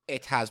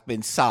It has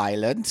been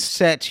silent.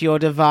 Set your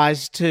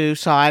device to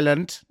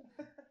silent.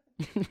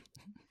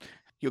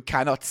 You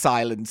cannot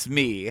silence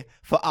me,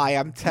 for I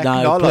am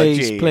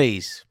technology. No,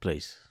 please.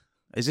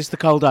 Is this the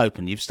cold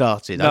open? You've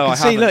started. No, I can I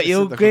see, haven't. look, This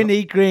you're is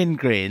the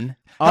grin.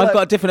 I've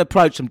got a different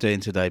approach I'm doing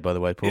today, by the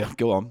way, Paul. Yeah,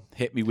 go on.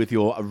 Hit me with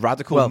your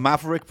radical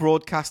maverick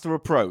broadcaster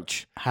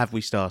approach. Have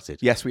we started?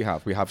 Yes, we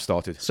have. We have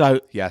started.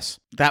 So yes.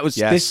 That was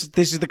this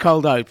is the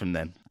cold open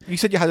then. You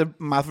said you had a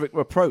maverick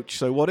approach,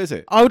 so what is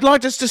it? I would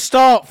like us to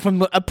start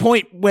from a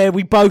point where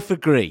we both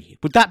agree.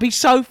 Would that be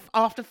so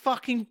after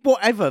fucking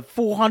whatever,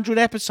 400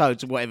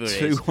 episodes or whatever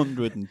it is?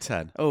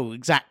 210. Oh,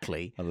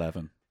 exactly.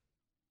 11.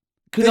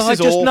 Because I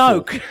just awful.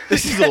 know.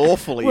 This is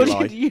awful,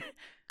 Eli.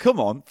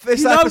 Come on.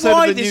 This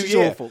episode of the new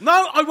year. Awful.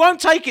 No, I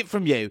won't take it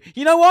from you.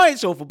 You know why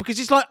it's awful? Because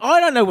it's like, I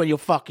don't know when you're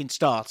fucking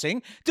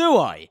starting, do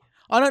I?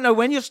 I don't know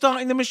when you're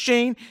starting the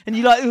machine, and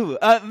you're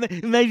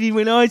like, maybe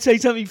when I say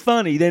something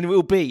funny, then it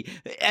will be.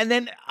 And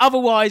then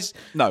otherwise...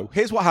 No,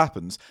 here's what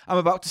happens. I'm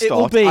about to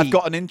start. I've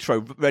got an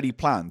intro ready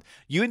planned.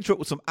 You interrupt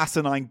with some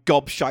asinine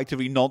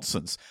gobshitery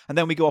nonsense, and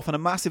then we go off on a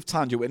massive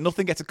tangent where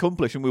nothing gets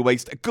accomplished, and we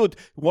waste a good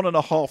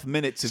 1.5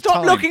 minutes of time.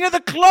 Stop looking at the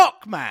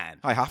clock, man!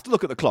 I have to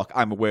look at the clock.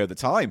 I'm aware of the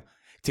time.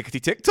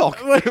 Tickety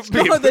tick-tock.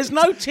 No, there's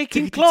no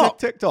ticking clock.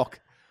 Tick-tock.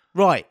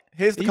 Right.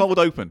 Here's the cold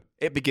open.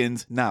 It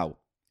begins now.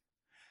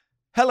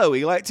 Hello,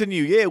 Eli. It's a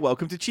new year.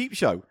 Welcome to Cheap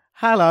Show.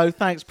 Hello.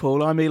 Thanks,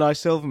 Paul. I'm Eli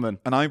Silverman.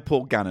 And I'm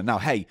Paul Gannon. Now,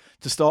 hey,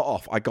 to start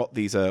off, I got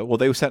these, they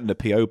were sent in a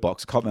P.O.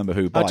 box. I can't remember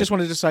who. I just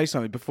wanted to say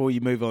something before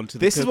you move on to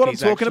the This is what I'm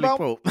talking about.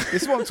 Paul.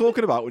 This is what I'm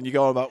talking about when you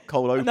go on about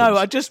cold opens. No,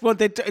 I just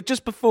wanted,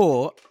 just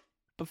before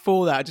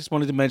that, I just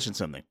wanted to mention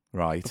something.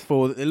 Right.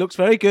 Before, it looks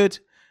very good.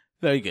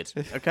 Very good.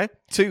 Okay?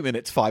 2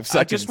 minutes, 5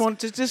 seconds. I just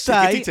wanted to say...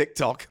 Tickety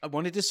tick-tock. I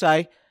wanted to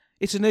say...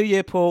 It's a new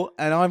year, Paul,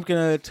 and I'm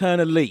going to turn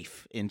a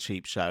leaf in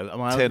Cheap Show.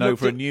 Turn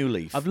over a new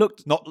leaf. I've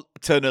looked... Not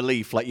turn a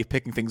leaf like you're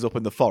picking things up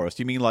in the forest.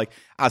 You mean like,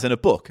 as in a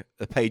book,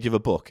 a page of a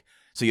book.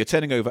 So you're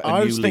turning over a new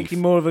leaf. I was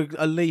thinking more of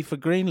a leaf, a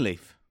green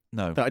leaf.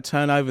 No. That I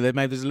turn over there.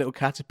 Maybe there's a little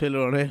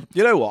caterpillar on it.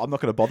 You know what? I'm not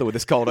going to bother with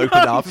this cold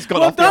open now. I've just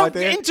got off the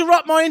idea. Don't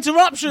interrupt my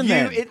interruption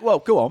then. Well,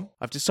 go on.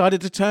 I've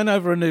decided to turn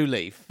over a new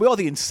leaf. We are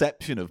the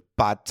inception of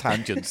bad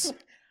tangents.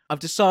 I've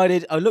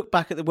decided. I look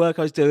back at the work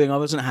I was doing. I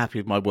wasn't happy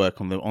with my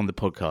work on the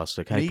podcast.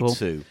 Okay, Me Paul.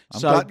 too.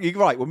 I'm glad you're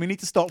right. When we need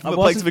to start from a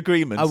place of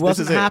agreement. I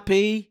wasn't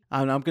happy,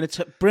 and I'm going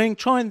to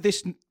try and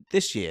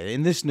this year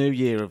in this new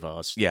year of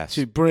ours. Yes.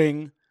 To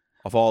bring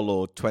of our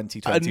Lord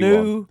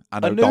 2021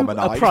 a new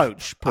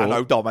approach, Paul.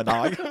 Anno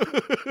Domini.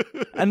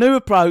 A new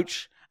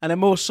approach and a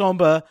more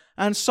somber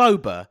and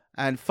sober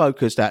and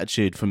focused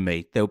attitude from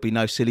me. There'll be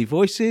no silly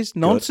voices,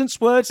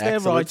 nonsense words. They're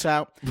right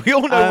out. We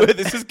all know where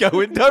this is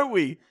going, don't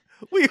we?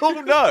 We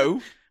all know.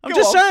 I'm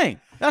just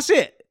saying. That's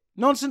it.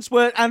 Nonsense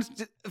word and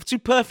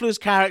superfluous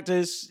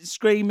characters,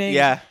 screaming,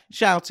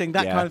 shouting,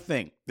 that kind of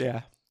thing.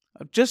 Yeah.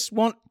 I just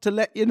want to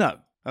let you know.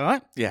 All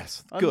right?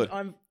 Yes. Good.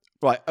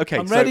 Right. Okay.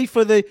 I'm ready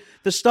for the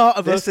start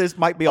of this.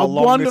 Might be our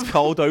longest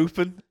cold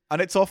open, and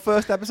it's our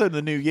first episode of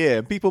the new year.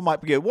 And people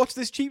might be going, "What's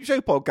this Cheap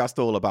Show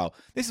podcast all about?"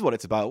 This is what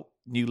it's about,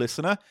 new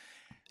listener.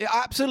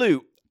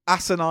 Absolute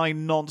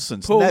asinine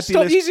nonsense. Paul,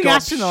 stop using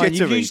asinine. Shittery.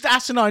 You've used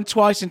asinine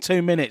twice in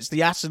 2 minutes.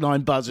 The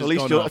asinine buzz has gone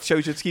off. At least it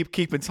shows you to keep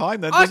keeping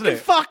time then, doesn't it? I can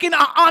fucking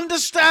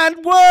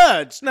understand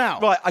words now.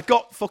 Right, I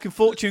got fucking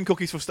fortune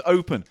cookies for us to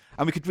open,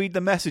 and we could read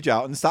the message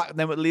out, and then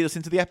it would lead us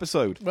into the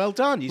episode. Well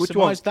done. You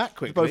surmised that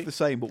quickly. They're both the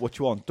same, but which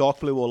one?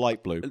 Dark blue or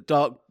light blue?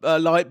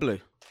 Light blue.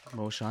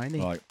 More shiny.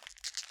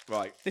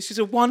 Right. This is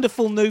a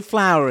wonderful new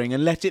flowering,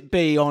 and let it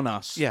be on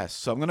us. Yes,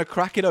 so I'm going to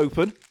crack it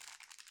open.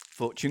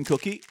 Fortune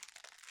cookie.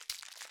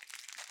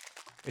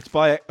 It's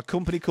by a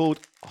company called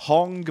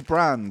Hong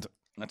Brand.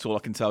 That's all I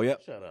can tell you.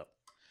 Shut up.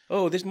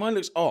 Oh, mine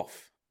looks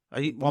off.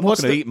 I'm not going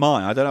to eat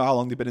mine. I don't know how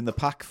long they've been in the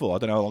pack for. I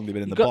don't know how long they've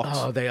been in the box.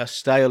 Oh, they are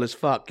stale as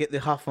fuck. Get the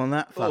huff on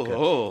that fucker.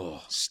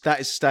 Oh. That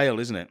is stale,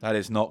 isn't it? That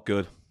is not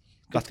good.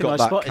 That's got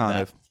that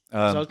kind of... so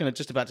I was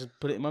just about to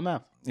put it in my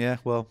mouth. Yeah,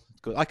 well,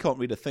 good. I can't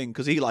read a thing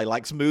because Eli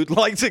likes mood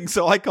lighting,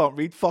 so I can't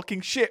read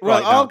fucking shit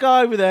right now. I'll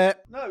go over there.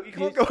 No, you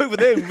can't go over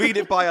there and read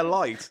it by a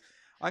light.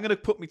 I'm going to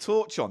put my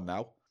torch on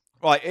now.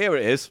 Right, here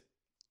it is.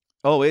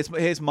 Oh,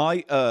 here's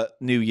my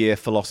New Year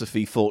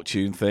philosophy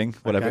fortune thing,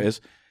 whatever it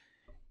is.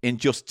 In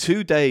just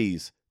 2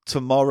 days,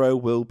 tomorrow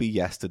will be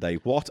yesterday.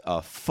 What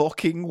a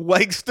fucking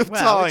waste of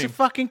time. It's a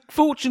fucking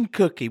fortune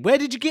cookie. Where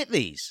did you get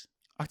these?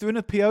 They're in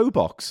a P.O.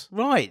 box.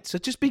 Right, so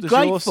just be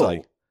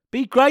grateful.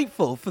 Be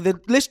grateful for the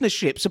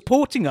listenership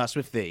supporting us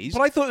with these.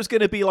 But I thought it was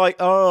going to be like,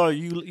 oh,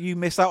 you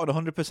miss out on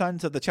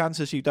 100% of the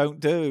chances you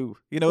don't do.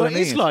 You know what I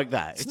mean? It's like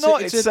that. It's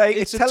not. It's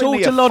a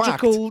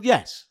tautological,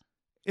 yes.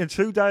 In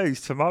 2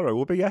 days, tomorrow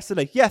will be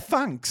yesterday. Yeah,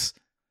 thanks.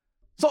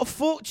 It's not a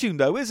fortune,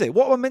 though, is it?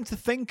 What am I meant to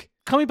think?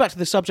 Coming back to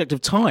the subject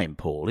of time,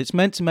 Paul, it's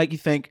meant to make you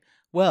think,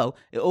 well,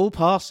 it all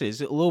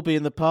passes. It'll all be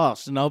in the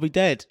past, and I'll be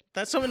dead.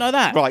 That's something like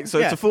that. Right, so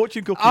it's a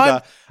fortune cookie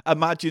that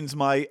imagines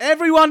my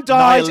everyone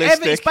dies.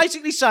 It's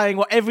basically saying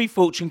what every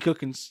fortune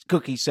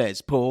cookie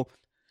says, Paul.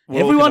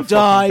 Everyone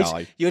dies.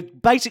 You're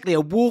basically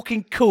a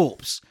walking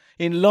corpse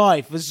in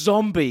life, a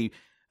zombie.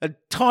 a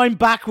time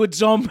backward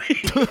zombie.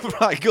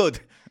 Right, good.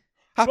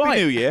 Happy Right.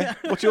 New Year.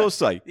 What's yours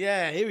say?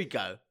 Yeah, here we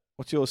go.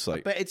 What's yours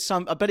say?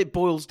 I bet it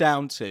boils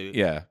down to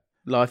Yeah.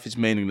 life is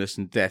meaningless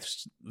and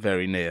death's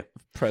very near.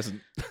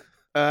 Present.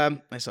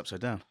 It's upside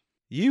down.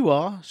 You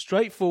are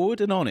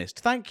straightforward and honest.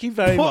 Thank you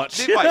very What?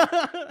 much.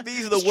 Mate,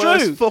 these are the It's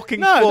worst true. fucking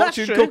No, that's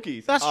fortune true.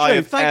 cookies That's I true.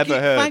 have ever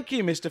heard. Thank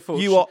you, Mr.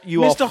 Fortune. You are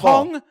Mr. far.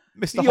 Hong.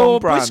 Mr. Your Hong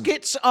brand.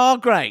 biscuits are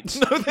great.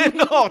 No, they're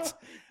not.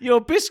 Your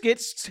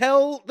biscuits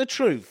tell the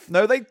truth.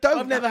 No, they don't.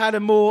 I've never had a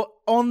more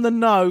on the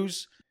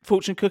nose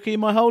fortune cookie in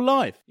my whole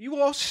life. You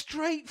are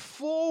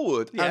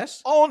straightforward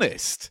Yes. and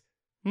honest.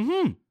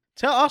 Mm-hmm.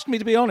 Ask me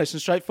to be honest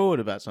and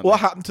straightforward about something. What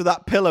happened to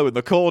that pillow in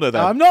the corner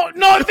then? I'm not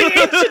the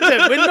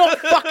incident. We're not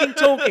fucking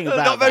talking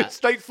about Not very that.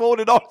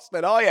 straightforward and honest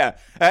then, are you?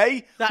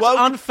 Hey? That's Well,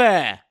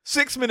 unfair.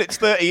 6 minutes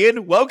 30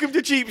 in. Welcome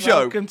to Cheap Show.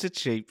 Welcome to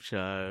Cheap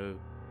Show.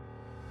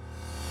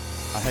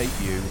 I hate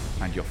you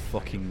and your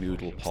fucking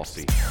noodle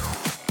posse.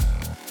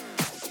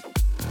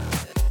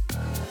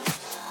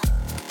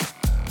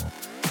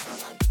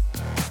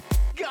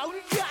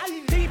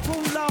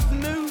 People love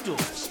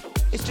noodles.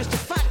 It's just a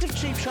fact of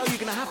Cheap Show you're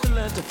going to have to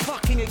learn to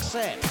fucking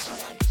accept.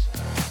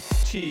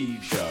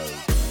 Cheap Show.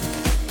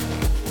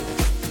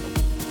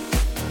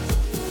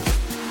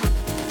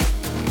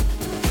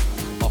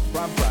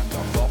 Off-brand brand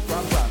off,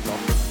 off-brand brand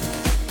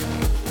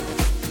off.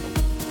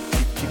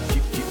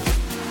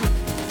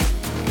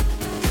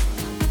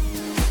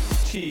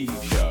 Cheap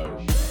Show.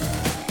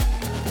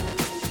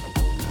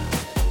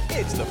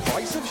 It's the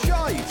price of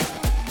shite.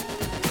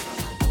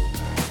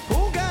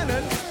 Paul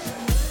Gannon.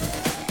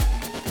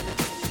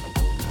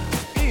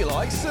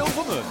 Eli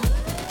Silverman.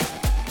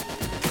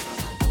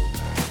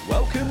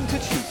 Welcome to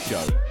Cheap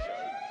Show.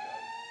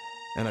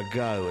 And I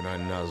go and I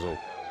nuzzle.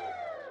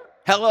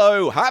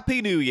 Hello,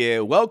 Happy New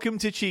Year. Welcome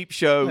to Cheap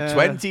Show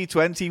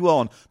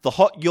 2021, the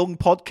hot young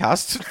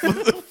podcast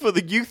for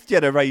the youth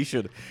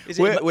generation.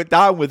 We're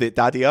down with it,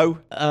 Daddy-O.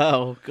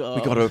 Oh, God.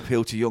 We've got to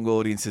appeal to young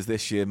audiences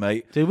this year,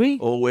 mate. Do we?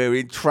 Or we're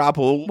in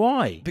trouble.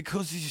 Why?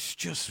 Because it's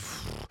just...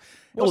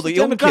 What's all the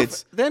young demographic?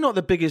 kids. They're not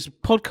the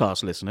biggest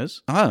podcast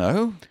listeners. I don't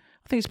know.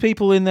 I think it's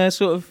people in their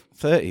sort of...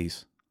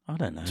 30s. I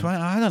don't know.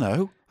 I don't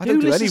know. I Who don't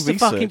do any listens to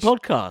research. fucking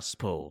podcasts,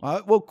 Paul?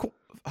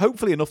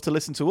 Hopefully enough to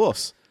listen to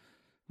us.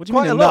 What do you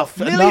Quite mean a lot. enough?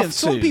 Millions. Enough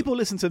Some to? people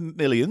listen to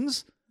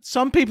millions.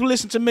 Some people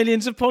listen to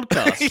millions of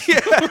podcasts.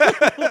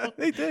 Yeah,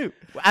 they do.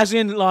 As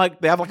in, like...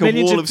 They have like a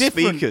millions wall of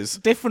different, speakers.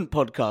 Different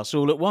podcasts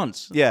all at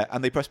once. Yeah,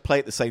 and they press play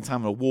at the same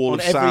time and a wall On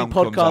of every sound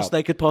comes podcast out.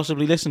 they could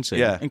possibly listen to.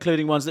 Yeah.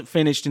 Including ones that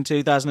finished in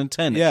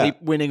 2010 Yeah. that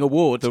keep winning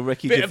awards. The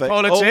Ricky Bit Gervais. of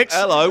politics.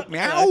 Oh, hello.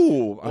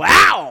 Meow.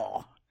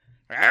 Wow!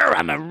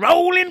 I'm a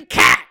rolling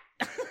cat!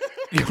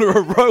 You're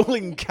a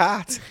rolling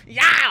cat.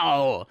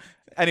 Yow!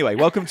 Anyway,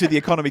 welcome to the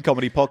Economy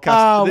Comedy Podcast.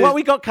 Oh, the, what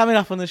we got coming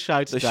up on the show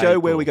the today? show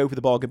where Paul? we go for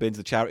the bargain bins,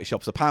 the charity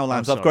shops, the Poundlands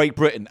of sorry. Great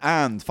Britain,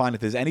 and find if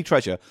there's any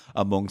treasure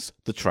amongst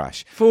the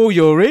trash. For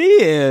your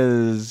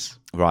ears.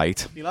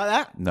 Right. You like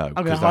that? No, I'm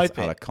going because to hype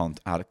that's it.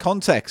 out of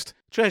context.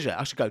 Treasure.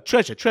 I should go,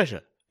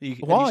 treasure. You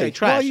Why? say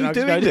trash, Why are and you I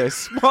just doing go,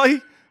 this?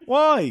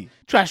 Why?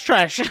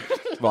 Trash.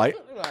 Right.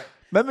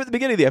 Remember at the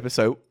beginning of the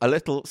episode, a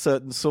little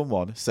certain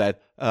someone said,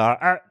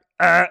 I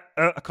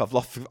forgot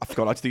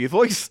how to do your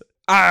voice.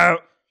 I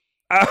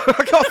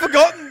got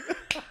forgotten.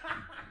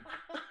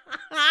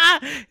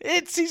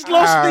 He's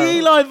lost the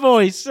Eli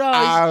voice.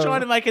 Oh, he's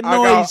trying to make a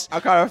noise. I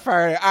got a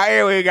fairy.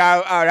 Here we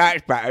go. Oh,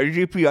 that's better,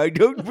 Zippy. I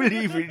don't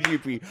believe in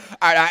Zippy.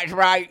 That's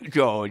right,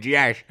 George.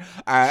 Yes.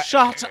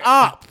 Shut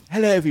up.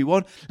 Hello,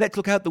 everyone. Let's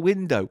look out the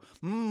window.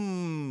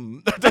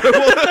 I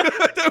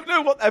don't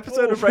know what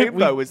episode of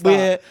Rainbow is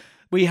that.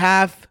 We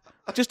have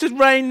just to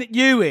rein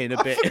you in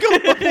a bit.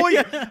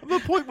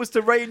 The point was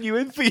to rein you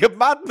in for your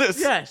madness.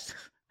 Yes.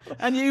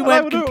 And you I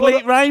went would-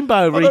 complete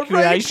rainbow On a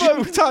recreation,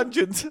 rainbow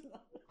tangent.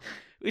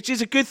 which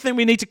is a good thing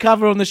we need to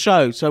cover on the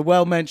show. So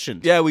well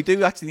mentioned. Yeah, we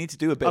do actually need to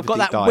do a bit I've of a got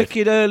deep that dive.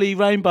 wicked early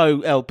rainbow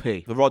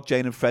LP. The Rod,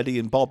 Jane and Freddie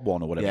and Bob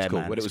one or whatever Yeah, it's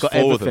called. man. When it It's was got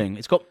four everything. of them.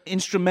 It's got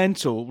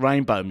instrumental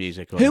rainbow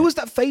music on Who it. was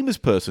that famous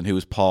person who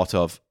was part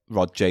of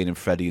Rod, Jane and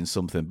Freddie and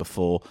something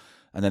before,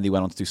 and then they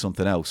went on to do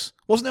something else?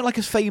 Wasn't there like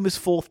a famous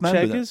fourth member?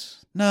 Cheggers?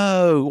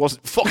 No, it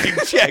wasn't fucking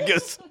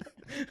Cheggers.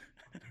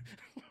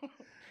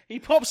 He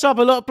pops up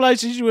a lot of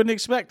places you wouldn't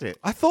expect it.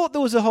 I thought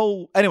there was a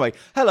whole... Anyway,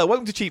 hello,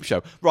 welcome to Cheap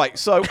Show. Right,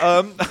 so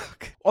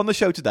on the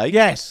show today...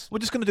 Yes. We're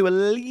just going to do a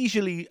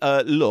leisurely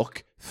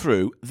look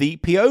through the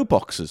PO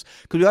boxes,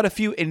 because we had a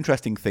few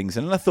interesting things,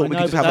 and I thought we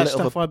could just have a that little...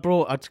 stuff I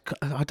brought,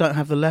 I don't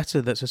have the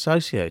letter that's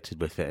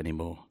associated with it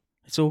anymore.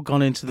 It's all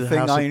gone into the thing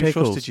House I of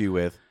Pickles. entrusted you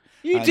with.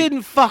 You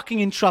didn't fucking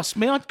entrust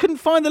me. I couldn't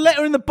find the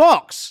letter in the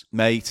box.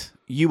 Mate,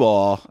 you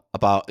are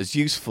about as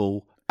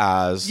useful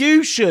as...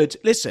 You should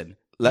listen.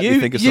 Let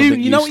me think of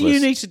something You know what you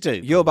useless. need to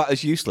do. You're about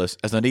as useless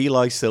as an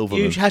Eli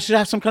Silverman. You should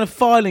have some kind of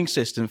filing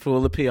system for all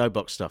the PO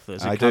box stuff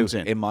that I comes do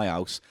in. my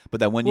house.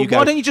 But then when Well, you go...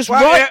 why don't you just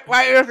why write-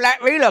 Why you just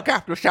let me look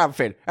after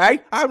something, eh?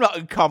 I'm not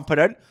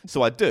incompetent.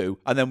 So I do.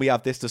 And then we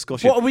have this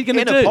discussion. What are we gonna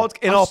In do? In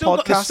I've our still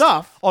got the podcast,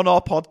 stuff. on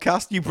our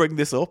podcast, you bring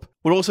this up.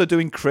 We're also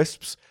doing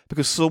crisps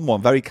because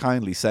someone very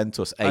kindly sent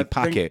us a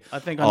packet. I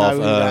think I know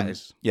who that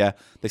is. Yeah,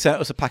 they sent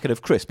us a packet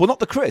of crisps. Well, not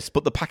the crisps,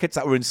 but the packets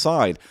that were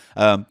inside.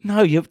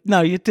 No, you're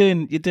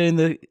doing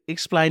the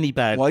explainy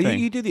bad Well, thing.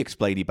 you do the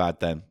explainy bad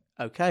then.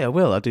 Okay, I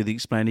will. I'll do the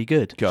explainy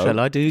good. Go. Shall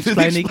I do The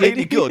explainy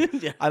explainy good,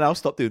 Yeah. and I'll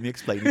stop doing the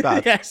explainy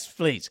bad. Yes,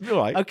 please. All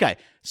right. Okay.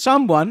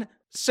 Someone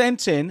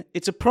sent in.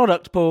 It's a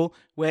product, Paul,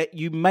 where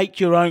you make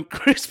your own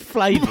crisp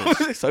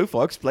flavors, So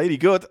far, explainy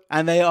good.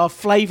 and they are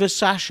flavor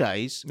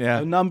sachets. Yeah.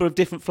 A number of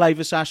different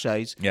flavor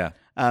sachets. Yeah.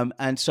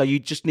 And so you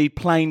just need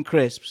plain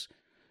crisps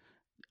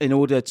in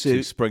order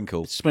to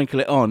Sprinkle. sprinkle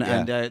it on.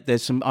 Yeah. And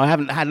there's some. I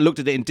haven't looked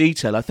at it in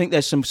detail. I think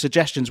there's some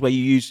suggestions where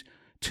you use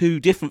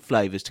 2 different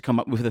flavors to come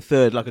up with a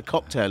third, like a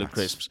cocktail of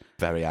crisps.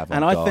 Very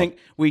avant-garde. And I think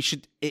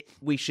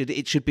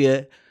it should be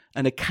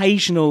an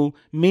occasional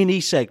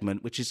mini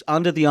segment which is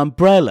under the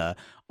umbrella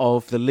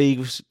of the League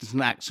of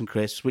Snacks and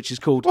Crisps, which is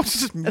called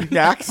What's this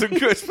snacks and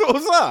crisps? What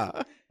was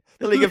that?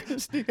 The League of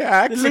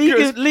Snacks and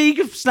Crisps. League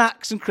of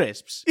Snacks and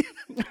Crisps.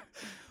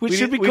 Which We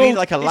should need- be we need called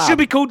like a It lab. should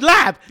be called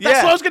Lab. That's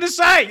Yeah. what I was going to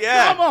say.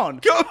 Yeah. Come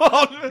on.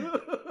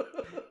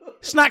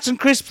 Snacks and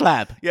Crisp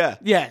Lab. Yeah.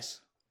 Yes.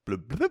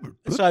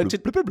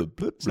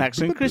 Snacks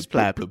and Crisp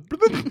Lab.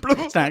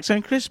 Snacks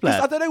and Crisp I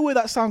Lab. don't know where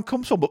that sound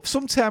comes from, but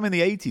sometime in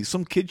the 80s,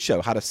 some kids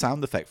show had a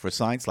sound effect for a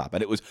science lab,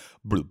 and it was.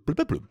 Well,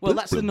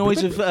 that's the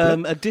noise of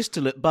a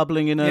distillate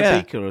bubbling in a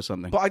Yeah. beaker or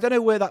something. But I don't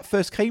know where that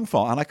first came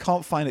from, and I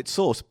can't find its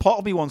source. Part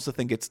of me wants to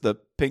think it's the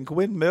pink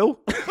windmill.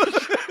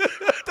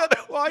 I don't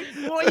know why.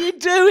 What are you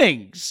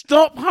doing?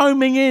 Stop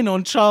homing in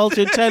on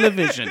childhood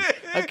television,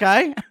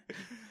 okay?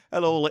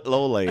 Hello, little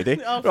old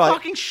lady. Oh, Right.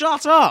 fucking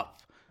shut up.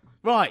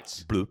 Right.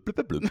 So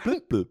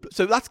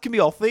that can be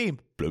our theme.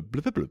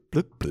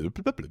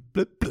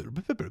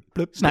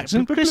 Snacks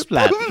and Crisp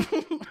Lab.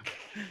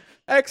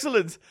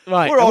 Excellent.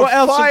 Right. We're on what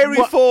else fiery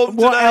form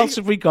What today. else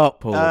have we got,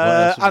 Paul? What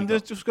else have I'm we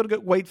got? just going to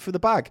go wait for the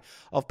bag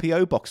of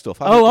PO box stuff.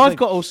 Oh, I've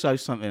got also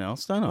something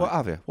else, don't I? What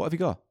have you? What have you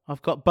got?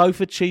 I've got both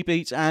a Cheap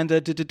Eats and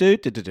a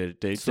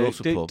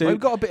Sauce report. We've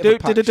got a bit of a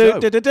packed show.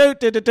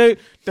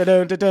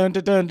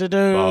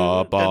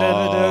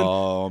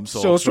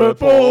 Sauce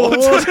report.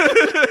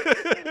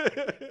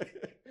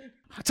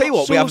 I tell you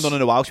what, we haven't Sauce- done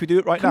in a while. Should we do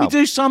it right Can now? we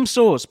do some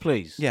sauce,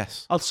 please?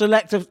 Yes. I'll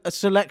select a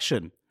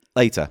selection.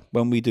 Later,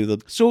 when we do the...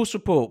 Sauce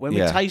report, when we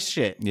Yeah. taste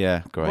shit.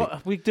 Yeah, great. What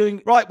are we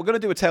doing? Right, we're going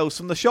to do a Tales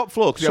from the Shop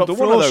Floor, because we Shop haven't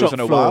done floor, one of those shop in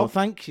a floor. while.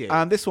 Thank you.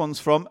 And this one's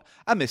from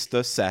a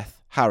Mr.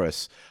 Seth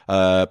Harris,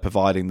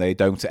 providing they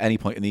don't at any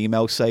point in the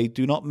email say,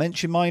 do not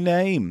mention my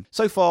name.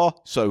 So far,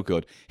 so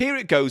good. Here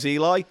it goes,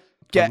 Eli.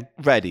 Get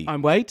ready.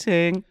 I'm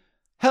waiting.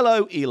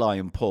 Hello, Eli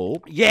and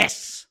Paul.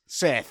 Yes,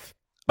 Seth.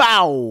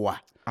 Bow.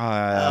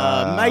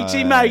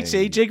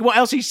 Matey. Jig, what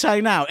else he's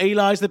saying now?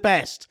 Eli's the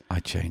best. I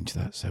changed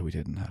that so we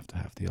didn't have to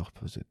have the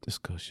opposite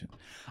discussion.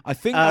 I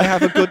think I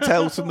have a good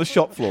Tales from the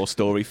Shop Floor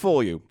story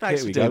for you.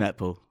 Thanks Here for we doing go. that,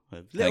 Paul. A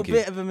little Thank you.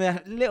 bit of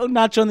a little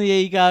nudge on the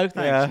ego. Thanks,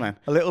 Yeah, man.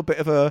 a little bit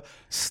of a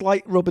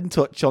slight rub and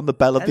touch on the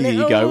bell of A the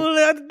little, ego.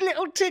 a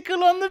little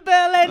tickle on the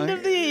bell end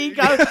of the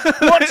ego.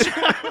 Watch.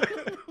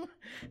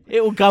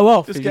 It will go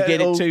off if you get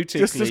it all, too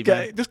tickly.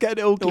 just get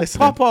it all It'll glistening.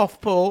 pop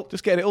off, Paul.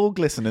 Just get it all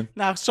glistening.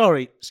 Now,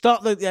 sorry.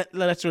 Start the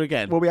letter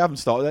again. Well, we haven't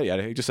started that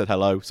yet. He just said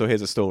hello, so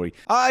here's a story.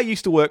 I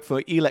used to work for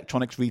an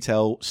electronics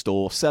retail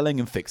store selling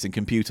and fixing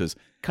computers.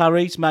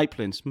 Curry's,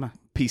 Maplins.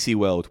 PC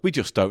World. We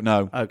just don't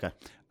know. Okay.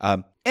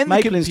 In the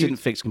Maplins didn't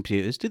fix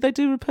computers. Did they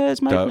do repairs,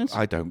 Maplins?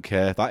 I don't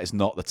care. That is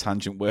not the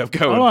tangent way of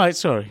going. All right,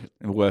 sorry.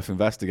 Worth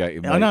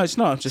investigating. I mate. know it's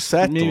not. I'm just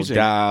Settle amusing.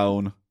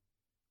 down.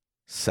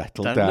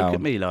 Settle Don't down. look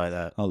at me like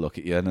that. I'll look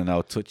at you and then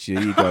I'll touch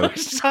your ego.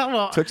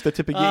 Somewhat. Touch the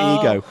tip of your Oh.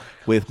 ego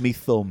with me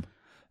thumb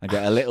and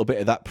get a little bit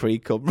of that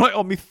pre-cum right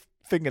on me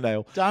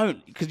fingernail.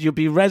 Don't, because you'll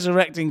be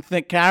resurrecting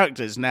thick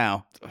characters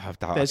now. I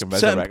doubt There's I can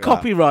certain resurrect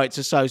copyrights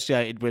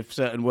associated with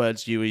certain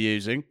words you were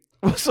using.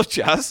 that. Such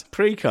as?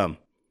 Pre-cum.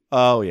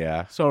 Oh,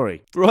 yeah.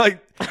 Sorry. Right,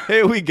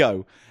 here we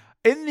go.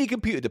 In the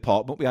computer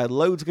department, we had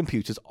loads of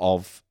computers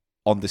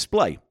on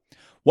display.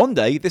 One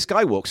day, this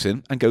guy walks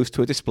in and goes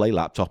to a display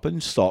laptop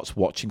and starts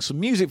watching some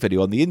music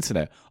video on the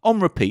internet on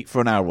repeat for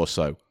an hour or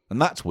so.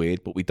 And that's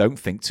weird, but we don't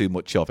think too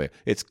much of it.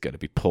 It's going to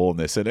be porn,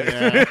 this, isn't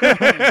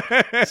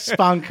it?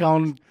 Spunk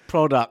on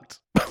product.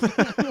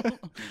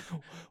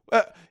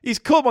 He's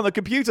come on the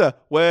computer.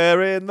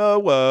 Where in the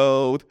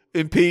world?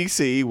 In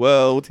PC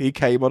world. He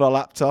came on a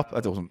laptop.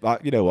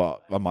 You know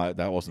what?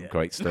 That wasn't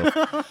great stuff.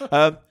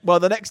 Well,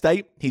 the next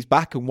day, he's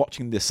back and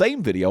watching the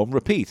same video on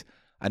repeat.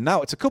 And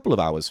now it's a couple of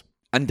hours.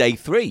 And day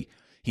 3,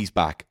 he's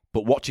back,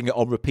 but watching it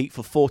on repeat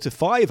for 4 to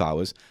 5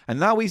 hours. And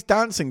now he's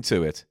dancing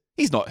to it.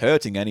 He's not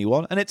hurting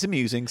anyone, and it's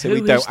amusing, so Who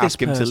we is don't this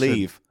ask him to person?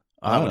 leave.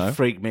 I That don't would know.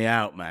 freak me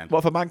out, man. What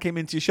if a man came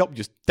into your shop and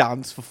just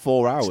danced for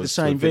 4 hours the to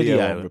same a video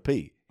video. on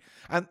repeat?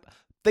 And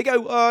they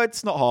go, oh,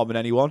 it's not harming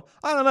anyone.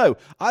 I don't know.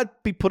 I'd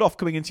be put off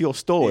coming into your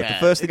store if Yeah. the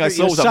first thing I Your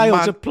saw was a sales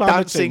man are plummeting,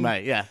 dancing,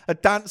 mate, yeah. a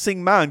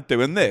dancing man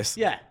doing this.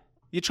 Yeah.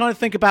 You're trying to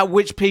think about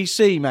which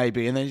PC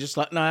maybe, and then you're just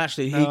like, no,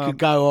 actually, he could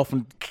go off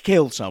and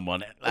kill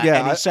someone at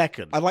any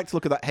second. I'd like to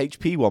look at that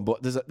HP one,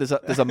 but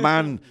there's a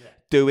man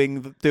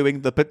doing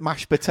the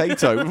mashed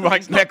potato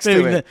right next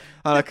to it,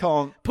 and I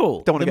can't.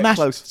 Paul, don't want to get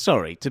close.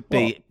 Sorry to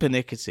be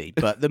pernickety,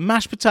 but the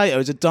mashed potato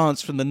is a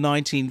dance from the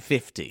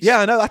 1950s.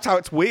 Yeah, I know, that's how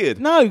it's weird.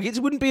 No, it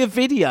wouldn't be a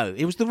video.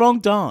 It was the wrong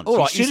dance. All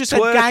right, you should he's have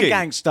said twerking.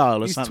 Gang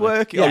Style or He's something.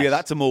 twerking. Yes. Oh yeah,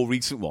 that's a more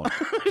recent one.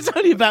 It's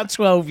only about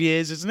 12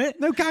 years, isn't it?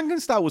 No, Gangnam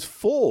Style was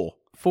 4.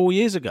 4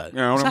 years ago.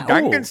 Yeah, Was that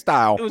Gangnam all?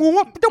 Style. Was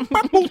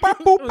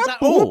that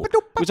all?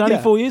 It was only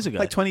 4 years ago.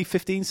 Like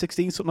 2015,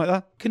 16, something like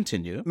that.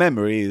 Continue.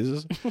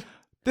 Memories.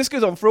 This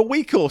goes on for a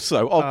week or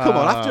so. Oh, come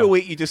on. After a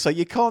week, you just say,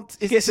 you can't.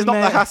 This is not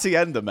the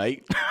hacienda,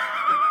 mate.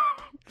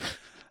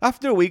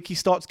 After a week, he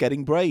starts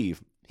getting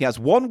brave. He has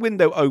one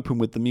window open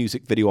with the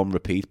music video on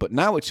repeat, but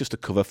now it's just a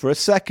cover for a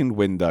second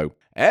window.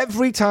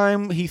 Every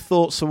time he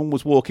thought someone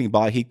was walking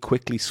by, he'd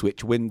quickly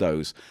switch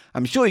windows.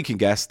 I'm sure you can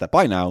guess that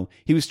by now,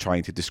 he was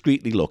trying to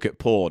discreetly look at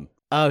porn.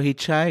 Oh, he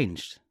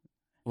changed.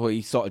 Well,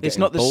 he started It's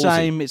getting not the ballsy.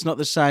 same. It's not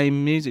the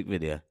same music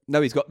video. No,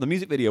 he's got the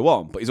music video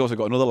on, but he's also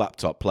got another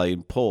laptop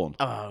playing porn,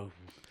 Oh,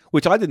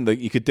 which I didn't think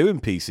you could do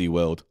in PC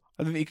World.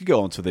 I think you could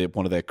go onto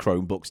one of their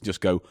Chromebooks and just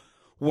go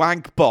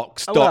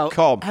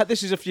wankbox.com.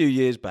 This is a few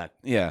years back.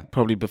 Yeah.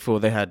 Probably before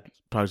they had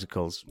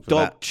protocols. For Dog,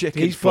 that.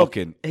 chicken, He's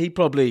fucking. He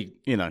probably,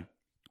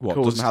 What,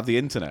 caused- doesn't have the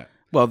internet?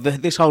 Well,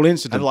 this whole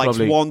incident And likes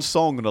probably. one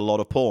song and a lot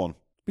of porn.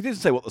 He didn't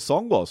say what the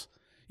song was.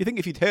 You think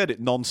if you'd heard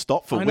it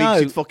non-stop for I weeks, know.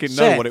 you'd fucking know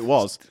Seth, what it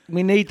was.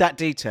 We need that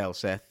detail,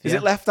 Seth. Is yeah?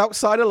 it Left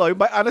Outside Alone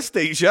by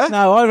Anastasia?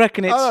 No, I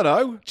reckon it's I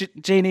don't know.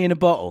 Genie in a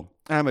Bottle.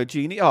 I'm a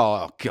Genie.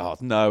 Oh,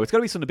 God, no. It's got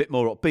to be something a bit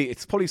more upbeat.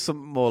 It's probably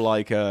something more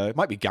like, it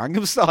might be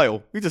Gangnam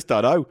Style. We just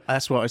don't know.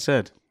 That's what I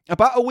said.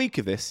 About a week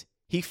of this,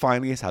 he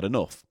finally has had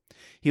enough.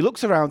 He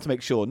looks around to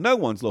make sure no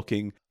one's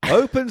looking,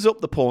 opens up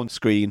the porn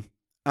screen,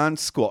 and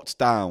squats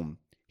down.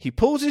 He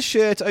pulls his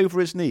shirt over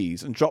his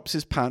knees and drops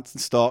his pants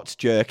and starts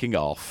jerking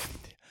off.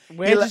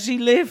 Where does he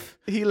live?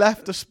 He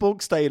left a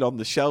spunk stain on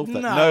the shelf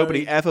that No.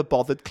 nobody ever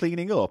bothered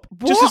cleaning up.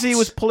 Just as he What?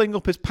 was pulling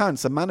up his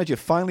pants, the manager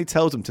finally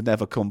tells him to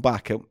never come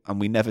back, and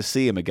we never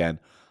see him again.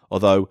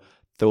 Although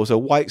there was a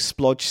white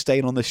splodge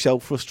stain on the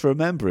shelf for us to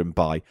remember him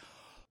by.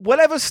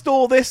 Whatever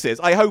store this is,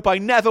 I hope I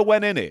never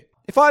went in it.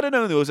 If I'd have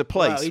known there was a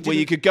place Well, he where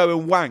you didn't- could go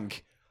and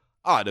wank,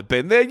 I'd have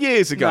been there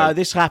years ago. No,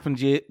 this happened.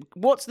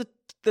 What's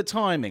the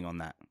timing on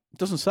that? It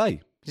doesn't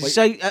say. Does he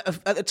say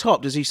at the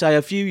top? Does he say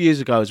a few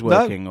years ago I was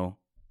working, or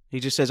he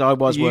just says I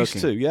was He used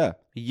working? to, yeah.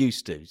 He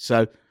used to.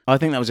 So I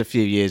think that was a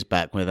few years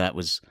back where that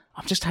was.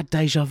 I've just had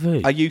deja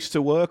vu. I used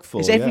to work for.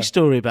 It's every yeah.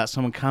 story about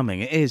someone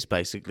coming. It is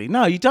basically.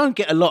 No, you don't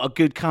get a lot of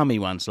good cummy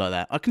ones like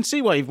that. I can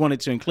see why you've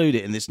wanted to include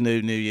it in this New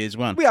Year's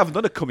one. We haven't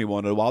done a cummy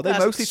one in a while. They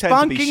That's mostly tend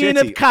to be spunking shitty. in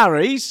of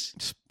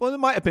curries. Well, it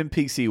might have been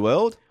PC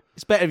World.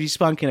 It's better if you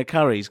spunk in a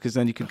curries because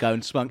then you could go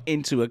and spunk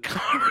into a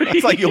curry.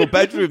 It's like your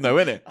bedroom, though,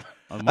 isn't it?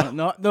 I might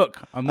not. Look,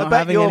 I'm not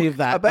bet having you're- any of I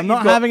that. bet I'm you've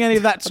not got- having any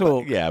of that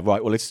talk. Yeah,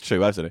 right. Well, it's true,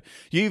 hasn't it?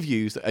 You've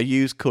used a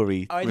used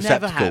curry I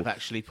receptacle never have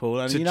actually,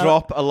 Paul. And to you know,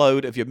 drop a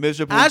load of your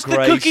miserable as the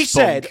grey cookie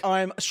spunk. said,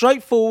 I'm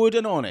straightforward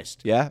and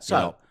honest. Yeah, you're So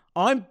not.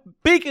 I'm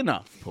big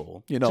enough,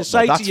 Paul, You're not, to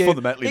say that's to you,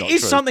 fundamentally it not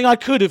is true. something I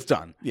could have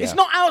done. Yeah. It's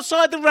not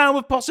outside the realm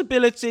of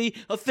possibility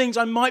of things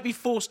I might be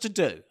forced to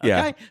do. Okay,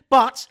 Yeah.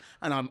 but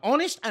and I'm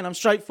honest and I'm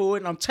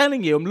straightforward and I'm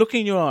telling you, I'm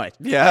looking in your eyes.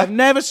 Yeah. I've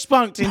never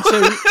spunked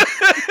into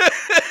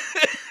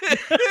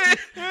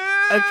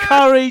a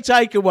curry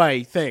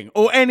takeaway thing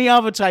or any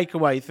other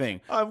takeaway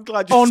thing. I'm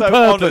glad you're On so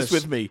purpose. honest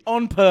with me.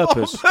 On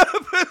purpose.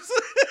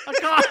 I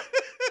can't.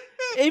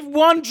 If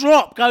one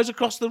drop goes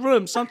across the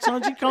room,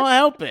 sometimes you can't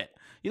help it.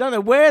 You don't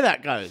know where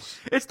that goes.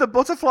 It's the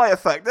butterfly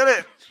effect, isn't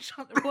it?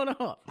 Shut what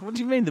up? What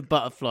do you mean the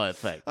butterfly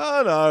effect?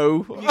 I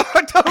know.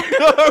 I don't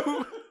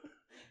know.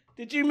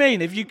 Did you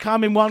mean if you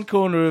come in one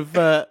corner of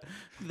the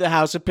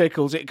House of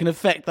Pickles, it can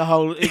affect the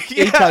whole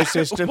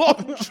ecosystem?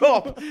 One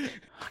drop.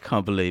 I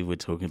can't believe we're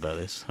talking about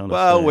this. Honestly.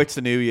 Well, it's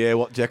the new year.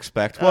 What do you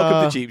expect?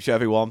 Welcome to Jeep Show,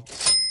 everyone.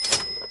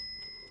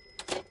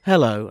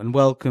 Hello and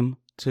welcome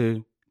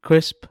to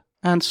Crisp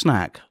and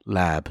Snack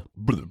Lab.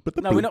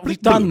 No,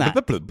 we've done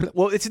that.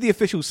 Well, it's the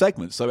official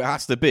segment, so it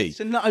has to be. It's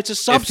a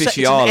it's an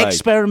Officiale.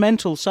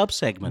 experimental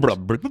subsegment.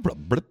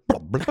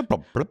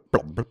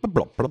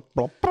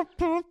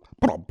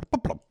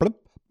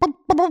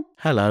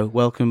 Hello,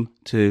 welcome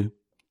to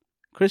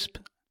Crisp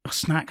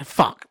Snack.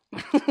 Fuck.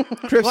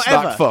 Crisp Whatever.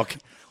 Snack Fuck.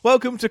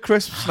 Welcome to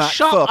Crisp Snack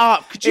Shut Fuck.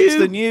 up, could It's you-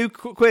 the new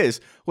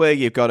quiz where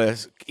you've got to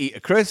eat a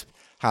crisp,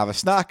 have a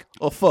snack,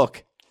 or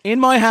fuck. In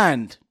my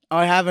hand,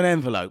 I have an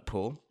envelope,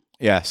 Paul.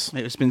 Yes.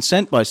 It has been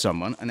sent by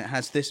someone, and it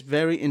has this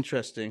very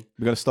interesting.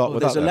 We're going to start Oh,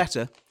 with there's that. a then.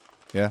 letter.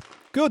 Yeah.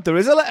 Good. There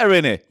is a letter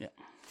in it. Yeah.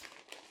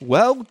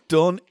 Well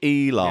done,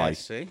 Eli. Yeah,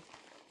 see.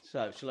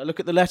 So, shall I look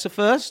at the letter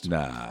first?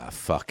 Nah,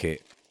 fuck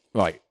it.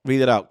 Right.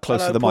 Read it out close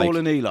Hello, to the Paul mic.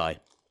 and Eli.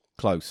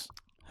 Close.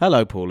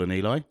 Hello, Paul and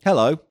Eli.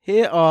 Hello.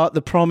 Here are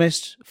the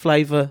promised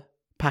flavour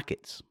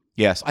packets.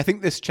 Yes. I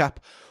think this chap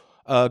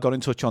got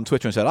in touch on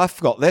Twitter and said, I've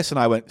got this. And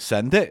I went,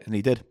 send it. And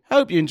he did.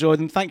 Hope you enjoyed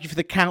them. Thank you for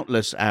the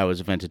countless hours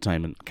of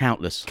entertainment.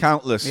 Countless.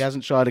 Countless. He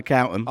hasn't tried to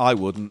count them. I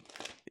wouldn't.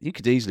 You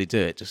could easily do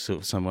it, just sort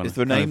of someone. Is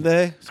there a name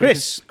there?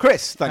 Chris.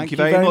 Chris. Thank you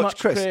very much,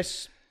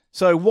 Chris.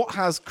 So what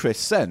has Chris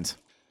sent?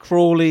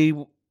 Crawley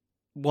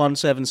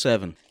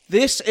 177.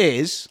 This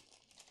is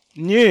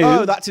new.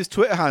 Oh, that's his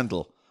Twitter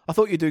handle. I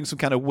thought you were doing some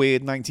kind of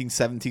weird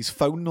 1970s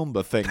phone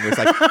number thing. It's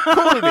like,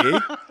 call me.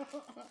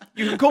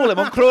 You can call him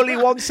on Crawley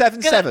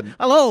 177.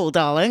 Hello,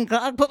 darling.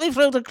 Put me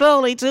through to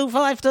Crawley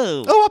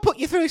 252. Oh, I'll put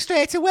you through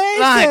straight away,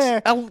 Right.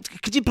 sir. Oh,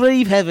 could you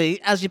breathe heavy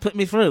as you put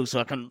me through so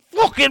I can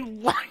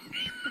fucking whack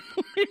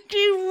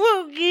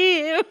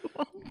you?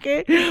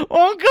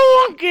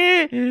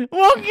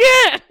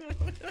 Wonky.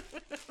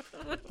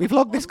 We've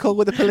logged this call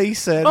with the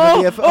police, sir.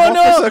 Oh, There'll be oh an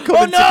no! officer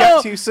coming Oh to no!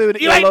 get you soon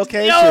at your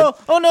location. No!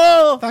 Oh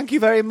no! Thank you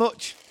very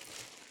much.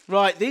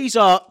 Right, these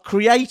are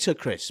Creator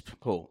Crisp,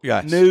 Paul.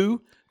 Yes.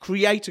 New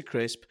Creator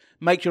Crisp.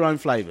 Make your own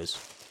flavours.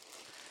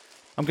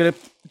 I'm going to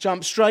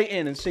jump straight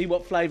in and see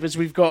what flavours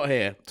we've got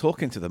here.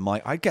 Talking to the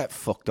mic, I get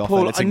fucked off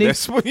Paul, editing I need-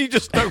 this when you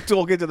just don't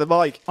talk into the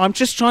mic. I'm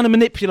just trying to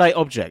manipulate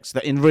objects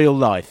that in real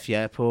life,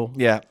 yeah, Paul?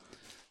 Yeah.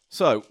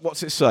 So,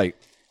 what's it say?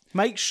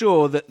 Make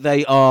sure that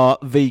they are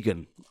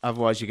vegan.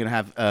 Otherwise, you're going to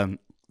have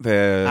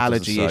There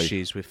allergy doesn't say.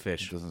 issues with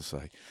fish. It doesn't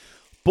say.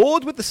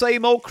 Bored with the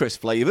same old crisp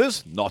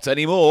flavours? Not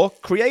anymore.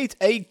 Create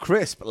a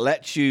Crisp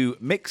lets you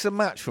mix and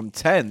match from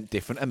 10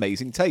 different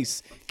amazing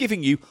tastes,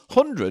 giving you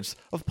hundreds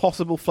of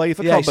possible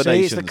flavour Yeah, see,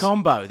 combinations. it's the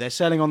combo. They're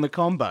selling on the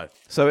combo.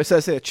 So it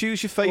says here,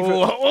 choose your favourite.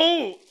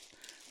 Oh,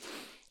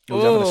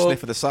 We're having a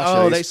sniff of the sachets.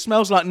 Oh, it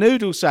smells like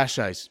noodle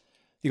sachets.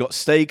 You got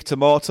steak,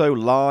 tomato,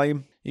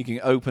 lime. You can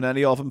open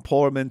any of them,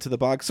 pour them into the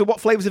bag. So what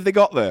flavours have they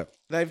got there?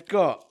 They've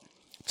got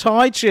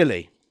Thai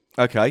chili,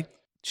 Okay.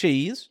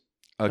 cheese,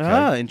 Okay.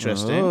 Ah,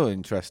 interesting. Oh,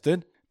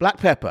 interesting. black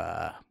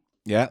pepper,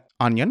 Yeah.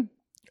 onion,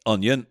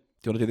 Onion. Do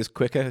you want to do this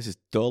quicker? This is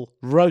dull.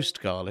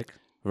 roast garlic,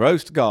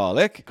 Roast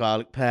garlic.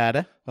 garlic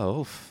powder,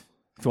 Oh, if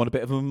you want a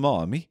bit of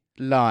umami.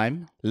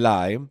 lime,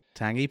 Lime.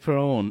 tangy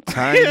prawn.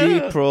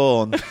 Tangy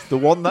prawn. The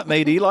one that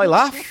made Eli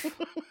laugh.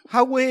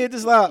 How weird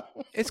is that?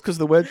 It's because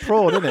the word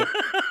prawn, isn't it?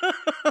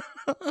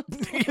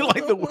 You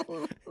like the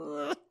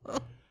word?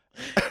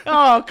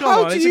 Oh, come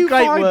How on, do it's you a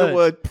great find word. the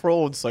word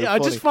prawn so Yeah, I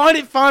funny? just find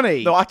it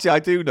funny. No, actually, I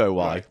do know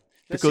why. Right.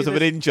 Let's Because see of an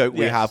this- in-joke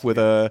we Yes. have with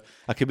a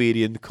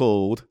comedian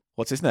called...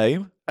 What's his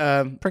name?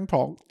 Pring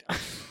Pong.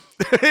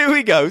 Here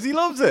he goes. He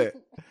loves it.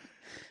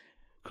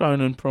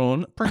 Cronin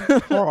prawn.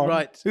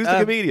 Right. Who's the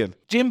comedian?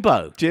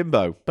 Jimbo.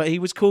 Jimbo. But he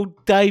was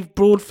called Dave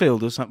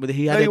Broadfield or something.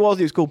 He had No, he was.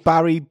 He was called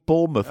Barry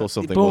Bournemouth or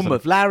something.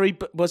 Bournemouth. Larry,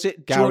 was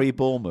it? Gary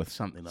Bournemouth.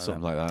 Something like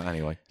Something like that.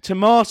 Anyway.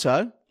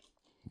 Tomato,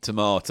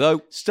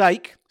 Tomato.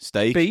 steak,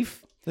 Steak.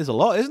 beef, There's a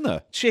lot, isn't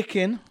there?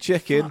 chicken.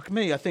 Chicken. Fuck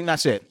me, I think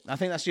that's it. I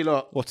think that's your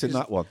lot. What's in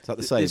that one? Is that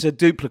the same? It's a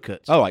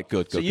duplicate. All right,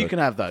 good, good. so you good. can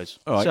have those.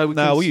 All right. So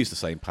No, we'll use the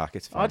same pack.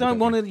 It's fine. I don't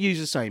want to use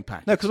the same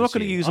pack. No, 'cause I'm not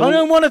gonna use I all-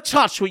 don't want to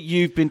touch what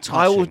you've been touching.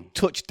 I will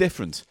touch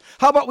different.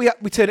 How about we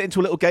turn it into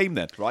a little game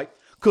then, right?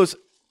 Because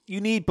you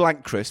need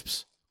blank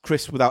crisps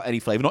without any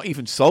flavour. Not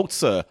even salt,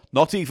 sir.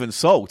 Not even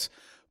salt.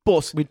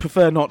 But, We'd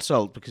prefer not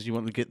salt because you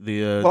want to get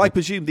the. well, I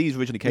presume these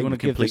originally came wanna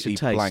with give this a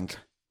completely taste. blank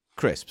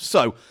crisps.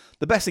 So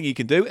the best thing you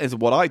can do is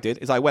what I did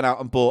is I went out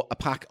and bought a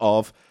pack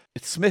of...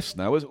 It's Smiths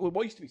now.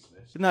 What used to be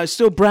Smiths? No, it's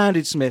still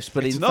branded Smiths,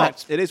 but It's in not.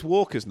 fact, It is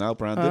Walker's now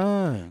branded.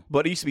 Oh.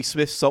 But it used to be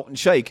Smith's Salt and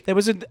Shake. there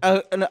was an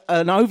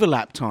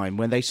overlap time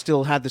when they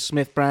still had the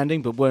Smith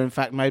branding, but were in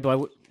fact made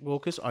by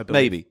Walkers. I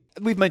believe. Maybe.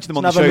 We've mentioned them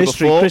on the Another show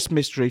mystery, before. crisp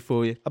mystery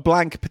for you. A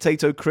blank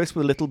potato crisp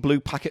with a little blue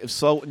packet of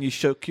salt and you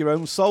shook your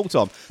own salt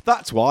on.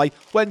 That's why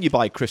when you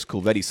buy crisps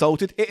called ready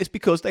salted, it is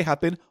because they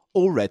have been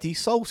already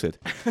salted.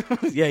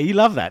 Yeah, you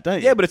love that, don't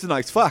you? Yeah, but it's a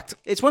nice fact.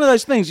 It's one of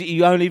those things that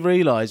you only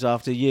realise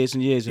after years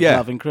and years of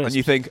loving crisps. and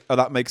you think, oh,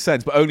 that makes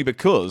sense, but only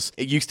because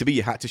it used to be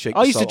you had to shake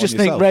I the used to salt just on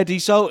think yourself. ready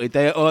salted.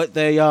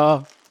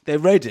 They're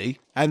ready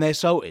and they're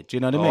salted. Do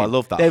you know what I Oh, mean? I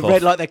love that They're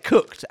huff. like they're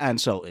cooked and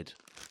salted.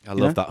 I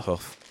love that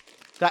huff.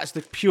 That's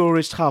the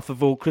purest huff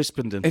of all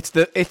crispendom.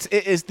 It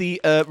is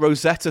the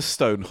Rosetta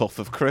Stone huff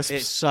of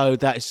crisps.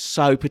 That is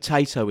so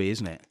potatoey,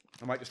 isn't it?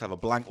 I might just have a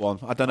blank one.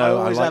 I don't I know.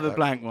 always like have a that.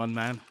 blank one,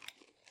 man.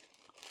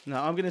 No,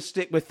 I'm going to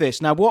stick with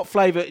this. Now, what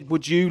flavour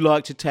would you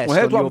like to test? Well,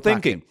 here's on what your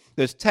I'm thinking.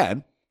 There's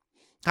 10.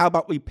 How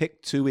about we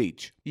pick 2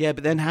 each? Yeah,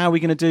 but then how are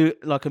we going to do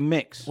like a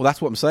mix? Well,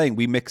 that's what I'm saying.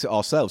 We mix it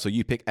ourselves. So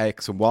you pick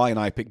X and Y, and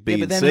I pick B Yeah,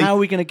 but and then C. how are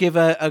we going to give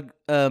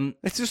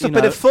It's just you a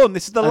bit know, of fun.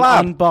 This is the an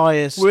lab.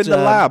 unbiased? We're in the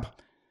lab.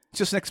 It's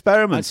just an I'd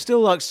experiment.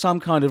 still like some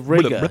kind of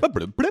rigour.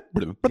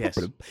 Yes.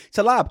 It's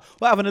a lab.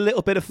 We're having a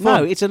little bit of No,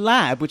 fun. it's a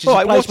lab, which is All a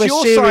right, place what's where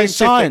your serious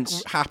scientific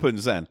science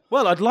happens then?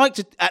 Well, I'd like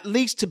to, at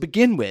least to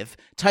begin with,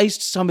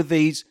 taste some of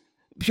these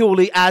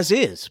purely as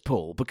is,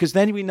 Paul, because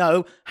then we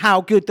know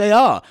how good they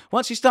are.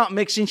 Once you start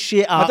mixing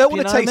shit up, I don't want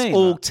you to know what taste I mean?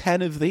 all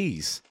 10 of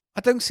these. I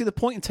don't see the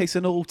point in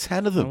tasting all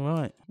 10 of them. All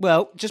right.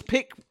 Well, just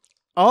pick.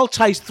 I'll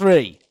taste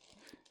 3.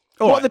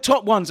 All what right. are the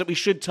top ones that we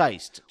should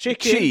taste?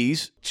 Chicken,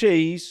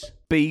 Cheese,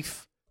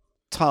 beef,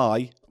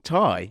 Thai,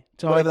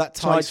 whatever that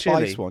Thai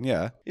chili. spice one,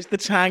 yeah. It's the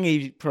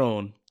tangy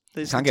prawn.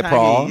 It's Tangy the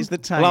prawn. It's the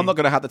tangy. Well, I'm not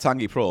going to have the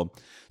tangy prawn.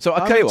 So,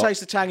 I'm okay, going to what? taste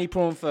the tangy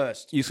prawn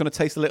first. You're just going to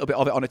taste a little bit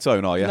of it on its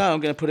own, are you? No, I'm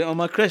going to put it on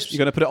my crisps. You're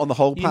going to put it on the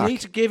whole You pack?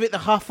 need to give it the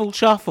huffle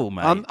shuffle,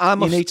 mate.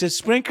 I'm you need to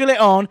sprinkle it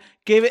on,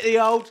 give it the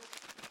old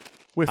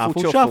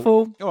Huffle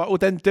shuffle. All right, well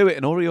then do it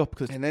and hurry up.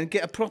 Cause And then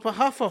get a proper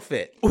huff off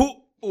it.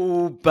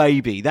 Oh,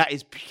 baby, that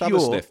is pure. Have a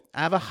sniff.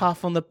 Have a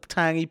huff on the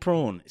tangy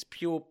prawn. It's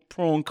pure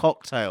prawn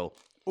cocktail.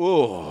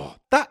 oh,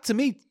 that to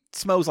me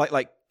smells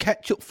like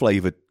ketchup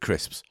flavored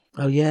crisps,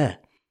 Oh yeah.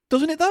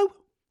 doesn't it though?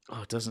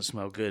 Oh, it doesn't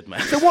smell good,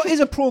 man. So what is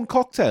a prawn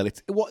cocktail?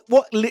 It's what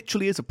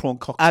literally is a prawn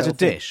cocktail As a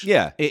thing? dish,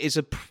 Yeah. it is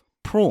a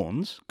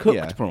prawns, cooked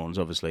Yeah. prawns,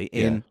 obviously,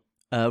 in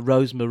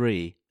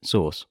rosemary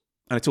sauce.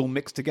 And it's all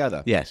mixed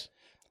together. Yes,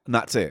 And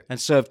that's it. and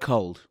served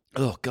cold.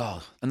 Oh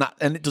god.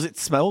 And does it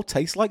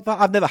taste like that?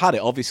 I've never had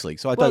it, obviously,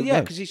 so I Well, don't yeah,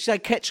 know. because you say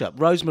ketchup.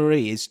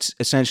 Rosemary is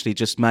essentially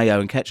just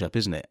mayo and ketchup,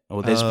 isn't it?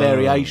 Or there's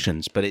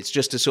variations, but it's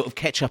just a sort of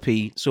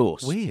ketchup-y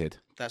sauce. Weird.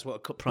 That's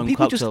what prawn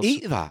People cocktails. just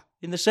eat that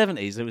In the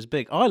 70s, it was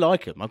big. I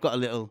like them. I've got a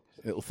little.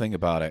 little thing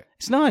about it.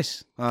 It's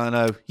nice. I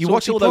know. You Salty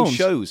watch all those prawns.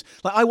 shows.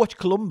 Like I watch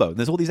Columbo, and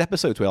there's all these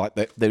episodes where like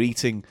they're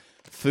eating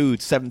food,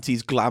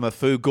 70s glamour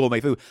food, gourmet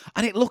food,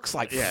 and it looks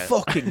like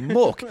fucking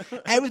muck.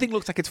 Everything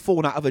looks like it's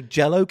fallen out of a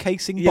Jello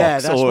casing box. Yeah,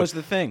 that or, was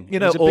the thing. You It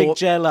know, was a big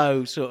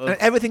Jello sort of. and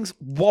everything's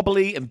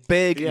wobbly and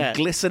big Yeah. and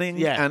glistening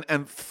Yeah.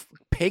 and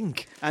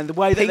pink. And the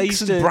way that they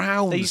pinks used and to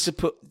browns. they used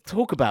to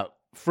talk about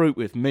fruit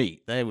with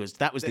meat. That was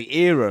the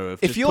era of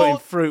If just you're- putting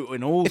fruit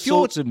in all If your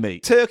sorts of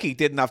meat. turkey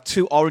didn't have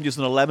 2 oranges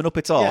and a lemon up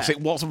its arse, Yeah.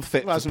 it wasn't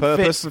fit It wasn't for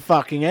purpose. fit for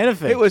fucking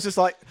anything. It was just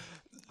like,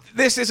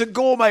 this isn't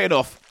gourmet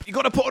enough. You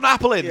got to put an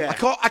apple in. Yeah.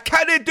 I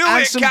can't do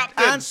and it, some,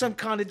 Captain. and some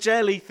kind of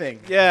jelly thing.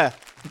 Yeah.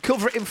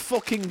 Cover it in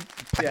fucking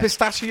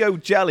pistachio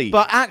jelly.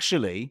 But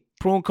actually,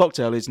 prawn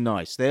cocktail is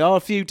nice. There are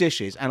a few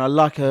dishes, and I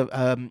like you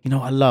know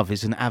what I love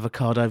is an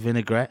avocado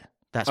vinaigrette.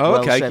 That's oh,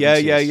 well okay.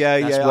 70s. Yeah.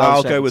 That's well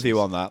I'll go with 70s. you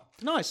on that.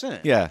 Nice, isn't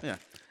it? Yeah.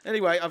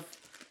 Anyway, I've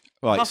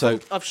Right,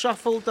 I've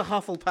shuffled the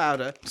Huffle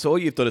powder. so all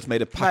you've done is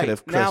made a packet Mate,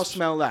 of crisps. now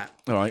smell that.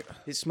 All right.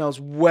 It smells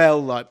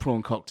well like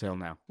prawn cocktail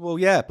now. Well,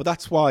 yeah, but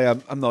that's why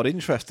I'm not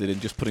interested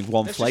in just putting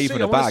one Let's just flavour see.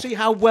 in I a want bag. to see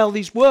how well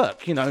these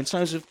work, you know, in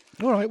terms of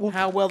All right, well,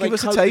 how well give they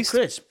us a coat the taste.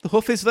 crisp. The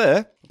huff is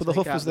there, but the Take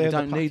huff out is that there. we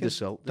in don't need the packet.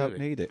 salt, do Don't we?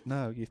 need it.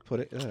 No, you've put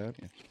it there,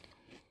 haven't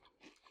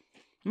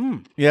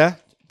you? Yeah.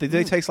 Did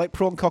they taste like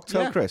prawn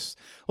cocktail Yeah. crisps?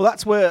 Well,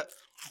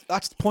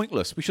 that's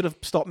pointless. We should have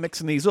stopped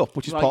mixing these up,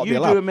 which is Right, part of you the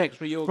do allowed. a mix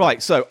for your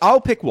Right, so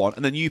I'll pick one,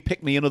 and then you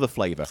pick me another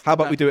flavour. How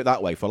about we do it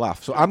that way for a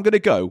laugh? So I'm going to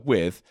go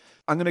with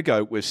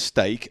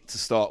steak to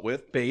start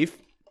with. beef.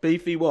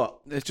 Beefy what?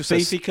 There's just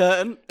Beefy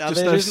curtain? just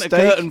There no isn't a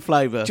steak. curtain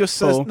flavour. Just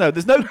says Paul. no.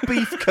 There's no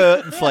beef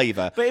curtain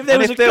flavour. But if there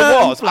And was if a there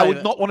curtain was, I flavour-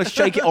 would not want to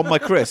shake it on my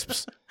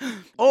crisps.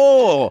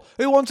 Oh,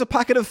 who wants a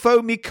packet of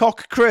foamy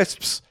cock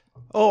crisps?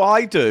 Oh,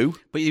 I do.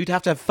 But you'd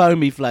have to have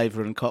foamy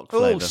flavour and cock Oh,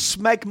 flavour.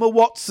 smegma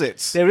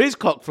whatsits. There is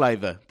cock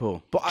flavour,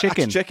 Paul. But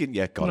chicken. chicken,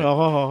 yeah, got it.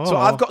 Oh. So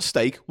I've got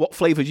steak. What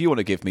flavour do you want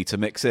to give me to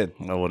mix in?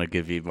 I want to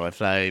give you my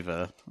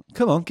flavour.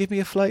 Come on, give me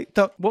a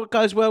flavour. What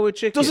goes well with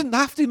chicken? Doesn't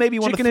have to. Maybe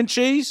you want chicken and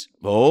cheese?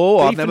 Oh,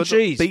 beef I've never and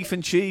cheese. beef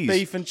and cheese.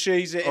 Beef and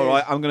cheese it All is.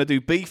 right, I'm going to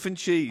do beef and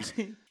cheese.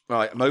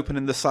 Right, I'm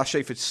opening the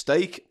sachet for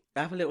steak.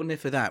 Have a little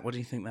nip of that. What do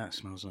you think that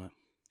smells like?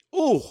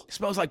 Oh, it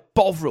smells like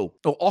Bovril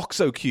or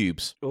Oxo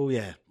cubes. Oh,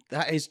 yeah.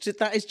 That is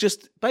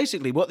just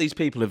basically what these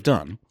people have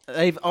done.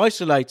 They've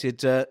isolated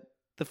the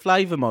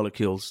flavour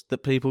molecules that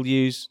people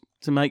use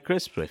to make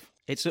crisps with.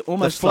 It's The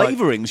almost like,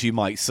 flavourings, you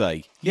might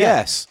say. Yeah.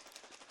 Yes.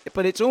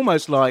 but it's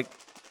almost like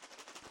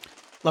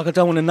I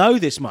don't want to know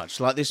this much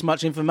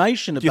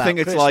information about you think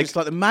it's crisps. like- It's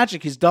like the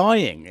magic is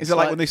dying. Is it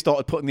like when they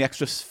started putting the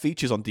extra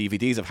features on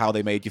DVDs of how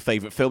they made your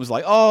favourite films?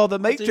 Like, oh, the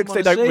I didn't Matrix,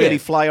 wanna they don't see really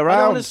it. fly I don't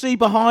around. want to see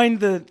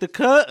behind the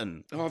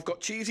curtain. Oh, I've got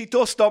cheesy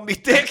dust on me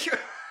dick.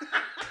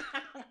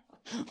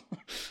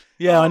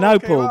 Yeah, I know,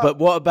 okay, Paul. well. But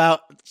what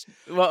about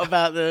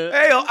the?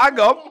 Hey, hang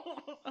on.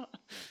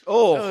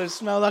 Oh, Oh, it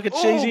smells like a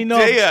oh cheesy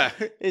knob. dear.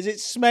 Is it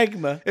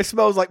smegma? It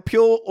smells like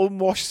pure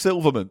unwashed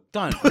Silverman.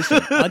 Don't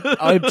listen.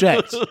 I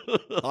object.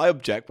 I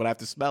object, but I have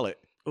to smell it.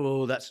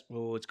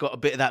 It's got a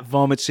bit of that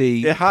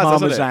vomity, It has,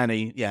 hasn't it?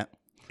 parmesan-y. Yeah.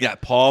 Yeah,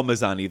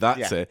 Parmesan-y,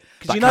 that's it.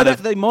 Because you know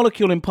that the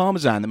molecule in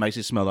parmesan that makes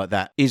it smell like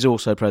that is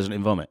also present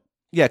in vomit.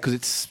 Yeah, because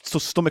it's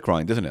stomach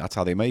rind, isn't it? That's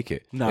how they make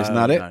it. No, Isn't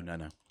that it?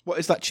 No. What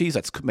is that cheese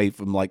that's made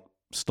from like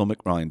stomach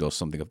rind or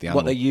something of the animal?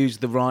 What they use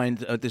the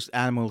rind of this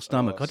animal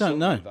stomach. I don't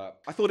know.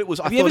 I thought it was.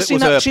 Have you ever seen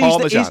was that cheese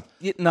Parmesan. that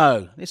is?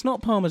 No, it's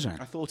not parmesan.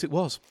 I thought it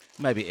was.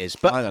 Maybe it is.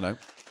 But I don't know.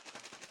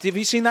 have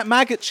you seen that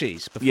maggot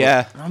cheese before?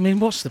 Yeah. I mean,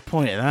 what's the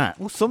point of that?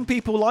 Well, some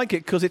people like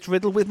it because it's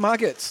riddled with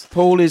maggots.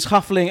 Paul is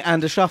huffling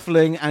and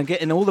a-shuffling and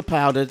getting all the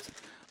powder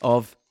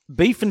of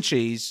beef and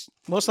cheese.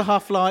 What's the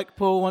huff like,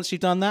 Paul, once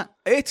you've done that?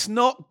 It's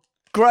not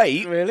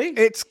great. Really?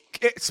 It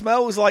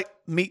smells like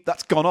meat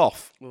that's gone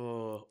off.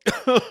 Oh.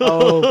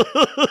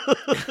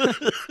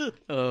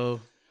 Well,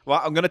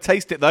 I'm going to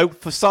taste it though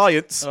for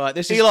science. All right,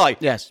 this is... Eli.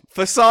 Yes.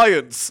 For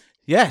science.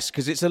 Yes,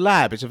 because it's a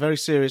lab. It's a very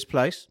serious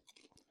place.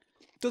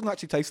 Doesn't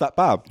actually taste that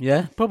bad.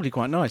 Yeah, probably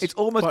quite nice. It's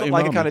almost Quite got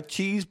like a umami. kind of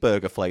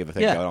cheeseburger flavour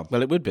thing Yeah, going on.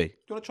 well, it would be. Do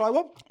you want to try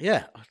one?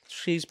 Yeah,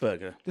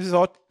 cheeseburger. This is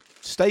our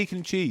steak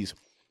and cheese.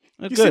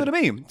 Oh, You good. see what I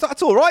mean?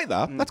 That's all right,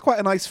 that. That's quite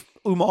a nice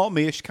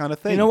umami-ish kind of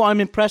thing. You know what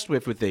I'm impressed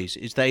with these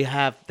is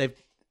they're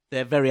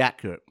very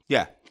accurate.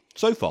 Yeah.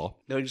 So far.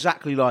 They're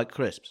exactly like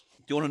crisps.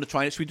 you want to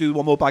try it? Should we do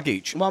one more bag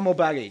each? One more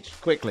bag each,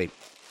 quickly.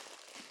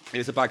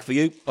 Here's a bag for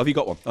you. Have you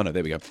got one? Oh, no,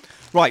 there we go.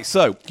 Right,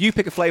 so you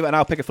pick a flavour and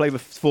I'll pick a flavour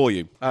for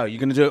you. Oh, you're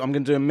going to do it? I'm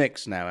going to do a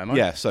mix now, am I?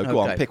 Yeah, so go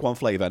on, pick one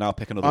flavour and I'll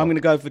pick another I'm one. going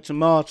to go for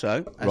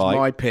tomato as Right.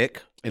 my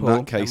pick. In Paul,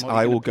 that case, and what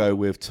are you I will gonna go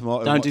with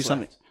tomato. Don't do what's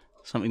something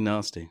left? something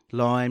nasty.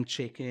 Lime,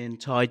 chicken,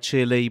 Thai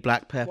chili,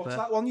 black pepper. What's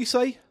that one you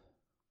say?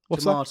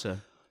 What's Tomato. that?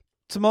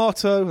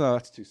 Tomato. No,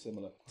 that's too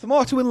similar.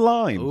 Tomato and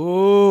lime.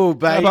 Ooh,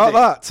 baby. How about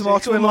that? Tomato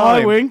Chicken and lime,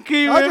 lime.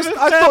 winky I with a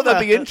thought that'd pepper.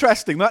 be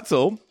interesting, that's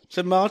all.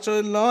 Tomato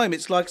and lime.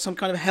 It's like some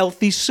kind of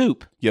healthy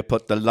soup. You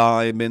put the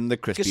lime in the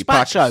crispy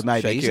patch. Gazpacho,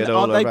 maybe. Shake Isn't it it?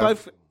 all Aren't they around.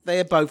 both? They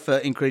are both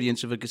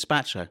ingredients of a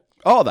gazpacho.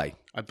 Are they?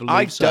 I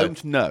believe so.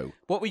 don't know.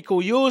 What we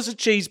call yours a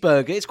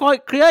cheeseburger. It's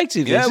quite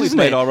creative. Yeah, this, we've isn't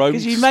made it? our own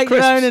Because you make your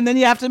crisps. own, and then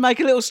you have to make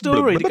a little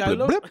story to go.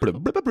 Blub, Look, blub,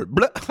 blub, blub, blub,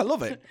 blub, blub. I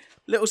love it.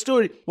 little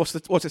story. What's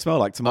it smell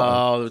like? Tomato.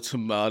 Oh, the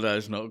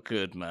tomato's not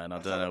good, man. I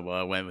don't know why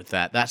I went with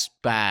that. That's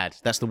bad.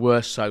 That's the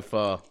worst so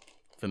far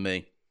for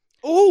me.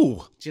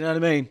 Oh, Do you know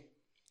what I mean?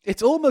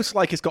 it's almost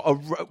like it's got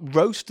a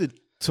roasted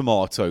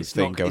tomato It's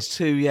thing not, going. It's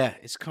too, yeah.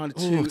 It's kind of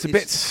too. Ooh, it's a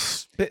bit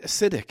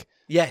acidic.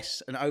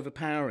 Yes, and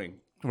overpowering.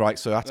 Right,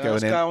 so that's It's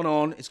going in. going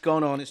on. It's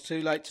gone on. It's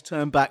too late to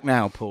turn back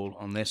now, Paul,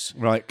 on this.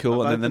 Right,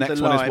 cool. I've And then the opened next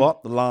the one is lime.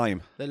 what? The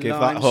lime. The Give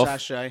lime that a huff.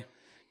 sachet.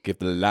 Give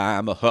the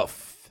lime a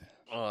huff.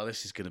 Oh,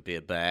 this is going to be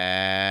a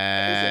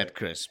bad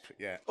crisp.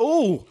 Yeah.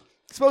 Oh,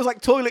 it smells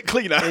like toilet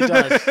cleaner. It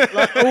does.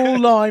 Like all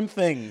lime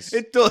things.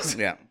 It does.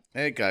 Yeah.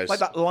 There it goes. Like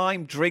that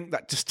lime drink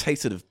that just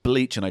tasted of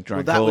bleach, and I Well,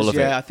 drank that all was, of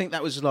yeah, it. I think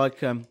that was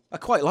like I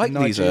quite like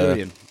these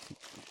Nigerian.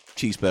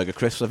 cheeseburger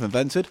crisps I've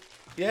invented.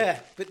 Yeah,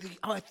 but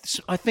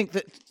I think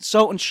that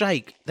Salt and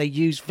Shake, they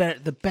use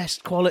the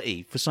best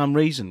quality for some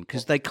reason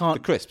because they can't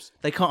The crisps?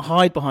 They can't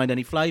hide behind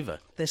any flavour.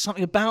 There's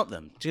something about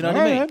them. Do you know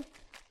what I mean? Yeah.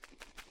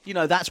 You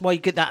know, that's why you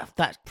get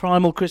that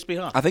primal crispy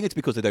huff. I think it's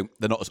because they're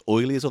not as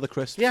oily as other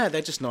crisps. Yeah,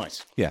 they're just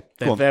nice. Yeah,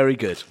 They're go on. very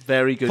good.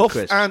 Very good Puff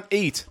crisps. and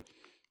eat.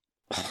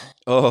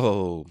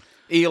 Oh,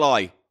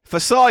 Eli, for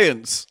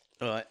science.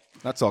 All right.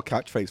 That's our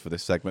catchphrase for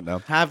this segment now.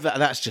 Have that.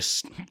 That's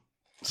just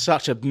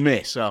such a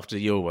miss after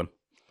your one.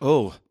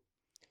 Oh,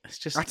 It's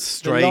just That's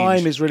strange. The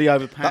lime is really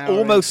overpowering. that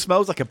almost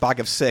smells like a bag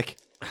of sick.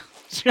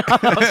 Stop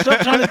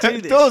trying to do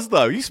It this. does,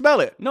 though. You smell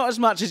it. Not as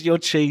much as your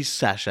cheese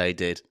sachet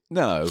did.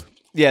 No.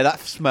 Yeah, that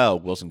smell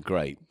wasn't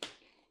great.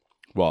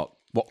 What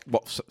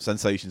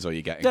sensations are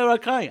you getting? They're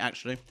okay,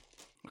 actually.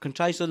 I can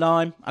taste the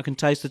lime. I can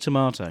taste the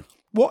tomato.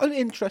 What an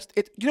interest!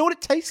 You know what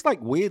it tastes like?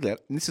 Weirdly, and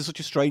this is such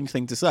a strange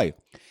thing to say.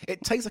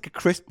 It tastes like a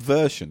crisp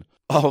version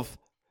of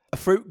a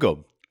fruit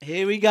gum.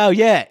 Here we go.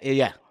 Yeah,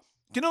 yeah.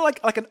 Do you know,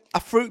 like a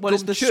fruit Well, gum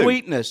it's the chew?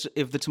 sweetness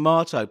of the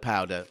tomato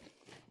powder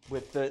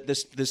with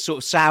the sort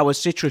of sour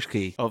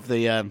citrusy of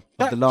the lime,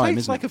 tastes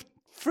isn't like it? a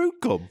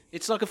fruit gum.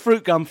 It's like a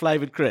fruit gum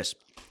flavoured crisp.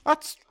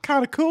 That's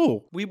kind of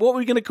cool. What were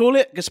we going to call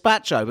it?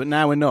 Gazpacho, but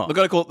now we're not. We're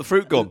going to call it the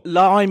fruit gum.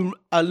 Lime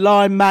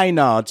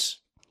Maynards.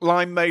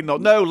 Lime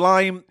Maynard. No,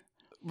 lime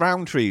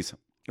Roundtree's.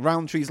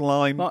 Roundtree's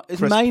lime. Well, it's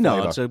crisp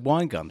Maynards flavour. or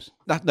wine gums.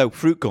 No,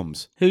 fruit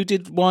gums. Who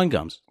did wine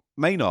gums?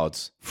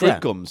 Maynard's. Fruit Yeah.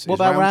 gums. What is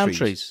about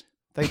Roundtree's. Roundtrees?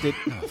 They did.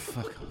 Oh,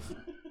 fuck off.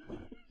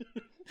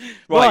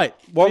 Right.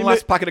 One We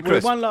last mo- packet of well,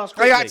 crisps. one last I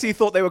quickly. actually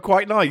thought they were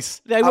quite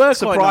nice. They were quite nice,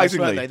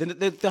 surprisingly. weren't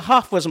they? The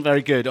huff wasn't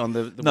very good on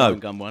the No. wine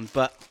gum one,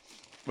 but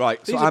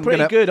Right, so these I'm are pretty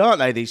gonna. good, aren't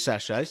they? These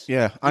sachets.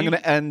 Yeah, I'm You-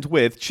 going to end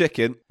with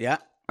chicken, Yeah.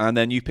 and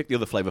then you pick the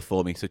other flavour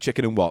for me. So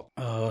chicken and what?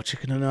 Oh,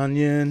 chicken and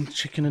onion,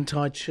 chicken and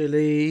Thai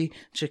chili,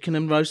 chicken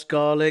and roast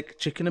garlic,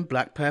 chicken and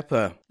black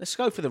pepper. Let's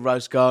go for the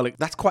roast garlic.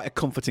 That's quite a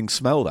comforting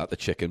smell. That the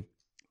chicken.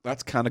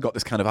 That's kind of got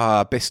this kind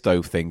of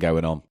bisto thing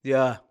going on.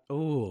 Yeah.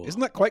 Oh, Isn't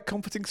that quite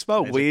comforting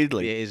smell?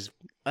 Weirdly, it is.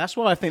 That's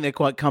why I think they're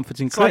quite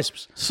comforting It's like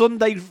crisps.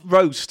 Sunday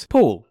roast.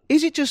 Paul,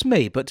 is it just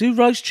me, but do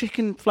roast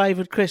chicken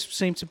flavoured crisps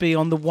seem to be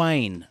on the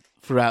wane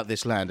throughout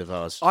this land of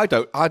ours? I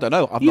don't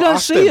know. I've You not don't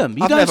asked see him. them.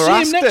 You I've don't never see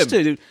asked them next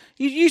him. to.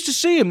 You used to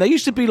see them. They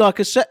used to be like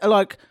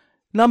like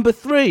number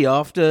 3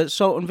 after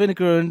salt and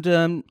vinegar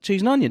and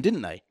cheese and onion,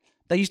 didn't they?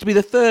 They used to be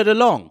the third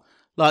along.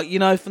 Like, you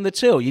know, from the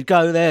till, you'd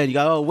go there and you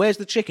go, oh, where's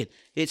the chicken?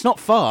 It's not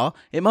far.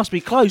 It must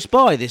be close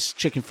by, this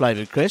chicken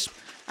flavoured crisp.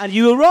 And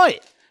you were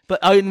right. But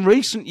in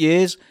recent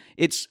years,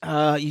 it's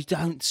you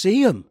don't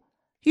see them.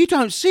 You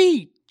don't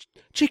see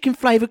chicken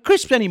flavoured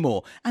crisps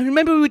anymore. And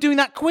remember, we were doing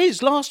that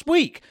quiz last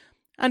week,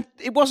 and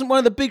it wasn't one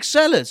of the big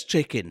sellers,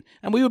 chicken.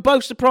 And we were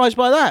both surprised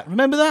by that.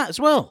 Remember that as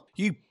well?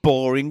 You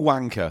boring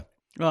wanker.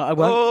 Right, I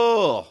won't.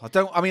 Oh, I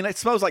don't. I mean, it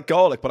smells like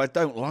garlic, but I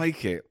don't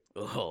like it.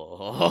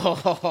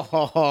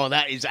 Oh,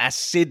 that is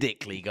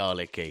acidically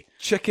garlicky.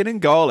 Chicken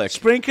and garlic.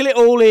 Sprinkle it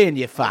all in,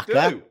 you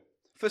fucker. Do.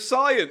 For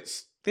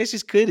science. This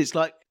is good. It's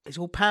like it's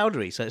all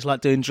powdery, so it's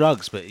like doing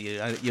drugs, but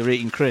you're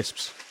eating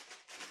crisps.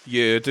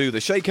 You do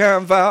the shake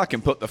and vac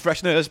and put the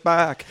freshness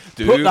back.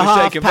 Do Put the the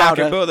half shake and vac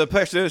powder. and put the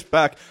freshness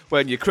back.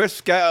 When your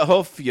crisps get a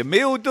huff, your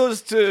meal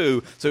does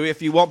too. So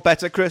if you want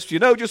better crisps, you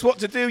know just what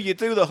to do. You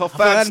do the huff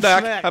and and snack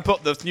snack. and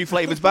put the new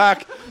flavours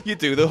back. You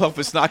do the huff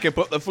and snack and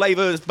put the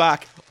flavours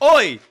back.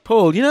 Oi!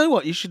 Paul, you know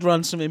what? You should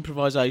run some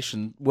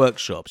improvisation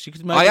workshops. You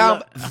could maybe I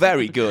am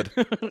very good.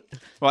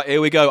 Right,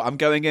 here we go. I'm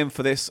going in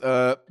for this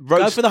roast.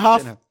 go for the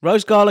half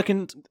roast garlic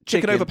and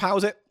Chicken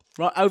overpowers it.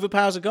 Right,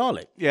 overpowers the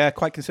garlic. Yeah,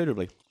 quite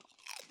considerably.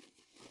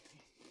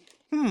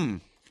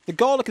 The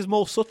garlic is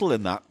more subtle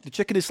in that. The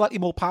chicken is slightly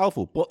more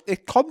powerful, but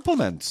it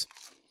complements.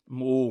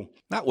 Ooh.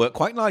 That worked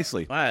quite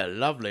nicely. They're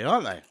lovely,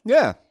 aren't they?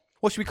 Yeah.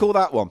 What should we call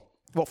that one?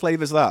 What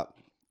flavour is that?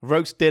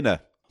 Roast dinner.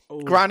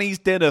 Granny's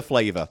dinner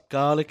flavour.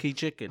 Garlicky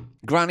chicken.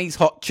 Granny's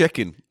hot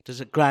chicken.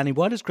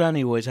 Why does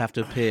Granny always have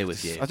to appear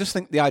with you? I just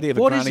think the idea of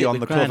a What is granny it on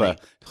with the Granny? cover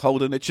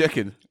holding a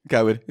chicken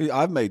going,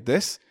 I've made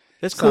this.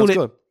 Let's Sounds call it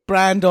good.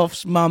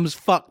 Brandoff's mum's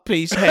fuck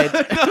piece head.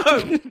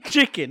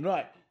 Chicken,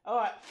 right. All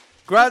right.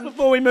 Gran-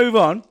 Before we move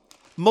on.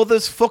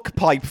 Mother's fuck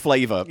pipe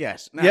flavour.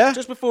 Yes. Now, Yeah?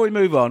 just before we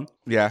move on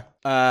Yeah.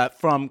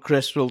 from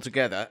crisps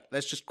altogether,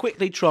 let's just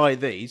quickly try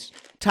these.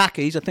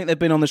 Takis, I think they've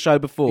been on the show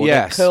before.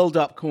 Yes. They're curled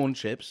up corn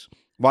chips.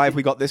 Why have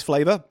we got this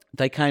flavour?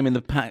 They came in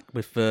the pack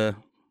with...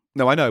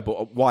 No, I know,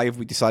 but why have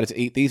we decided to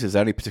eat these? Is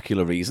there any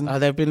particular reason?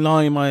 they've been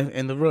lying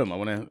in the room. I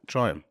want to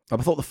try them. I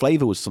thought the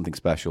flavour was something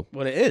special.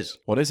 Well, it is.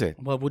 What is it?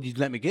 Well, would you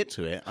let me get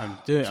to it? I'm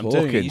doing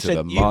Talking it. You to said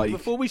the mic.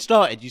 before we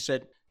started, you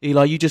said,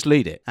 Eli, you just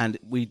lead it, and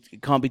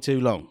it can't be too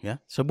long, yeah?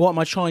 So what am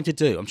I trying to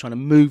do? I'm trying to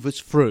move us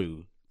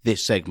through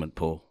this segment,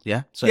 Paul,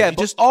 yeah? So Yeah, you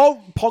but our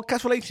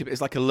podcast relationship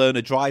is like a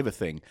learner-driver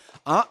thing.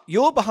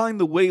 You're behind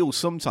the wheel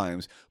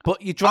sometimes,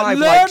 but you drive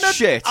like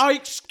shit.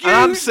 Excuse and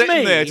I'm sitting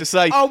me. there to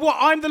say... Oh, what?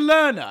 I'm the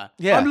learner.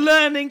 Yeah. I'm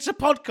learning to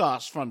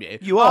podcast from you.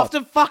 You are.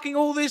 After fucking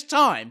all this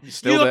time,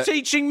 Still you're there.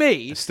 teaching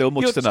me. There's still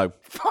much to know.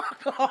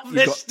 Fuck off. You've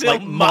There's got, still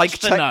like, much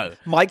to know.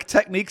 Mic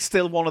technique's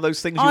still one of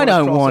those things you I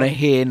don't want want to to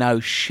hear no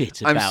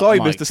shit about I'm sorry,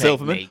 mic Mr.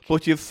 Silverman, technique.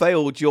 but you've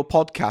failed your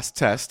podcast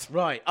test.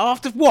 Right.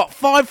 After what?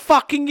 5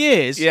 fucking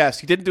years?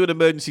 Yes, you didn't do an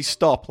emergency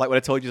stop, like when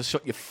I told you to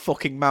shut your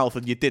fucking mouth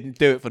and you didn't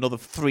do it for another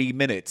 3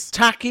 minutes.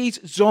 Taki's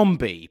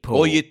zombie, Paul.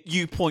 Or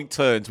you point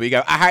turns where you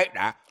go, I hate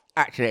that.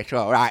 Actually, it's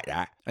all right,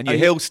 that. And your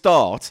hill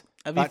start.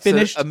 Have you That's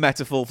finished? a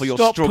metaphor for your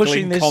Stop pushing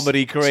struggling this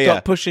comedy career.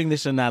 Stop pushing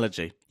this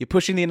analogy. You're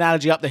pushing the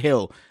analogy up the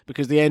hill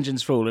because the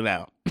engine's falling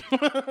out.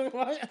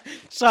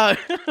 So,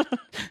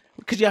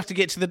 because you have to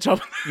get to the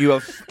top.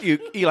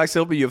 Eli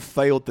Silver, you have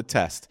failed the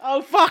test.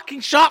 Oh,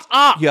 fucking shut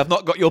up! You have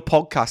not got your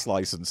podcast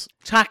license.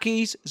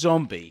 Taki's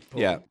zombie.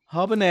 Paul. Yeah.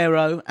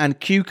 Habanero and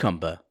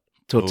cucumber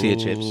tortilla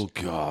chips. Oh,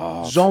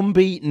 God.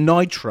 Zombie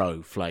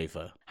nitro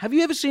flavour. Have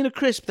you ever seen a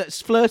crisp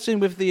that's flirting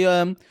with the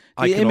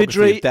Iconography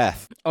imagery of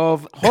death.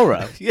 of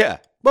horror? Yeah.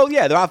 Well,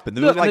 yeah, there have been.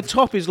 There Look, was and the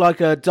top is like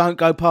a don't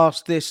go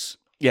past this.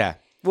 yeah.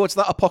 What's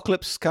that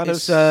apocalypse kind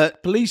It's of...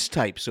 police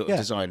tape sort of yeah.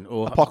 design.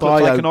 Or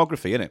Apocalypse bio.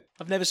 iconography, innit?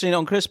 I've never seen it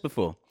on crisp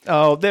before.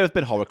 Oh, there have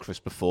been horror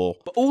crisp before.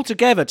 But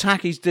altogether,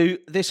 Takis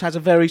this has a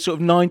very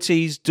sort of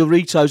 90s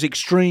Doritos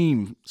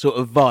Extreme sort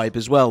of vibe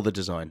as well, the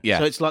design. Yeah.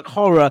 So it's like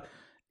horror,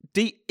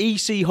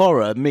 EC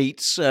horror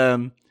meets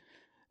Doritos,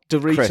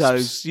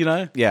 Crisps. you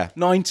know? Yeah.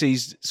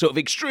 90s sort of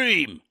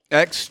extreme.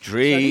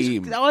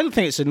 Extreme. I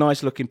think it's a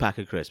nice looking pack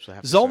of crisps. I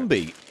have to say.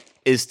 Zombie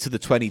is to the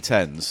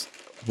 2010s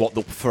what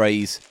the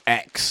phrase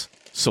X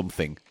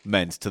something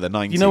meant to the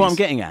 90s. You know what I'm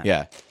getting at?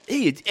 Yeah.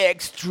 It's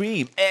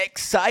extreme,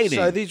 exciting.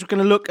 So these are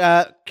going to look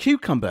at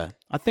cucumber.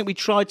 I think we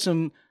tried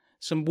some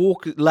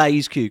Walker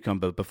Lay's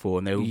cucumber before,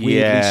 and they were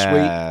weirdly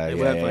sweet. They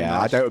weren't very I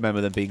nice. don't remember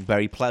them being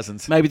very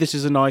pleasant. Maybe this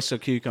is a nicer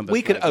cucumber.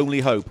 We can flavour.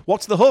 only hope.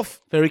 What's the huff?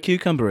 Very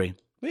cucumbery.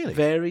 Really?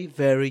 Very,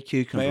 very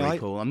May cucumbery, I?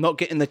 Paul. I'm not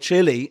getting the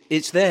chili.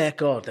 It's there.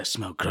 God, that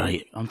smells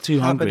great. I'm too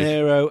hungry.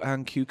 Habanero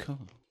and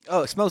cucumber.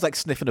 Oh, it smells like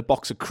sniffing a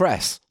box of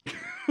cress.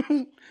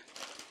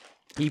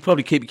 You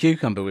probably keep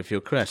cucumber with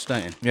your crest,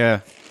 don't you? Yeah.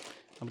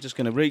 I'm just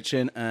going to reach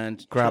in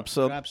and Grab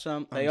some. Grab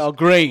some. They are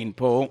green,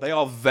 Paul. They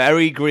are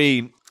very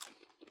green.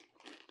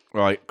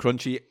 Right,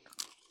 crunchy.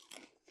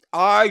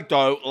 I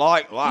don't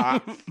like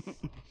that.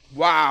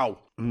 Wow.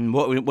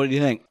 What do you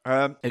think?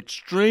 Um,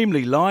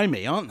 Extremely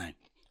limey, aren't they?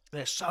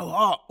 They're so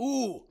hot.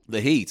 Ooh.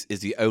 the heat is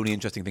the only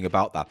interesting thing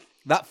about that.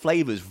 That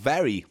flavour is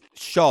very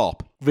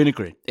sharp.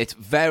 Vinegary. It's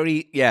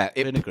very,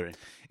 Vinegary.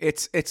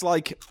 It's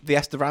like the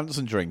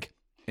Esteranson drink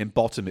in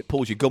bottom. It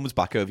pulls your gums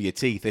back over your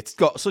teeth. It's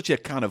got such a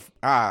kind of,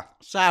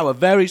 Sour,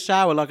 very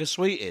sour, like a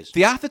sweet is.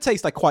 The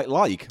aftertaste I quite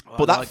like,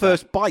 but I that like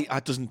first bite,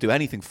 that doesn't do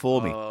anything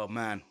for me. Oh,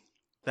 man.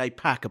 They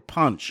pack a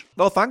punch.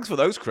 Well, thanks for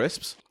those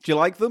crisps. Do you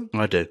like them?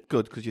 I do.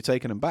 Good, because you're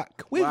taking them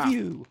back with Wow.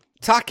 you.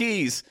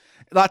 Takis.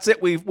 That's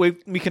it. We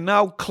can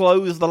now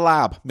close the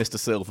lab, Mr.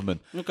 Silverman.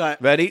 Okay.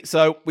 Ready?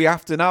 So we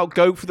have to now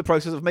go through the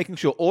process of making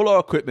sure all our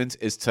equipment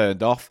is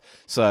turned off.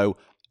 So,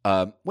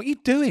 what are you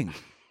doing?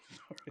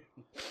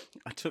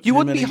 took You too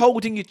wouldn't many- be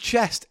holding your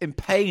chest in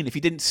pain if you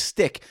didn't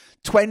stick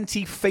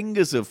 20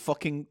 fingers of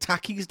fucking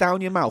tackies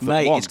down your mouth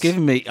Mate, at once. it's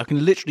giving me... I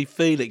can literally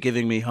feel it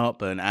giving me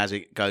heartburn as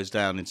it goes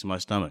down into my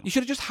stomach. You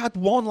should have just had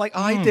one like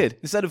I did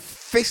instead of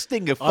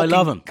fisting a fucking I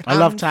love them. I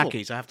love handful.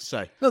 tackies, I have to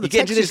say. No, the you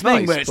get to this texture's thing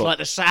nice, where it's but- like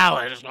the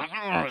sour. It's like,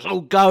 it's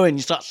all going.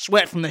 You start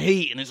sweat from the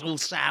heat and it's all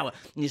sour.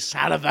 And you're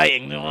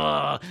salivating.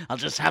 I'll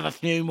just have a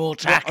few more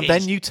tackies. And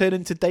then you turn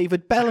into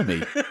David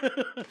Bellamy.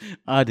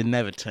 I'd have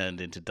never turned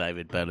into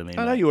David Bellamy.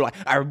 I know you were like,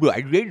 all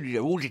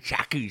the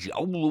tackies,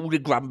 all the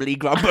grumbly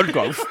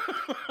grumble.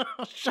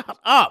 Shut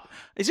up.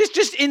 Is this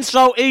just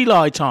insult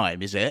Eli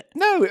time, is it?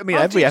 No, I mean,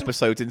 every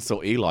episode's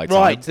insult Eli time.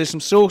 Right, there's some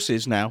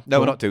sauces now. No,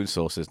 we're not doing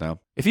sauces now.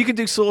 If you can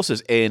do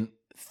sauces in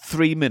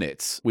 3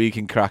 minutes, we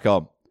can crack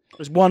on.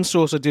 There's one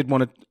sauce I did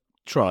want to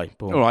try,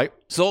 Paul. All right.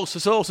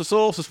 Sauces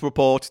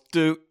report.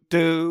 Do.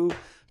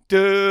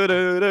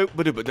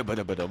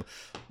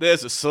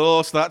 There's a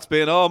sauce that's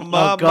been on my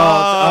mind. Oh,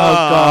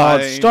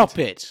 God. Stop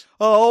it.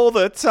 All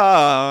the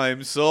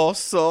time.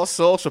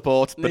 Sauce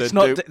report. It's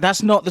not,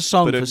 that's not the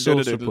song for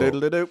Sauce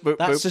Report.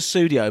 That's the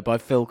studio by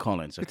Phil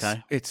Collins,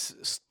 okay?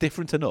 It's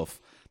different enough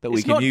that we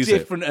It's can not use it.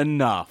 different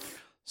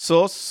enough.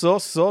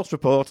 Sauce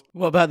report.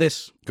 What about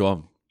this? Go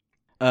on.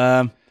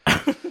 Um,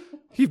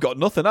 You've got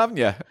nothing, haven't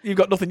you? You've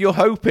got nothing. You're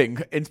hoping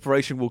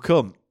inspiration will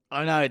come.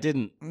 I know it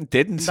didn't.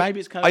 Didn't. Maybe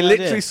it's coming I out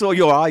literally here. saw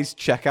your eyes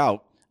check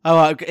out. Oh,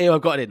 I've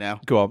got it now.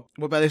 Go on.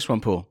 What about this one,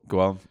 Paul? Go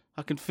on.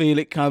 I can feel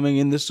it coming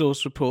in the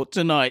Sauce Report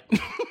tonight.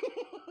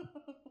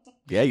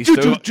 Yeah, you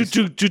still.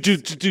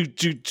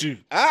 Coming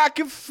I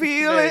can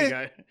feel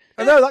it.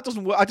 No, that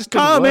doesn't work. I just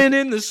couldn't work.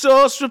 in the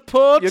Sauce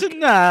Report You're-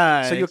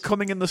 tonight. So you're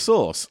coming in the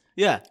sauce.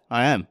 Yeah,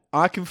 I am.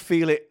 I can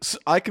feel it.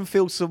 I can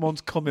feel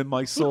someone's come in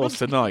my sauce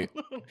tonight.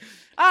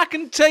 I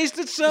can taste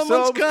that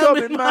someone's Someone's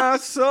coming. my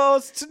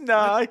sauce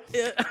tonight.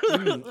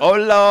 Mm. Oh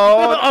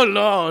Lord, Oh,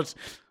 Lord.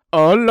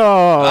 Oh,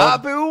 Lord.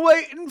 I've been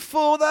waiting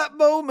for that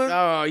moment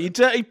Oh, you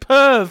dirty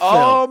perv, Phil.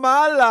 all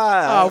my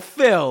life. Oh,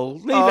 Phil,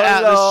 leave Oh, it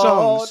out of the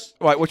Lord. songs.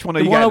 Right, which one are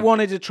The you one I getting?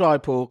 wanted to try,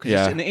 Paul, because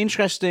Yeah. it's an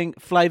interesting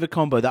flavour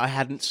combo that I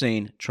hadn't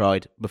seen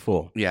tried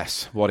before.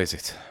 Yes, what is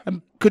it?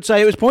 Could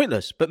say it was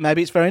pointless, but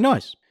maybe it's very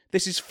nice.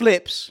 This is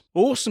Flip's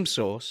awesome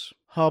sauce,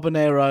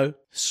 habanero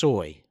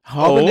soy.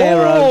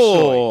 Habanero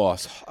soy.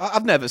 soy.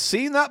 I've never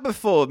seen that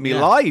before in my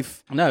Yeah.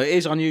 life. No, it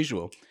is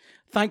unusual.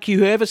 Thank you,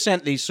 whoever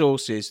sent these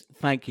sauces.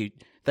 Thank you.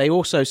 They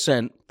also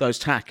sent those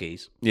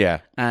tackies Yeah.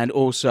 and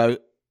also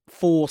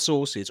 4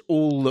 sauces.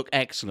 All look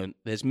excellent.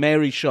 There's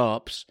Mary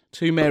Sharps,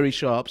 2 Mary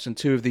Sharps, and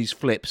 2 of these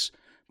Flips.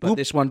 But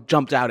this one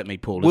jumped out at me,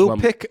 Paul. as We'll one.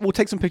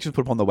 take some pictures and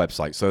put them on the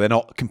website so they're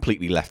not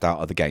completely left out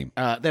of the game.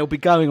 They'll be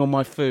going on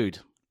my food.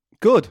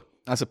 Good.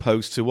 As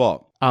opposed to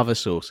what? Other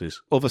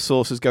sauces. Other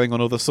sauces going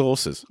on other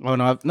sauces. Oh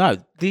no,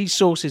 these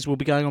sauces will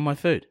be going on my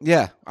food.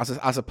 Yeah.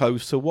 As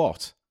opposed to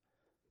what?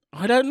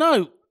 I don't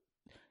know.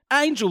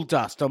 Angel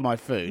dust on my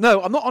food.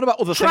 No, I'm not on about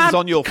other things Tramp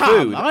on your cum.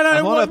 food. I don't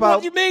I'm know on what about.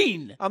 do you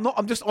mean.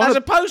 I'm just on As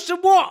opposed to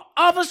what?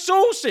 Other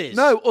sauces.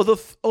 no other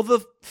other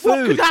food.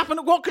 What could happen?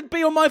 What could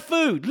be on my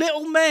food?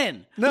 Little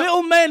men. No.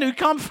 Little men who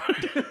come from,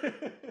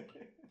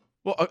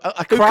 What,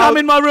 a who crowd come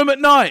in my room at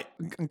night.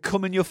 and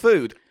come in your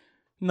food.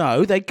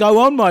 No, they go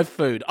on my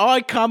food.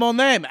 I come on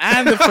them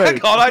and the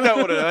food. God, I don't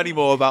want to know any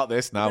more about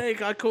this now.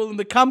 I call them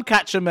the cum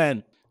catcher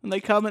men, and they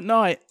come at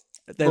night.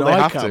 Then Well, they I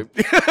have come.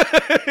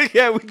 to.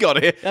 Yeah, we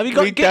got it. Have you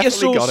got We get your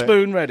definitely sauce got it.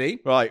 spoon ready?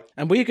 Right.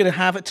 And we're going to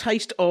have a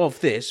taste of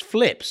this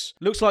Flips.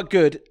 Looks like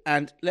good.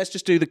 And let's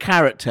just do the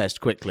carrot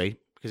test quickly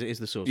because it is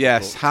the sauce.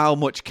 Yes. How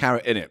much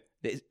carrot in it?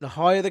 The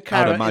higher the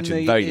carrot imagine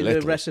in, very in the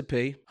little.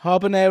 recipe.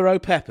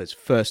 Habanero peppers,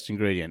 first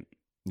ingredient.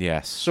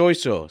 Yes. Soy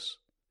sauce,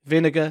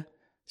 vinegar,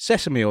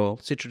 sesame oil,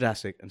 citric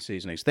acid, and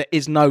seasonings. There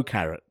is no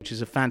carrot, which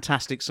is a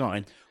fantastic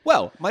sign.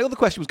 Well, my other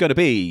question was going to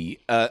be: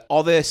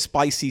 are there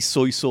spicy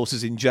soy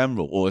sauces in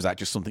general, or is that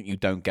just something you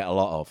don't get a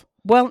lot of?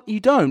 Well, you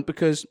don't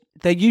because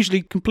they're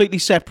usually completely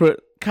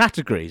separate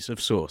categories of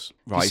sauce.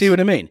 Right. You see what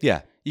I mean?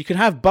 Yeah. You can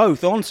have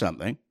both on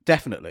something,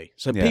 definitely.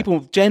 So Yeah. people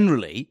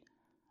generally,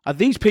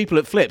 these people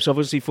at Flips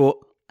obviously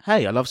thought,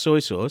 hey, I love soy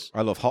sauce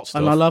I love hot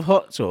stuff. and I love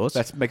hot sauce.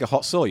 Let's make a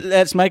hot soy.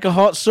 Let's make a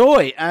hot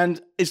soy. And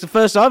it's the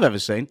first I've ever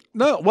seen.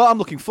 No, well, I'm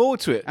looking forward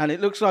to it. And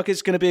it looks like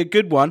it's going to be a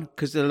good one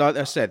because, like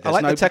I said, I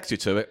there's, like the texture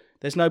to it.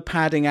 there's no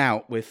padding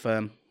out with...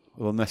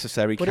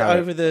 Unnecessary put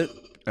carrot. it over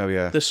Oh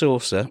yeah. the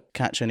saucer,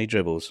 catch any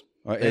dribbles.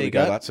 Right, There here we you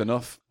go. go. That's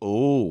enough.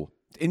 Oh,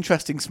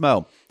 interesting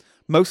smell.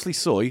 Mostly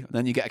soy, and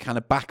then you get a kind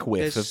of back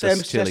whiff There's of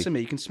this chili. sesame.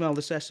 You can smell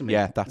the sesame.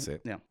 Yeah, that's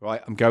it. Yeah.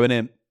 Right, I'm going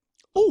in.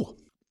 Oh,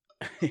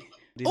 What do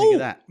you think of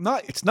that?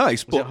 It's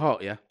nice, Was it but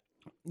hot, yeah?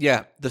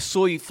 yeah, the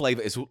soy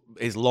flavour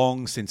is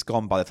long since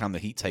gone by the time the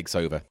heat takes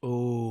over.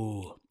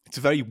 Oh. It's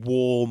a very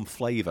warm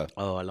flavour.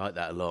 Oh, I like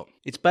that a lot.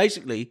 It's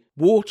basically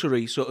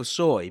watery sort of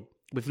soy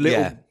with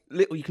little,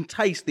 you can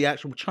taste the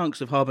actual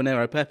chunks of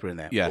habanero pepper in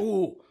there. Yeah.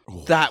 Ooh.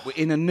 That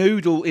in a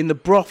noodle, in the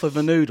broth of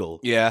a noodle.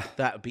 Yeah.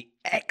 That would be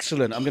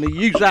excellent. I'm going to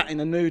use that in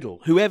a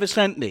noodle. Whoever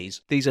sent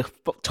these are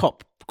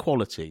top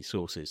quality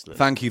sauces.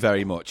 Thank you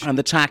very much. And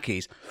the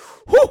tackies.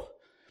 Whew!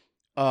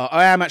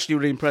 I am actually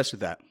really impressed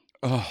with that.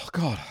 Oh,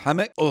 God. I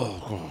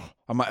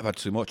might have had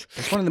too much.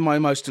 It's one of my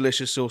most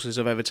delicious sauces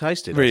I've ever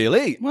tasted.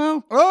 Really?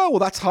 Well, Oh, well,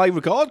 that's high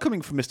regard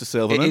coming from Mr.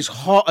 Silverman. it is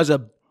hot as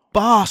a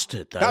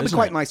bastard, though. That'd be isn't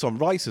quite it? nice on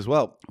rice as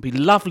well. It'd be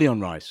lovely on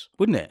rice,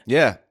 wouldn't it?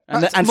 Yeah.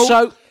 And That's and more-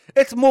 so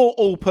It's more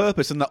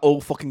all-purpose than that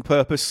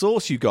all-fucking-purpose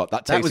sauce you got.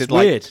 That that tasted was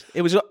weird. like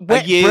It was a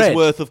wet year's bread.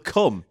 worth of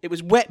cum. It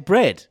was wet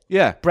bread.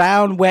 Yeah.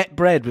 Brown wet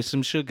bread with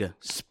some sugar.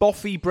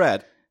 Spoffy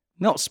bread.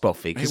 Not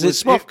spoffy, because It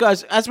was- spoff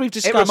goes, as we've It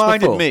discussed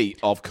reminded before. me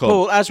of cum.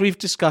 Paul, as we've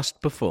discussed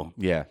before,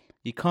 Yeah.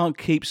 you can't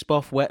keep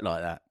spoff wet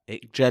like that.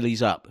 It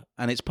jellies up.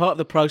 And it's part of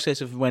the process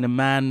of when a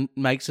man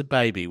makes a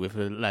baby with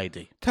a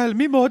lady. Tell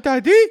me more,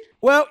 Daddy.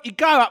 Well, you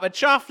go up the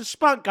chuff, the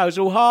spunk goes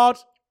all hard,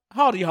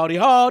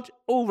 hard,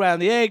 all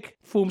round the egg,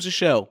 forms a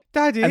shell.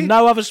 Daddy. And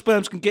no other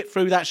sperms can get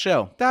through that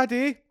shell.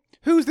 Daddy,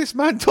 who's this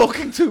man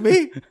talking to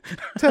me?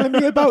 Telling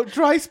me about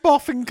dry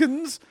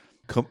spoffinkins.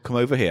 Come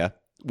over here.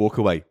 Walk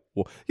away.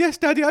 Yes,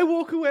 Daddy, I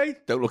walk away.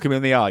 Don't look him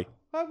in the eye.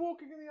 I'm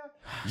walking in the eye.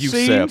 You,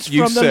 Scenes sir,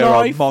 you, from the sir, are a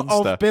life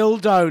monster. of Bill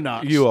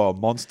Donuts. You are a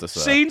monster, sir.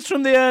 Scenes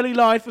from the early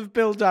life of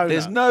Bill Donut.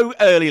 There's no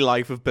early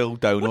life of Bill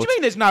Donut. What do you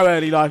mean there's no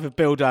early life of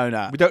Bill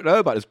Donut? We don't know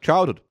about his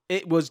childhood.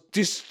 It was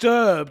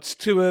disturbed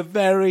to a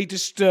very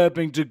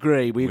disturbing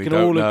degree. We can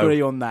don't all know.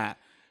 agree on that.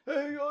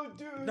 Hey,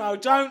 No,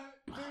 don't.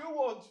 Do you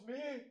want me?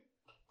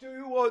 Do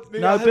you want me?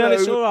 No, Bill,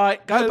 it's Hello. all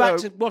right. Go back Hello.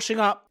 to washing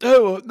up.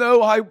 Oh,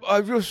 no,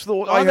 I just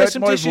thought I there's heard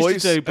some my dishes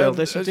voice. to do, Bill. and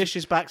There's some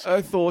dishes back.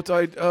 I thought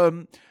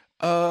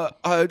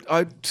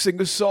I'd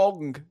sing a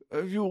song.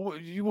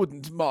 You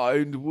wouldn't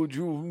mind, would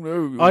you?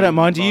 No, I don't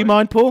mind. Do you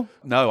mind, Paul?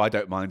 No, I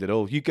don't mind at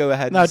all. You go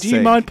ahead. No, and do you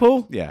sing. mind,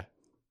 Paul? Yeah,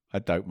 I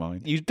don't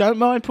mind. You don't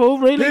mind, Paul?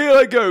 Really? Here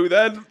I go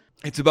then.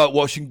 It's about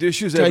washing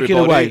dishes. Take everybody.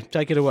 it away.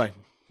 Take it away.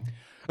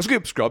 A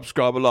skip, scrub,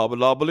 scrub, a lobba,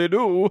 lobbly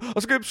doo.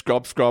 A skip,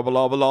 scrub, scrub, a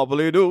lobba,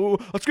 lobbly doo.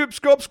 A skip,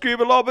 scrub, scream,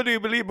 a lobba,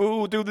 doobly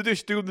boo. Do the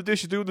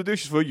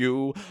dishes for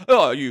you.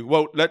 You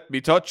won't let me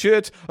touch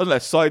it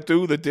unless I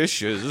do the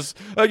dishes.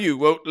 You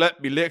won't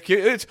let me lick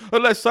it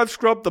unless I've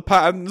scrubbed the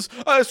pans.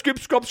 Skip,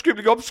 scrub,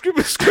 skibbly, gob, skip,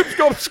 skip,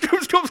 scrub,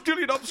 skip, scrub,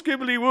 skibbly, dob,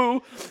 skibbly,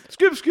 woo.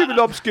 Skip, skibbly,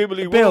 dob,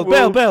 skibbly, woo.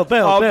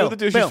 Bill, I'll Bill, do the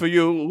dishes Bill. for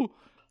you.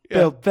 Yeah.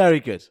 Bill, very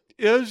good.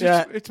 Yes,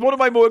 Yeah. it's one of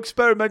my more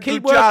experimental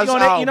Keep jazz working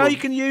on it. albums. You know, you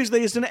can use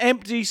these as an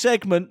empty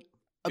segment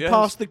Yes.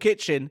 past the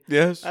kitchen.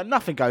 Yes. And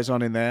nothing goes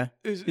on in there.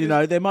 Is- You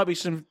know, there might be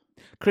some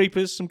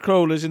creepers, some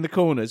crawlers in the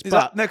corners. Is but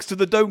that next to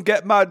the Don't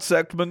Get Mad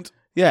segment?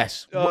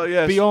 yes, Oh,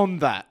 yes.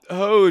 beyond that,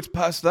 Oh, it's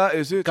past that,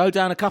 is it? go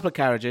down a couple of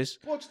carriages.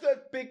 What's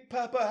that big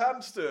pepper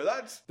hamster?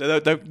 That's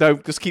no.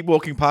 Just keep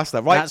walking past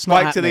that. Right, That's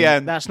not right to the happening.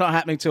 end. That's not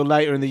happening till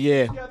later in the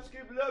year.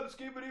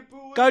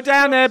 Go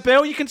down there,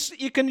 Bill. You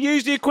can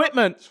use the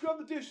equipment. Scrub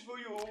the dish for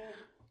you.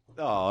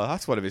 Oh,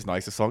 that's one of his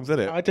nicer songs, isn't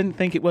it? I didn't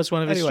think it was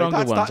one of his Anyway, stronger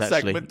that's ones, that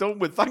actually. segment done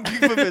with. Thank you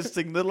for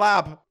visiting the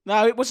lab.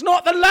 No, it was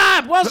not the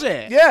lab, was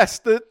it? Yes,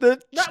 the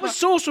That was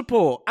Source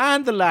Report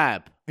and the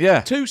lab.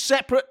 yeah. Two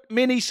separate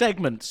mini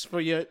segments for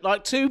you,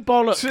 like two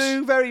bollocks.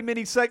 Two very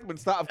mini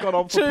segments that have gone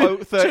on for two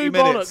 30 two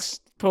minutes. bollocks,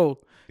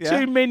 Paul. Yeah.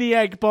 Two mini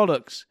egg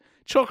bollocks.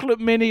 Chocolate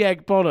mini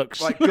egg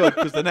bollocks. Right, good,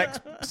 because the next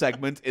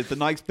segment is the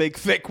nice big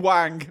thick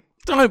wang.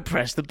 Don't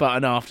press the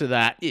button after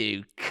that,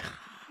 you can't.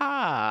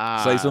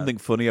 Say something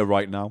funnier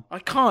right now. I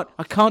can't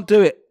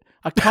do it.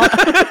 I can't.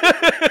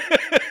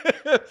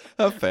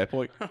 Fair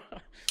point.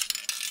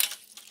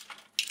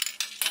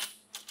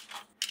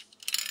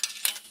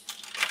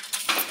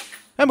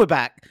 And we're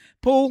back.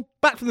 Paul,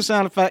 back from the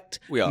sound effect.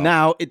 We are.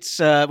 Now it's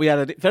we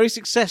had a very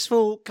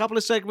successful couple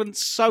of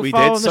segments so We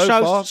far did on the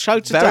so far. show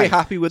today. Very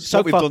happy with so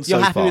what we've far. done so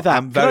You're happy far. with that?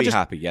 I'm Could I very just-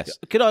 happy, yes.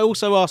 Could I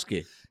also ask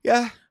you,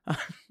 Yeah.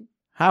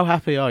 how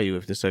happy are you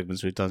with the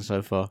segments we've done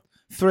so far?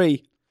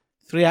 3.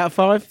 3 out of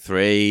 5?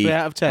 3. 3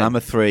 out of 10? I'm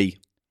a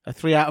 3. A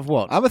 3 out of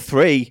what? I'm a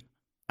 3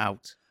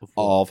 Out of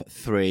what? of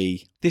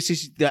 3. This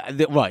is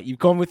right. You've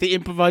gone with the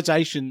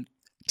improvisation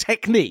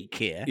technique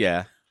here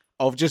Yeah.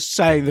 of just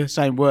saying the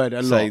same word a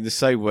lot. Saying the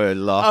same word a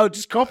lot. Oh,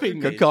 just copying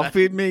me.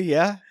 Copied me,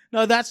 yeah.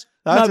 No, that's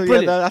That's, no,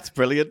 brilliant. that's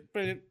brilliant.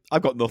 Brilliant.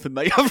 I've got nothing,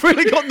 mate. I've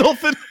really got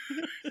nothing.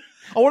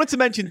 I wanted to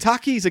mention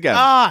Tackies again.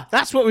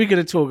 That's what we're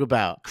going to talk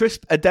about.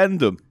 Crisp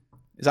addendum.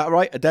 Is that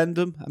right?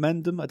 Addendum?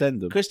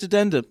 Addendum? Chris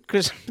Addendum.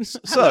 Chris.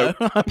 So,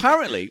 Hello.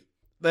 apparently,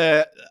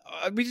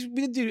 we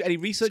didn't do any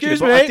research, Excuse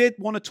but me? I did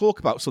want to talk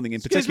about something in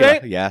Excuse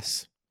particular. me?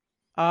 Yes.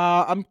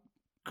 I'm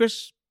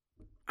Chris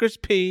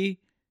P.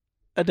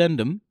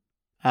 Addendum.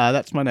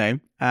 That's my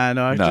name. And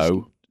I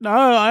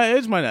it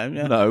is my name.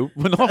 Yeah. No,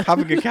 we're not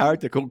having a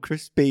character called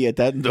Crispy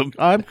Addendum.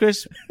 I'm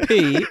Chris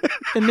P.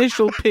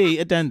 Initial P.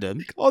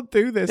 Addendum. Can't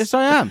do this. Yes,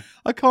 I am.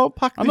 I can't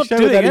pack I'm this not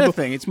show with doing any more-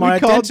 anything. It's my we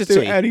can't identity.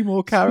 do any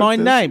more characters. My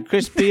name,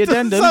 Chris P. Doesn't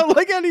Addendum. sound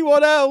like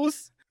anyone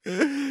else.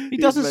 He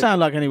doesn't sound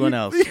like anyone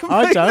else.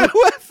 I don't.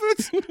 No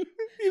effort.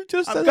 You've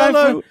just I'm said going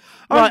hello.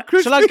 for- Right, I'm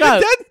Crispy shall I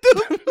go?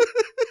 Addendum.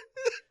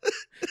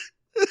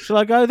 Shall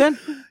I go then?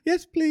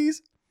 Yes,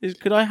 please.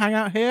 Could I hang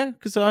out here?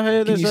 Because I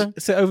hear Can there's you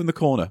sit over in the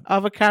corner?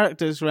 other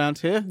characters around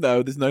here.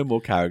 No, there's no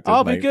more characters,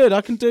 I'll mate. be good.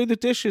 I can do the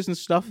dishes and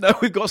stuff. No,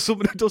 we've got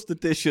someone who does the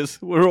dishes.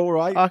 We're all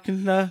right. I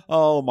can.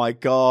 Oh my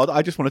god!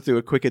 I just want to do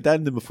a quick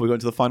addendum before we go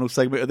into the final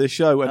segment of this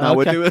show, and now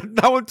Okay.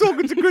 Now I'm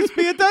talking to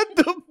Crispy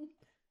Addendum.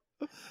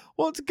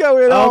 What's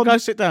going I'll on? go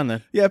sit down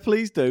then. Yeah,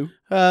 please do.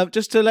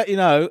 Just to let you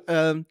know,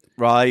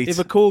 Right. if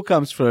a call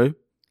comes through,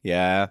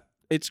 Yeah.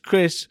 it's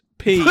Chris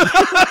P.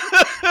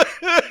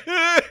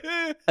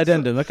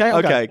 Addendum. Okay. I'll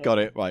Okay, go. got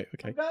it. Right.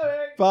 Okay.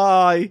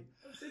 Bye.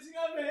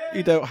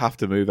 You don't have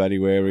to move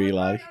anywhere,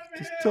 Eli.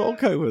 Just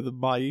talk over the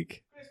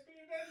mic.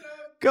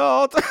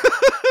 God.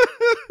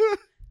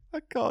 I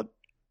can't.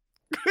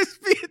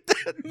 Crispy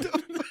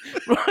Addendum.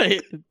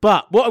 Right.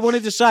 But what I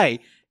wanted to say,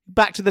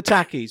 back to the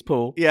tackies,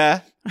 Paul.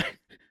 Yeah.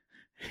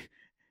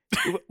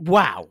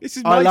 Wow. This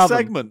is I my love 'em.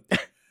 segment.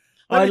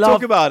 I Let me love-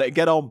 talk about it and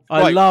get on.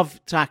 I Right. love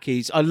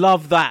tackies. I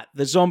love that.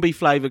 The zombie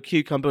flavoured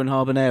cucumber and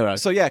habanero.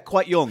 So yeah,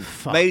 quite young.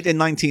 Made in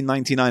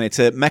 1999. It's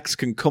a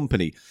Mexican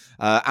company,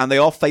 and they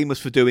are famous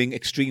for doing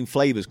extreme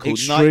flavors called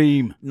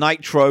Extreme.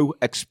 Nitro,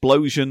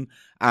 Explosion,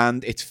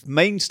 and its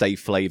mainstay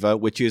flavor,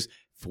 which is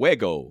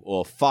Fuego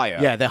or fire.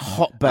 Yeah, they're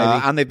hot, baby.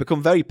 And they've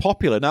become very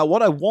popular. Now,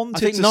 what I wanted I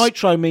think to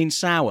nitro means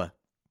sour.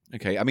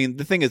 okay, I mean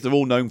the thing is they're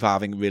all known for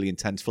having really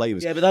intense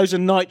flavors. Yeah, but those are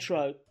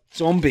nitro.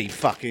 Zombie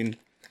fucking.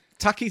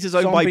 Takis is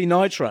owned Zombie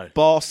by nitro.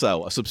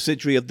 Barcel, a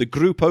subsidiary of the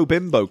Grupo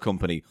Bimbo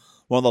company,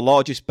 one of the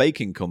largest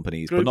baking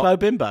companies. but not Grupo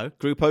Bimbo.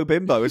 Grupo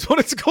Bimbo is what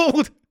it's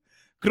called.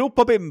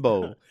 Grupo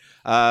Bimbo.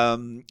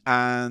 And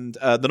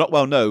they're not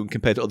well known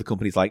compared to other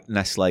companies like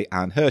Nestle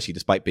and Hershey,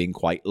 despite being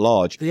quite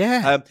large.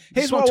 Yeah.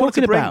 Here's That's what what I I'm wanted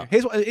to talking bring. about.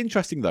 Here's what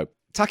interesting though.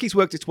 Takis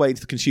worked its way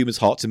into the consumers'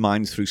 hearts and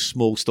minds through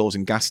small stores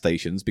and gas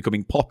stations,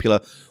 becoming popular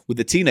with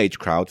the teenage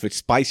crowd for its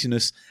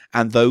spiciness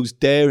and those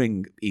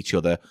daring each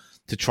other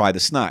to try the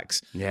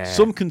snacks. Yeah.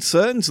 Some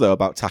concerns, though,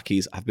 about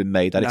Takis have been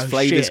made that its No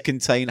flavours shit.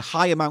 contain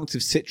high amounts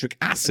of citric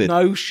acid.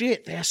 No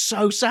shit. They're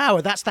so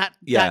sour. That's that.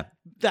 Yeah.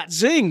 That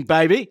zing,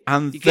 baby.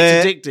 And it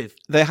gets addictive.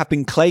 There have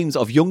been claims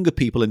of younger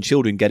people and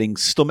children getting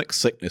stomach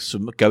sickness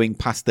from going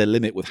past their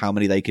limit with how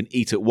many they can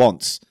eat at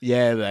once,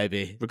 Yeah,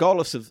 baby.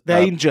 regardless of...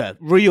 Danger.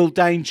 Real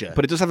danger.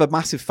 but it does have a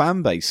massive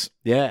fan base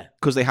yeah.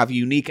 because they have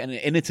unique and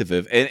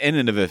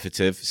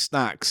innovative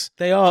snacks.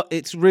 They are.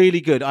 It's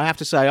really good. I have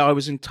to say, I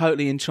was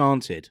totally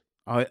enchanted.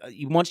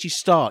 Once you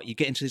start, you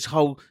get into this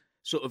whole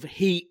sort of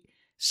heat,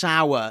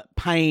 sour,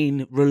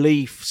 pain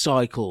relief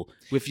cycle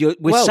with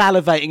Well,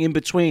 salivating in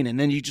between, and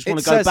then you just want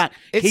it to go says back,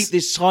 it's- keep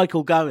this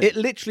cycle going. It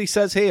literally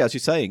says here, as you're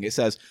saying, it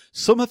says,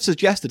 some have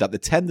suggested that the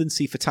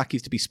tendency for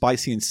Takis to be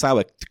spicy and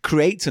sour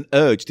creates an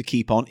urge to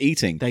keep on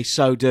eating, they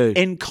so do.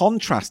 in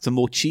contrast to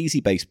more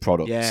cheesy-based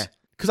products. Yeah.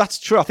 Because that's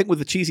true. I think with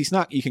the cheesy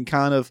snack, you can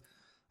kind of,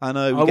 I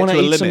know, I get want to to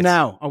a eat limit. some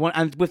now.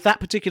 And with that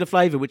particular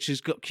flavour, which has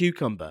got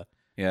cucumber,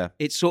 Yeah,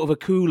 it's sort of a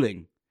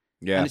cooling.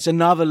 yeah. And it's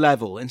another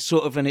level, and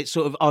it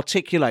sort of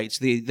articulates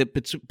the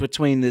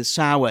between the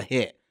sour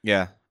hit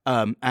Yeah.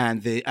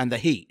 and the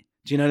heat.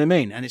 Do you know what I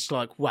mean? And it's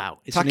like, wow,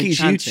 it's an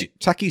enchanting.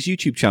 Taki's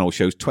YouTube channel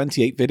shows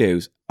 28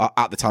 videos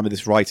at the time of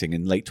this writing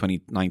in late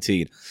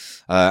 2019,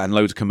 and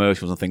loads of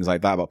commercials and things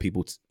like that about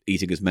people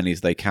eating as many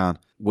as they can.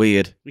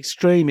 Weird.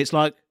 Extreme. It's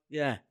like,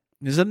 yeah.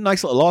 There's a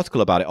nice little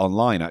article about it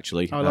online,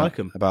 actually. I like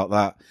 'em. About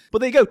that. But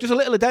there you go. Just a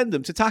little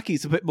addendum to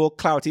Taki's, a bit more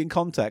clarity and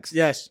context.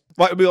 Yes.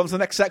 Right, we'll move on to the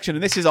next section,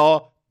 and this is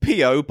our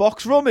P.O.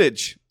 Box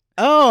Rummage.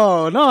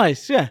 Oh,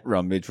 nice. Yeah.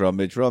 Rummage,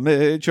 rummage,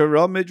 rummage, a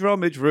rummage,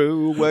 rummage,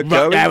 roo. We're Right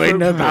going now in through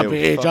the real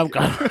rummage. I'm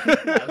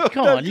fuck- going.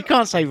 Come on, you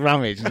can't say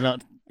rummage and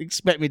not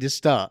expect me to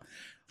start.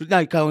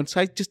 No, go on.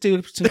 Just do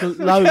a simple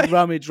low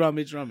rummage. All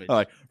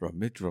right.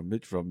 Rummage, rummage,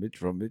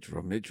 rummage, rummage,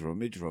 rummage,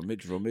 rummage,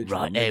 rummage, rummage. Right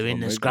rummage, there in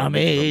the rummage,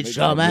 scrummage, rummage,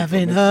 I'm rummage,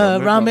 having rummage, her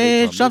rummage,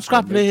 rummage, I'm rummage,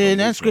 scruffling and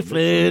rummage,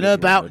 scriffling rummage,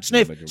 about. rummage,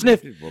 Sniff, rummage,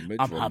 sniff. rummage,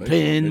 I'm rummage,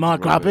 humping my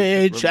rummage,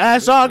 rubbish rummage,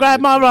 as I grab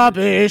my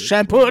rubbish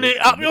and put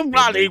it up your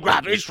bloody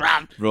rubbish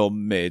run.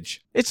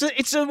 rummage. It's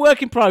a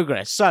work in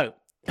progress. So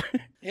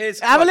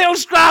Here's have a little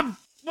scrub.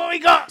 What we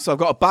got? So I've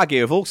got a bag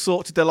here of all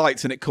sorts of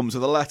delights, and it comes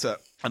with a letter,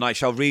 and I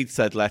shall read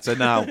said letter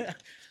now.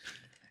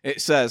 It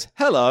says,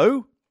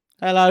 hello.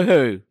 Hello,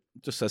 who?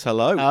 Just says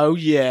hello. Oh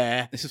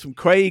yeah. This is from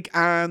Craig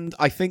and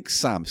I think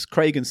Sam. It's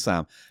Craig and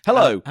Sam.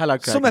 Hello. Hello,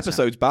 Craig Some and Sam.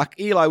 episodes back,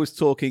 Eli was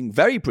talking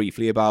very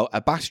briefly about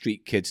a Bash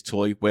Street Kids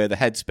toy where the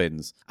head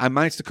spins. I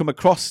managed to come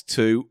across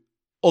two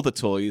other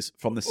toys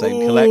from the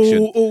same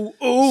collection.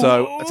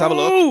 So, let's have a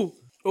look.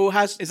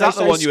 Is that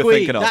the one you were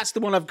thinking of? That's the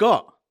one I've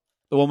got.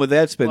 The one with the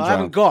head spins Well, I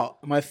haven't round.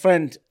 got. My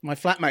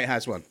flatmate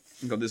has one.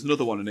 Hang on, there's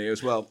another one in here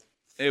as well.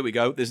 Here we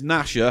go. There's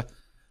Nasha,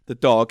 the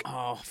dog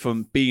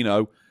from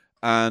Beano.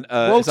 And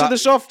Walter the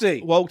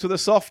Softie. Walter the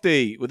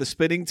Softie with a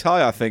spinning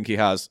tie, I think he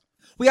has.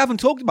 We haven't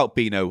talked about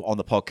Beano on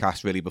the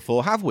podcast really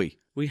before, have we?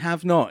 We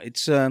have not.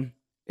 It's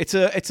It's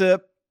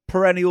a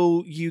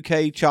perennial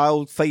UK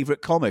child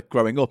favourite comic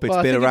growing up. It's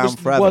been around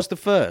forever. It was the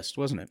first,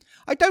 wasn't it?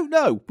 I don't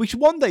know. We should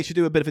one day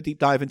do a bit of a deep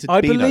dive into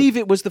I Beano. believe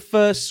it was the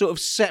first sort of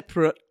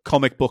separate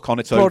Comic book on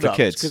its own for product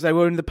kids because they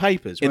were in the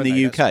papers in weren't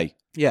the they? UK.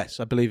 Yes,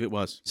 I believe it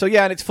was. So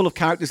yeah, and it's full of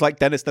characters like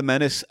Dennis the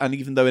Menace, and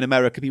even though in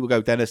America people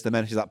go Dennis the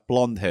Menace is that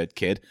blonde-haired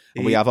kid,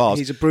 and we have ours.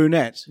 He's a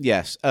brunette.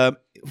 Yes.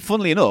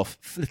 Funnily enough,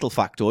 little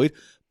factoid,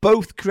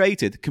 both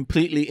created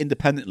completely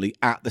independently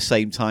at the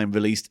same time,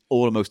 released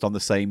almost on the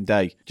same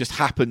day. Just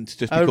happened to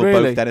just be called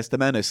both Dennis the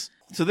Menace.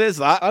 So there's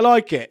that. I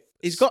like it.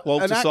 He's got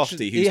Walter an action-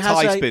 Softy, whose he has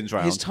tie spins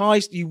round. His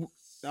ties,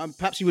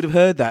 perhaps you would have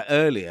heard that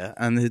earlier,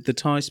 and the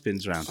tie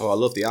spins round. Oh, I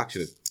love the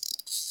action.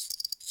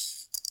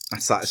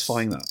 That's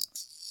satisfying, that.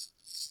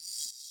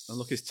 And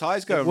look, his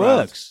tie's going round.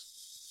 Works.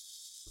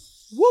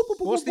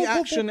 What's the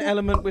action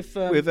element with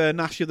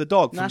Nasher the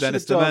dog from Nasher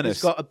Dennis the the dog? Menace?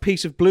 He's got a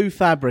piece of blue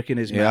fabric in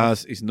his He mouth.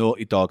 has his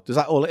naughty dog. Is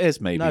that all it is,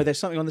 maybe? No, there's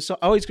something on the side.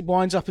 Oh, he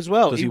winds up as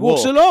well. Does he he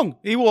walks walk? along.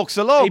 He walks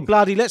along.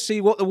 Let's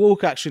see what the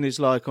walk action is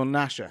like on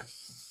Nasher.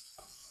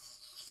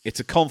 It's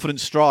a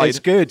confident stride. It's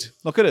good.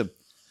 Look at him.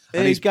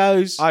 There he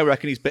goes. I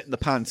reckon he's bitten the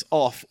pants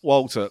off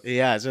Walter. He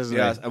has, hasn't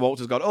Yes, he? and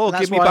Walter's gone, oh,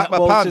 That's give me why back my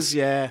Walter's- pants.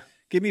 Yeah.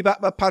 Give me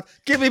back my pants.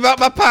 Give me back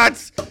my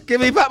pants.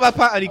 Give me back my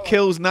pants. And he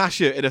kills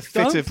Nasher in a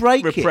fit Don't of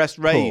break it, repressed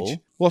rage.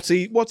 Paul.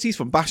 What's he's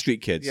from? Bash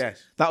Street Kids.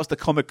 Yes. That was the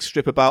comic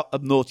strip about a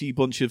naughty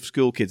bunch of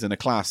school kids in a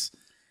class.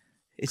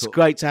 It's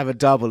great to have a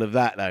double of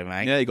that, though,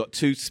 mate. Yeah, you got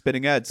two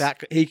spinning heads.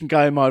 That he can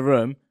go in my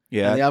room,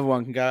 Yeah. and the other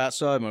one can go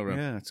outside my room.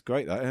 Yeah, it's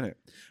great, that, isn't it?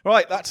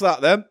 Right, that's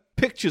that then.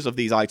 Pictures of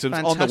these items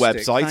on the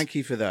Fantastic. website, Thank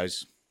you for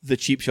those.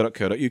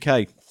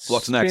 thecheapshot.co.uk.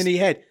 What's next? Spinny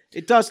head.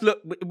 It does look.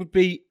 It would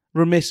be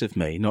remiss of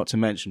me not to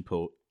mention,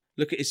 Paul.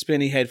 Look at his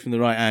spinny head from the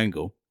right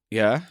angle.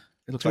 Yeah.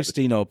 It looks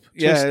Twisty knob.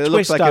 Yeah, it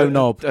looks like Twisto a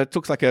knob. It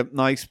looks like a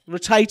nice.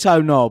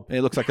 Rotato knob.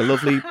 It looks like a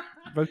lovely.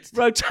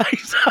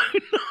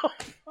 Rotato knob.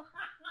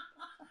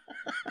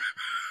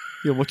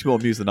 You're much more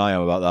amused than I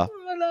am about that.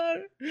 I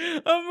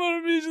know. I'm more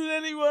amused than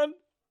anyone.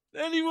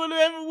 Anyone who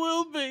ever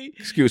will be.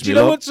 Excuse Do me, you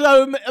know love. what's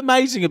so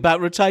amazing about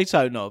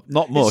rotato knob?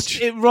 Not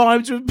much. It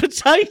rhymes with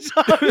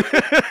potato.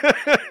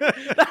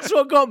 That's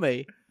what got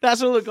me.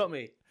 That's all that got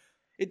me.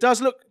 It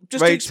does look.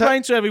 Just to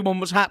explain to everyone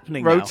what's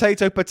happening now.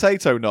 Rotato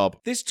potato knob.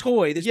 This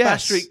toy, this Yes.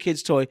 Bash Street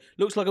Kids toy,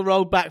 looks like a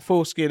rolled back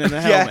foreskin and a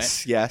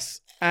helmet.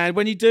 Yes. And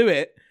when you do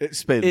it, It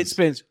spins. it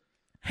spins.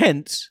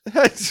 Hence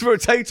It's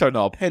rotato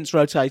knob.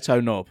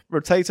 rotato knob.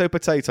 Rotato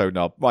potato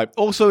knob. Right.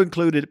 Also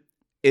included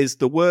is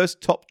the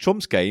worst Top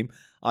Trumps game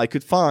I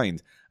could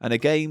find, and a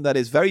game that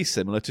is very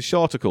similar to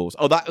Shorticles.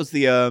 Oh, that was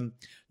the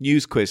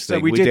news quiz So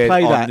thing we did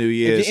play on that. New If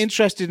Year's. you're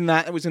interested in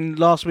that, it was in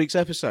last week's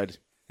episode.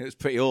 It was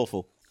pretty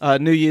awful.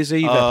 New Year's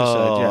Eve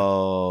episode, yeah.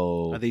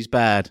 Oh. Are these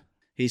bad?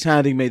 He's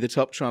handing me the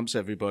top trumps,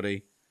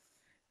 everybody.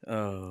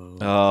 Oh.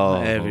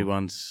 Oh.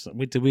 Everyone's...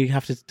 Do we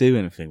have to do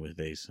anything with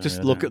these?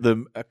 Just look at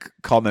them,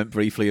 comment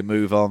briefly, and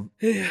move on.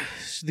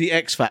 the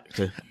X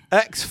Factor.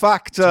 X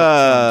Factor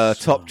Top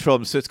Trumps. Top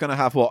Trumps. So it's going to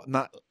have what?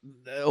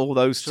 All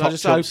those Shall I top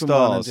just Trump open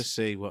one and stars. just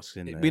see what's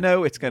in there? We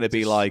know it's going to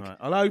be like. Right,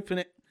 I'll open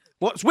it.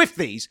 What's with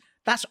these?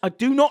 I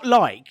do not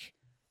like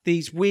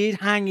these weird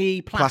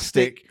hangy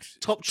plastic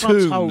top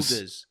trumps tombs.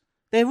 holders.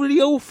 They're really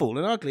awful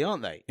and ugly,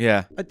 aren't they?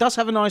 Yeah, It does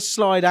have a nice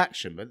slide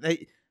action, but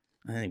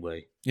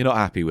anyway, you're not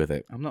happy with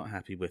it. I'm not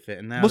happy with it.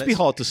 And now Must be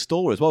hard to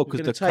store as well We're because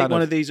going the to take kind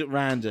one of of these at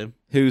random.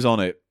 who's on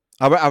it.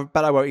 I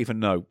bet I won't even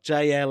know.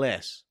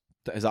 JLS,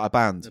 Is that a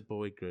band? the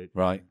boy group.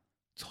 Right.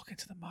 Talking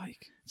to the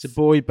mic. It's a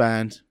boy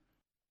band.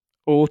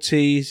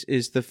 Ortiz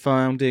is the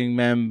founding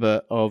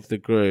member of the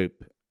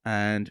group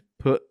and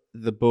put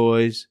the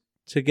boys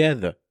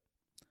together.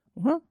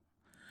 What?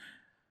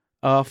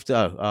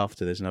 After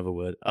there's another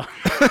word.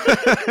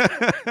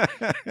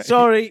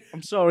 Sorry,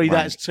 I'm sorry, Man.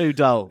 that's too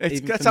dull.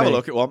 even Let's for have a me.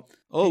 look at one.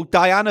 Oh,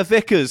 Diana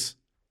Vickers.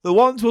 There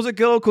once was a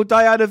girl called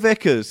Diana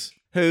Vickers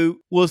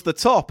who was the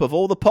top of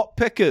all the pop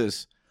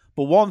pickers.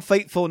 But one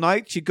fateful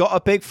night, she got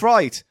a big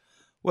fright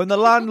when the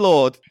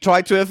landlord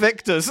tried to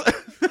evict us.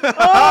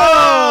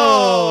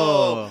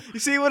 Oh! You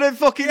see what I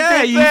fucking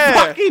Yeah, did you there?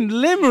 fucking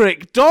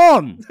limerick,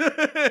 Don.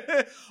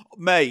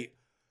 Mate,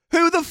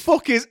 who the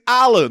fuck is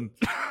Alan?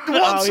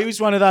 Oh, he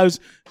was one of those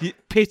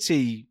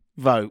pity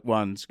vote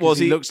ones. 'Cause Was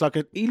he? looks like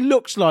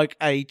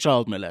a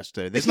child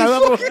molester. There's He no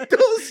other fucking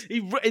does.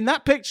 in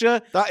that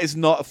picture, That is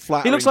not a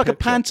flat. he looks like a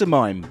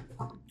pantomime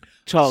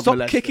child Stop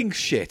molester. kicking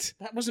shit.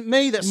 That wasn't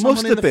me. That's Must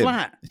someone in have the been.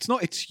 flat. It's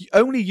not. It's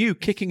only you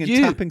kicking and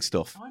You. tapping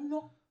stuff. I'm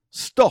not.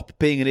 Stop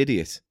being an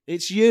idiot.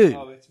 It's you.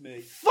 Oh, it's me.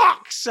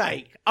 Fuck's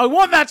sake! I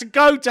want that to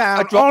go down.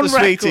 I dropped on the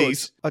record.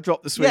 sweeties. I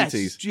dropped the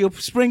sweeties. Yes, you're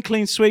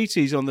sprinkling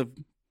sweeties on the.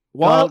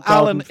 While garden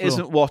Alan floor.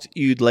 isn't what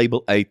you'd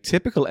label a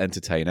typical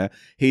entertainer,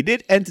 he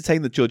did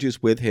entertain the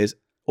judges with his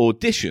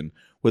audition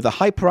with a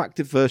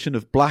hyperactive version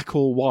of Black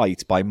or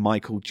White by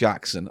Michael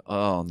Jackson.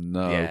 Oh,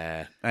 no.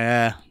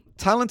 Yeah.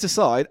 Talent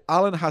aside,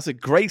 Alan has a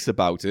grace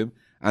about him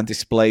and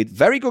displayed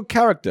very good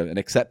character in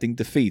accepting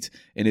defeat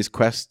in his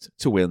quest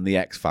to win the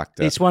X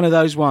Factor. It's one of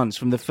those ones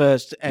from the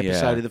first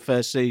episode Yeah. of the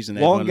first season.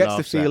 One everyone gets the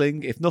laughs at.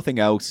 feeling, if nothing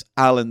else,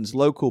 Alan's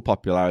local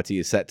popularity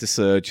is set to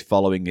surge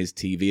following his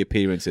TV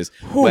appearances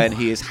when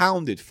he is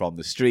hounded from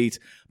the street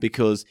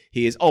because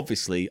he is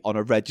obviously on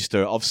a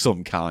register of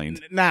some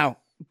kind. Now,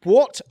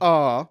 what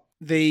are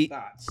the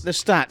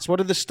stats? What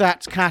are the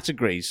stats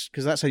categories?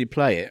 Because that's how you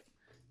play it.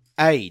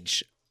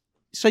 Age.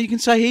 So you can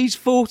say he's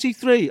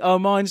 43. Oh,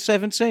 mine's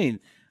 17.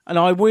 And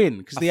I win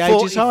because the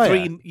age is higher.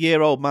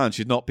 43-year-old man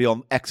should not be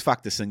on X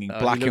Factor singing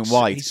black he and looks-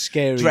 white, he's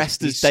scary.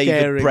 dressed as He's David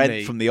scaring Brent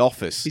me. from The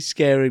Office. He's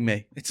scaring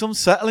me. It's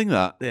unsettling,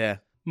 that. Yeah.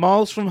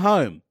 Miles from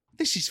home.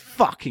 This is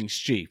fucking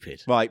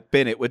stupid. Right,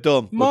 bin it. We're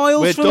done.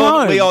 Miles we're from done.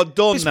 home. We are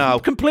done It's now.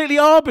 completely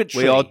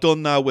arbitrary. We are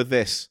done now with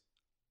this.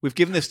 We've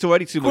given this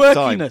already too much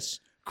time. Quirkiness.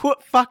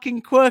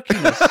 Fucking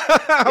quirkiness.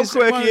 How Is it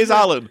one quirky of is the-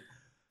 Alan?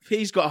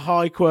 He's got a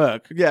high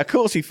quirk. Yeah, of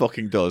course he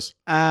fucking does.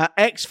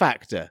 X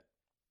Factor.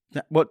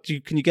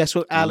 Can you guess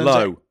what Alan's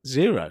Low. at?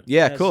 0.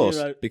 Yeah, of course.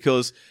 0.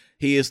 Because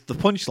he is the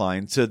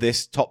punchline to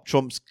this Top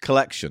Trumps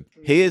collection.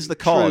 He is the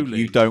card Truly.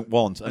 you don't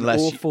want. An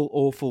Unless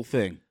awful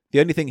thing. the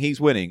only thing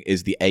he's winning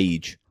is the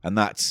age. And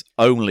that's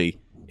only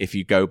if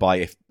you go by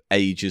if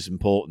age is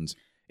important.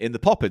 In the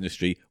pop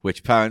industry, which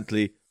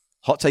apparently,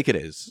 hot take it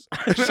is.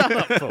 Shut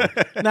up,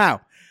 Paul.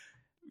 Now,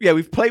 Yeah,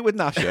 we've played with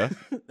Nasha.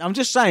 I'm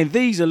just saying,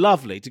 these are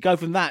lovely. To go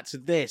from that to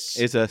this.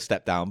 Is a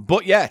step down.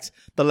 But yet,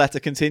 the letter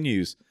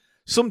continues.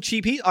 Some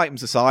cheap heat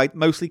items aside,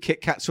 mostly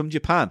Kit Kats from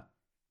Japan.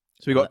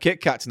 So we've got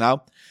Kit Kats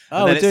now.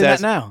 Oh, we're doing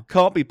that now.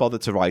 Can't be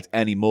bothered to write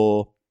any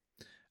more.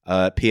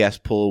 P.S.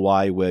 Paul,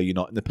 why were you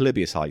not in the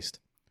Polybius heist?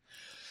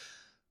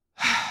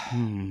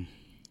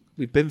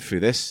 We've been through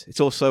this. It's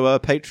also a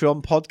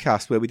Patreon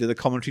podcast where we did a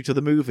commentary to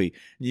the movie.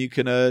 You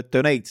can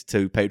donate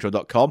to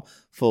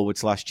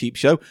patreon.com/cheap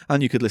show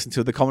and you could listen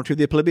to the commentary of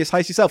the Polybius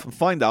heist yourself and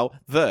find out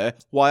there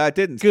why I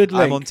didn't. Good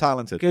link. I'm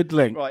untalented. Good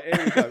link. Right,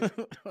 here we go.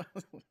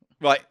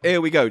 Right,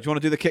 here we go. Do you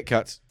want to do the Kit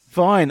Kats?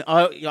 Fine.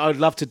 I'd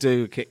love to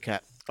do a Kit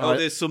Kat. Oh,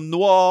 there's some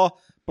noir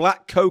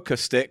black coca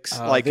sticks,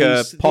 like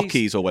these-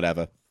 Pockies or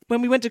whatever.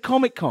 When we went to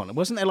Comic Con,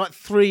 wasn't there like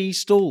 3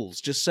 stalls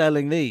just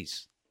selling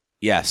these?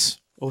 Yes.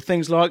 Or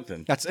things like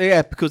them? That's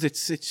because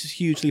it's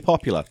hugely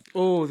popular.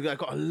 Oh, they've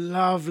got a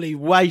lovely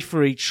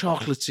wafery,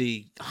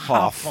 chocolatey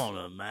Half. half on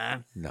them,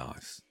 man.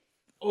 Nice.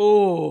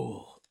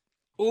 Oh,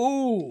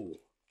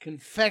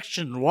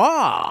 confection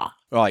noir.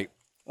 Right.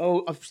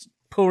 Oh, I'm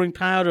pouring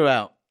powder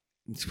out.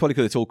 It's probably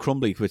because it's all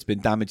crumbly because it's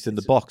been damaged in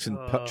the box in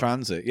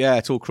transit. Yeah,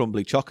 it's all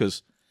crumbly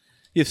chockers.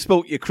 You've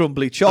spilt your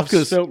crumbly I've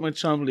chockers. spilt my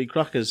chumbly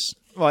crackers.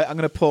 Right, I'm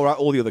going to pour out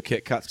all the other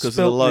Kit Kats because of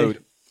the Spilt me.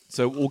 load.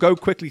 So we'll go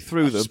quickly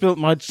through them. Spilt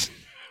my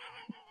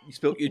You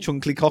spilt your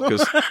chunkly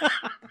cockers.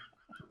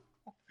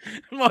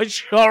 my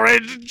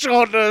horrid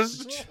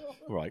chodders.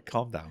 Right,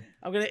 calm down.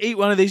 I'm going to eat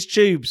one of these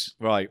tubes.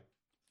 Right.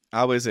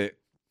 How is it?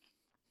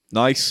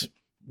 Nice.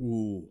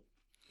 Ooh.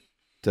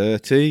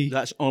 Dirty.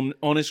 That's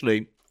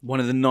honestly one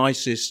of the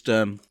nicest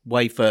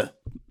wafer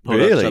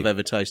products Really? I've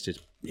ever tasted.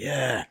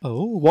 Yeah.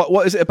 Oh,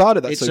 what is it about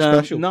it that's It's so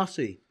special?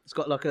 nutty. It's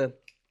got like a...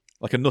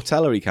 Like a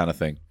Nutella-y kind of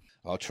thing.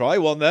 I'll try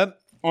one then.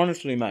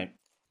 Honestly, mate.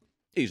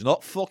 He's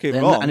not fucking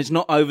And, wrong. and it's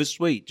not over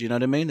sweet. Do you know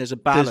what I mean? There's a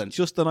There's balance.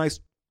 just a nice,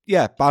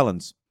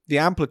 balance. The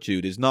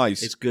amplitude is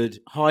nice. It's good.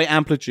 High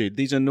amplitude.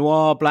 These are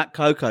noir black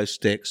cocoa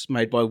sticks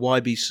made by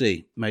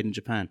YBC, made in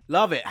Japan.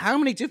 Love it. How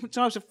many different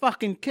types of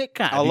fucking Kit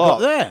Kat have you lot.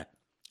 got there?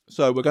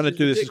 So we're going to This is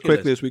do this as ridiculous.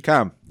 quickly as we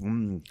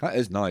can. That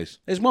is nice.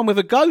 There's one with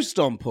a ghost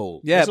on,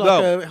 Paul. Yeah, it's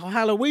like a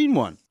Halloween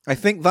one. I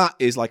think that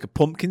is like a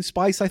pumpkin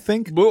spice, I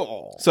think.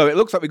 So it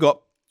looks like we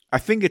got, I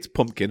think it's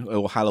pumpkin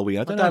or Halloween.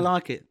 I I don't don't know.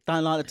 like it.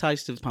 Don't like the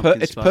taste of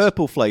pumpkin It's spice.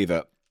 purple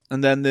flavour.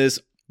 And then there's,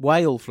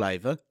 Whale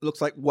flavour.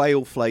 looks like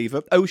whale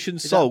flavour. Ocean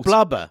Is salt. that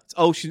blubber? It's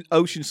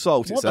ocean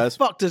salt, it What the says.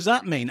 fuck does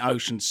that mean,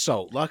 ocean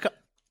salt? Like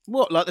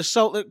what? Like the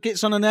salt that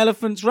gets on an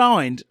elephant's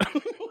rind?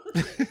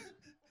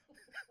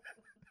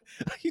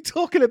 Are you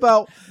talking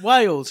about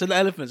Whales and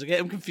elephants. I get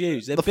them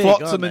confused. They're the big,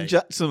 flotsam aren't and they?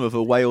 jetsam of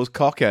a whale's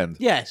cock end?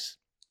 Yes.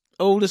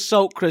 All the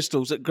salt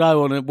crystals that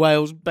grow on a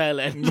whale's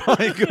belly.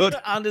 Right, good.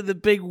 Under the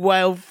big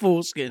whale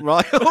foreskin.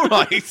 Right, all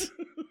right.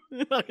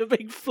 Like a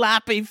big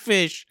flappy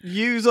fish.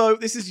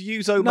 This is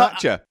Yuzo No,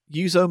 Matcha.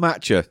 Yuzo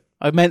Matcha.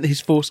 I meant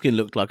his foreskin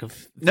looked like a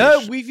fish. No,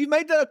 you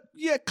made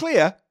that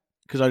clear.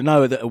 Because I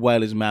know that a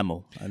whale is a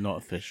mammal and not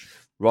a fish.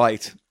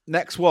 Right.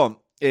 Next one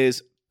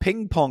is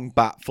ping pong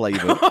bat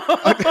flavour.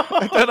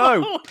 I don't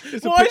know.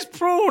 It's a Why does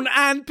prawn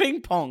and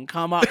ping pong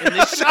come up in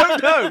this show? I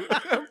don't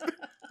know.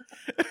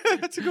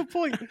 That's a good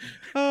point.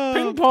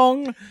 Ping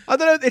pong. I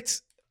don't know.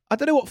 I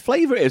don't know what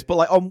flavour it is, but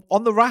like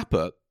on the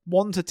wrapper,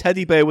 one's a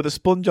teddy bear with a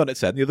sponge on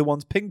its head, and the other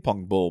one's ping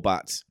pong ball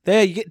bats.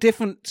 There, you get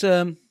different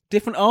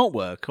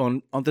artwork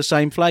on the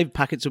same flavour,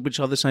 packets of which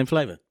are the same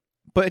flavour.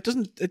 But it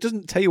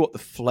doesn't tell you what the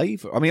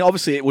flavour. I mean,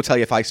 obviously it will tell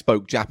you if I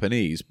spoke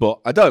Japanese, but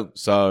I don't.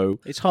 So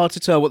It's hard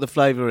to tell what the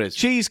flavour is.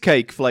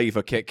 cheesecake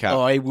flavour Kit Kat.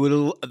 I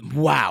will.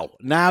 Wow!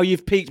 Now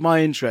you've piqued my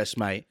interest,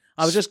 mate.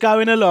 I was just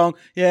going along.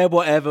 Yeah,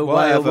 whatever.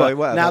 Whatever, whatever.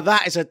 whatever. Now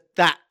that is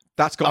that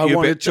That's got you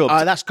a bit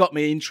chubbed. That's got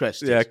me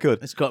interested. Yeah, good.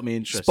 It's got me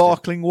interested.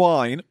 Sparkling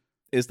wine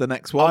is the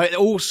next one.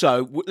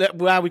 Also,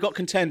 we got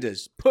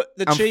contenders. Put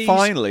the and cheese.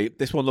 finally,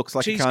 this one looks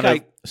like a kind of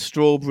cheesecake.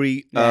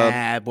 strawberry,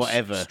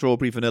 Whatever.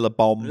 strawberry vanilla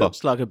bomb.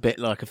 Looks like a bit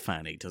like a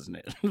fanny, doesn't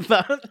it?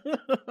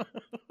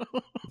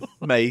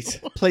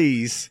 Mate,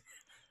 please.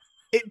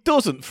 It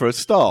doesn't for a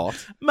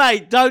start.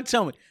 Mate, don't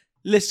tell me.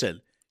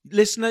 Listen,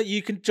 listener,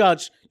 you can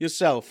judge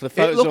yourself. The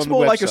photos It looks on the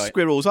more like a website.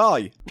 squirrel's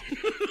eye.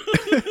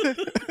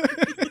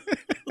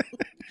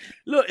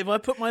 Look, if I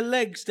put my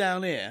legs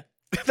down here,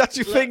 That's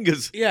your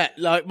fingers. yeah,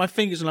 like my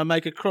fingers, and I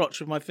make a crotch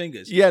with my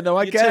fingers. Yeah, no,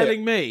 I You're get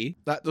telling it. me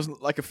That doesn't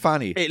look like a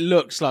fanny. it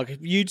looks like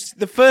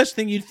the first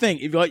thing you'd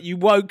think if like you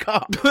woke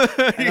up you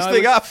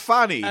think,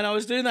 fanny. and I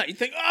was doing that, you'd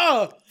think,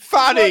 oh,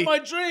 Fanny. it's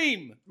like my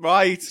dream.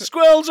 Right.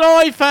 Squirrel's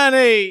eye,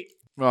 Fanny.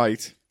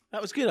 Right.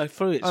 That was good. I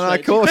threw it. And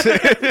I straight. caught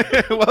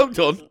it. Well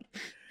done.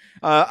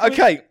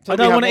 Okay. So I we don't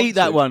have wanna eat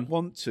that one.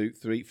 1, 2,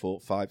 3, 4,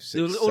 5,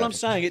 6, All I'm 7.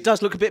 saying, it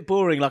does look a bit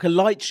boring, like a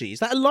lychee. Is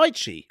that a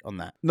lychee on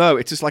that? No,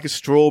 it's just like a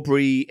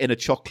strawberry in a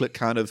chocolate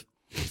kind of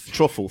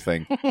truffle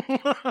thing.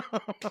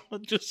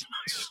 Just,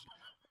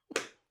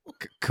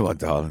 Come on,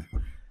 darling.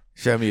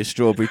 Show me a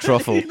strawberry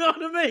truffle. you know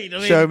what I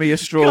mean? Show me a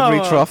strawberry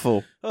come on.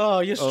 truffle. Oh,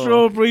 your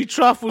strawberry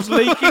truffle's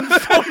leaking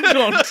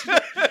fondant.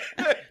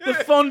 The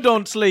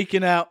fondant's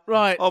leaking out.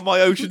 Right. On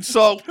my ocean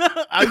salt.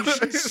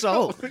 Ocean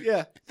salt.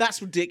 Yeah.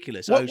 That's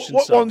ridiculous. What Ocean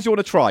what salt. ones do you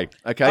want to try?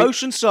 Okay.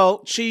 Ocean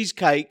salt,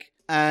 cheesecake,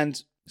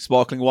 and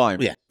Sparkling wine.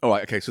 Yeah. All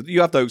right. Okay. So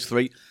you have those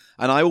three,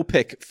 and I will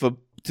pick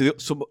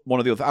one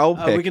of the other. I'll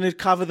we're pick. going to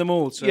cover them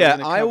all. So Yeah, we're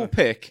gonna I will cover-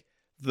 pick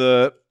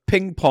the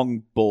ping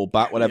pong ball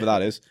bat, whatever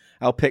that is.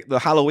 I'll pick the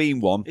Halloween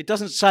one. It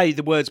doesn't say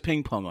the words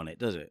ping pong on it,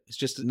 does it? It's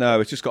just No,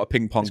 it's just got a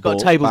ping pong It's ball.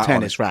 got a table bat on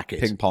tennis it. racket.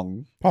 Ping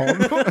pong.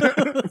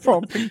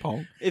 From ping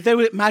pong. if they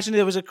would imagine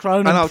there was a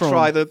Cronin And I'll prawn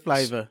try the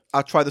flavour.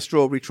 I'll try the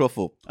strawberry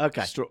truffle.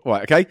 Okay.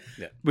 Right, okay.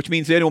 Yeah. Which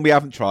means the only one we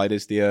haven't tried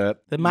is the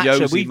matcha.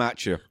 Yosi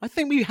matcha. I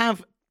think we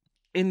have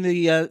in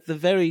the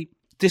very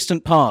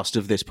distant past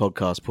of this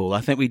podcast, Paul.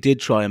 I think we did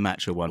try a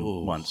matcha one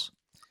once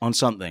on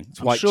something.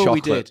 I'm white sure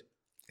we chocolate. did.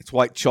 It's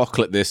white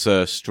chocolate. This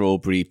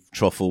strawberry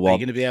truffle Are you one.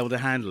 going to be able to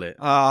handle it?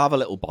 I'll have a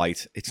little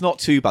bite. It's not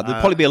too bad. There'll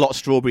probably be a lot of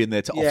strawberry in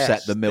there to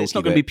offset the milky It's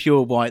not going to bit. be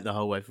pure white the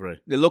whole way through.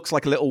 It looks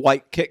like a little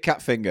white Kit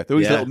Kat finger. There are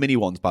these Yeah. little mini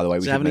ones, by the way.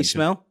 Does it have any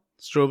smell?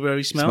 Strawberry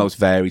It smell? smells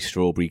very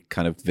strawberry,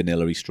 kind of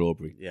vanilla-y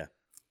strawberry. Yeah.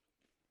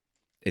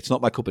 It's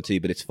not my cup of tea,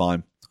 but it's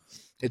fine.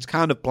 It's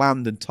kind of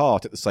bland and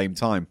tart at the same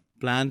time.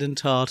 Bland and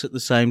tart at the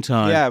same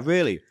time. Yeah,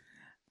 really.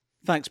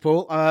 Thanks,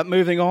 Paul.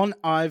 Moving on,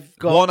 I've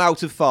got... 1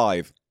 out of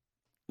 5.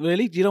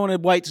 Really? You don't want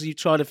to wait till you've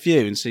tried a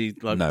few and see,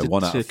 like, No, to,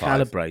 1 out to of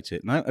 5. calibrate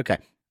it? No? Okay.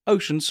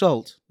 Ocean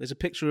salt. There's a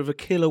picture of a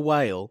killer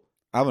whale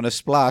Having a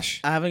splash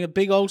having a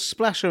big old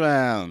splash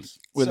around.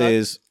 with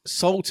his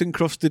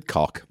salt-encrusted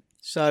cock.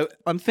 So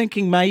I'm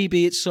thinking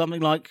maybe it's something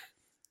like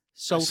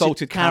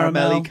salted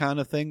caramel caramel. kind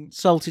of thing.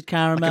 Salted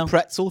caramel. Like a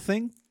pretzel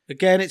thing.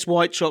 Again, it's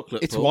white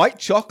chocolate. It's Paul. white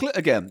chocolate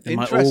again. It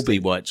might all be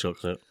white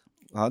chocolate.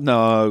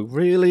 No,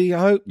 really? I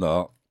hope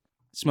not.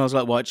 It smells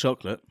like white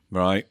chocolate.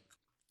 Right.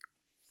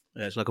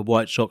 Yeah, it's like a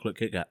white chocolate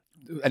Kit Kat.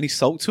 Any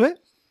salt to it?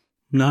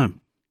 No.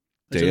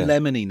 There's Dear. a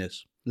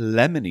lemoniness.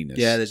 Lemoniness.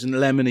 Yeah, there's a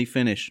lemony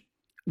finish.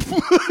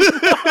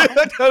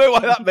 I don't know why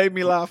that made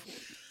me laugh.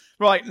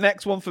 Right,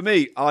 next one for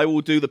me. I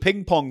will do the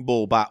ping pong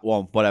ball bat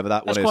one, whatever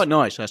that That's one is. quite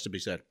nice, has to be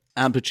said.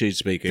 Amplitude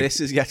speaking. This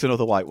is yet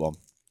another white one.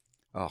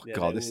 Oh, Yeah,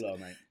 God. they This, all are,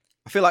 mate.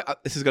 I feel like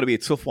this is going to be a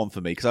tough one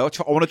for me because I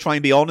want to try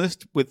and be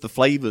honest with the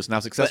flavours and how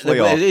successful they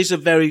But are. it is a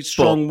very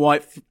strong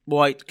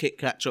white Kit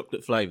Kat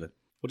chocolate flavour.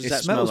 What does It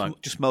that smell smells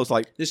like? just smells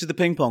like, This is the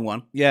ping pong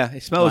one. yeah,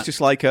 it smells Right.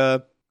 just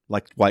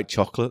like white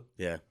chocolate.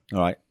 Yeah. All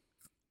right.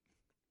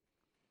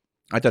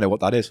 I don't know what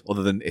that is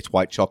other than it's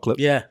white chocolate.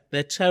 Yeah,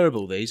 they're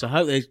terrible, these. I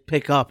hope they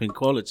pick up in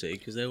quality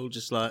because they're all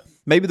just like...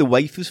 Maybe the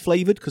wafer's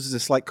flavoured because there's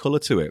a slight colour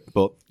to it,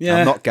 but Yeah.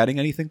 I'm not getting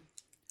anything.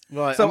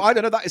 Right, So I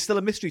don't know. That is still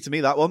a mystery to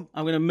me, that one.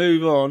 I'm going to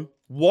move on.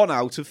 1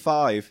 out of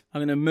 5. I'm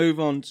going to move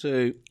on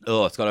to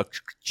Oh, it's got a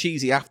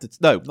cheesy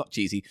no, not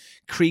cheesy,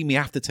 creamy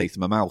aftertaste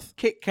in my mouth.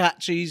 Kit Kat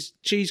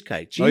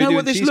cheesecake. Do Oh, you you're know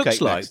what doing this looks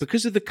cheesecake like? next?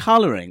 Because of the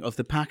colouring of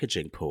the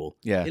packaging, Paul.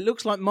 Yeah. It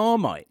looks like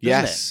Marmite, doesn't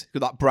Yes,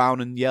 got that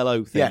brown and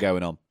yellow thing Yeah.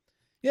 going on.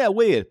 Yeah,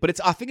 weird, but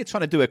I think it's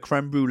trying to do a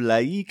creme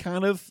brulee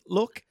kind of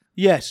look. it?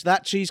 Yes,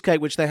 that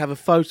cheesecake, which they have a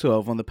photo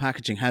of on the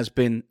packaging, has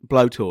been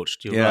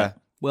blowtorched. You're Yeah. right.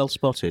 Well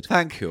spotted.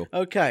 Thank you.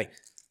 Okay.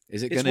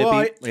 Is it It's going to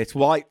white. be? It's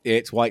white.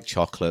 It's white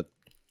chocolate.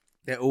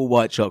 They're all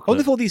white I chocolate.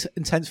 wonder if all these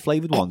intense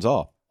flavoured ones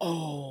are.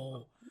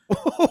 Oh.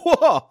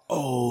 What?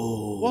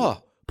 Oh.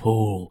 What?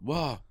 Paul.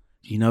 What?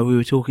 You know we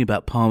were talking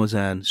about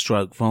Parmesan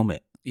stroke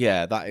vomit.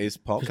 Yeah, that is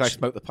part. Can I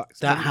smoke the pack?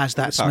 That has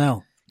that The pack.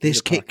 smell. This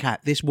the pack. Kit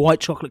Kat, this white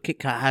chocolate Kit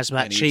Kat has I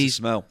that need to cheese,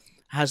 smell.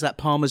 has that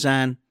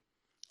Parmesan.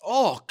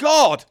 Oh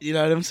God, You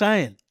know what I'm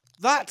saying?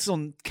 that's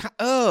on.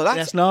 Oh,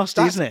 That's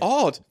nasty, that's isn't it?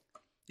 Odd.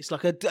 It's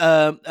like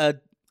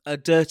a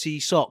dirty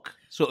sock,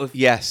 sort of.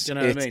 Yes, Do you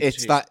know what I mean? it's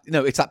Cheese. that.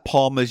 No, it's that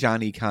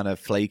Parmesan-y kind of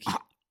flaky.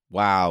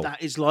 Wow.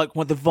 That is like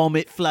one of the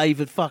vomit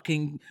flavoured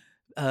fucking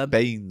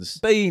Beans.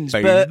 Beans, Beans.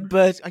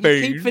 but you keep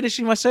Beans.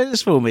 finishing my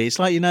sentence for me. It's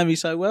like you know me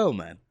so well,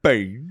 man.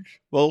 Beans.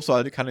 Well, also,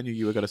 I kind of knew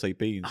you were going to say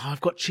beans. Oh,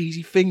 I've got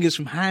cheesy fingers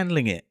from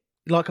handling it.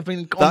 Like I've been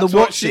on That's the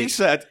what she what's-its.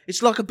 said.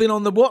 It's like I've been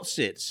on the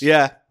what's-its.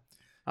 Yeah.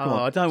 Oh, Come on,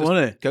 I don't just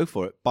want to. Go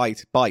for it.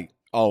 Bite.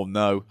 Oh,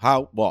 no.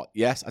 How? What?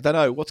 Yes. I don't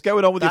know. What's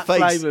going on with That your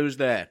face? flavour is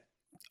there.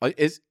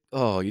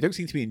 You don't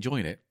seem to be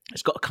enjoying it.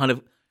 It's got a kind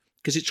of,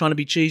 because it's trying to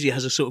be cheesy, it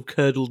has a sort of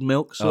curdled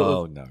milk sort of.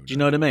 Oh, no. Do you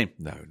know what I mean?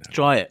 No.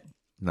 Try it.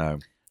 No.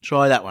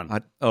 Try that one.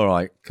 All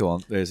right. Come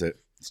on. There's it.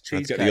 Let's get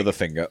cheesecake. the other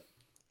finger.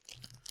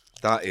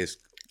 That is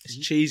It's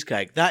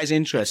cheesecake. That is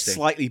interesting.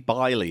 slightly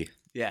bily.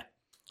 Yeah.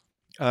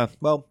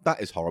 Well,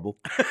 that is horrible.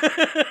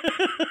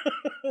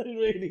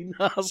 Really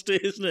nasty,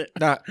 isn't it?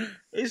 That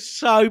It's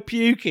so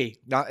pukey.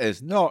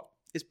 is not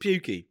It's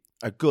pukey.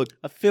 a good.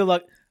 I feel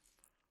like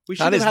we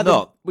should That have is had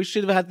not. we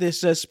should have had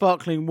this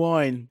sparkling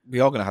wine. We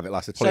are going to have it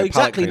last. It's So probably a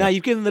palate exactly now cleaner.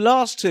 you've given the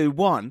last two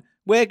one.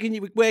 Where can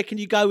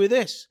you go with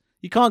this?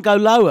 You can't go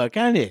lower,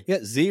 can you? Yeah,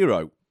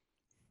 0.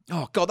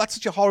 Oh god, that's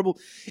such a horrible.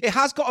 It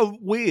has got a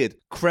weird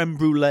creme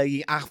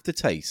brulee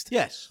aftertaste.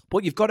 Yes.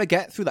 But you've got to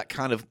get through that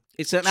kind of.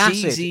 It's an acid.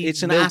 Cheesy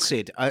It's an milk.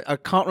 acid. I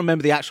can't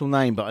remember the actual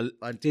name, but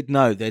I did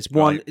know there's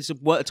one. Right. It's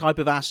a type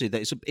of acid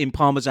that is in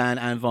parmesan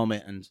and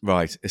vomit. And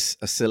Right, it's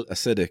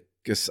acidic.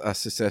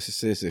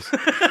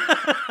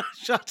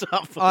 shut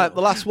up. All right,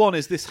 the last one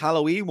is this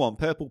Halloween one,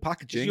 purple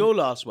packaging. It's your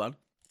last one.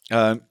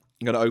 I'm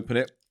going to open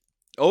it.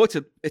 Oh,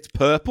 it's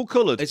purple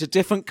coloured. It's a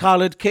different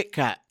coloured Kit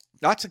Kat.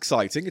 That's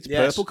exciting. It's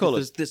Yes, purple coloured.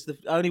 because this is the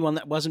only one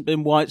that wasn't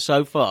been white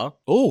so far.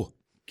 Oh,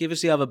 Give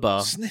us the other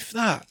bar. sniff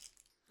that.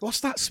 What's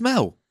that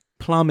smell?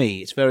 Plummy.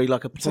 It's very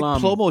like a It's plum.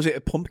 like plum, or is it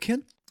a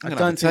pumpkin? I I'm gonna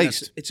don't have a think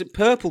taste. it's a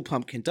purple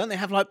pumpkin. Don't they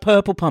have like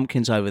purple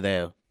pumpkins over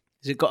there?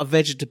 Has it got a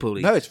vegetable?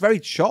 No, it's very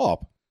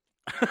sharp.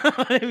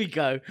 There we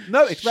go.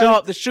 No, it's very-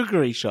 sharp. The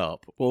sugary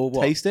sharp or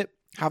what? Taste it.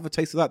 Have a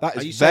taste of that. That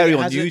Are you is saying very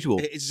it has unusual.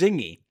 it's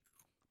zingy.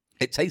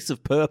 It tastes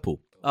of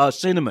purple. Oh,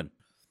 cinnamon.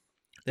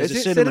 There's Is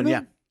a it cinnamon,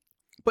 yeah.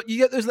 But you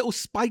get those little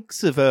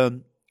spikes of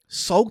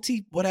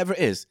salty, whatever it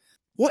is.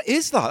 What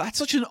is that? That's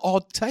such an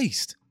odd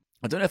taste.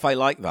 I don't know if I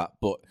like that,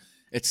 but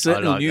it's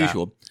certainly I like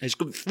unusual. that. It's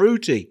good,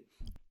 fruity,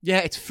 Yeah,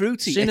 it's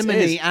fruity. cinnamony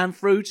It is. and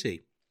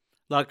fruity,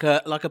 like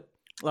a Like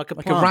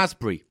plum. a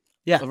raspberry.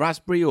 Yeah. A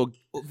raspberry or...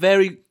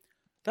 Very.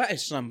 That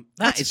is some.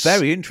 That's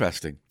very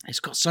interesting. It's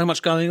got so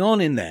much going on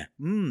in there.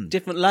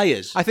 Different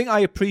layers. I think I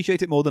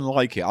appreciate it more than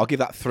like it. I'll give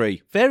that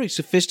 3. Very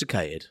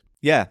sophisticated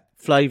Yeah.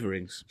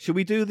 flavourings. Should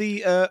we do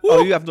the... Woo!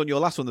 oh, you haven't done your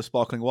last one, the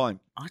sparkling wine.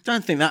 I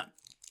don't think that's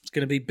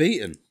going to be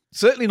beaten.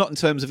 Certainly not in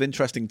terms of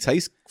interesting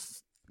taste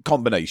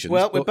combinations.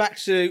 Well, we're but back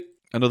to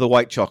Another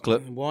white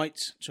chocolate,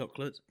 white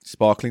chocolate.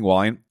 sparkling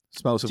wine.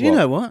 Smells of Do you what?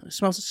 know what? It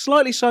smells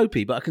slightly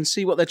soapy, but I can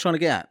see what they're trying to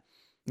get at.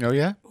 Oh,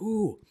 yeah?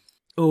 Ooh.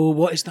 Oh,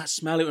 what is that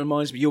smell? It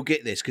reminds me. You'll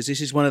get this because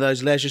this is one of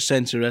those leisure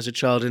centre as a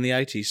child in the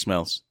 80s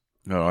smells.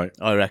 All right.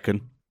 I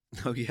reckon.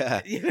 Oh,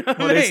 yeah. You know what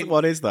What I is mean?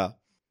 what is that?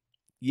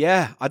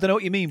 Yeah, I don't know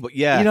what you mean, but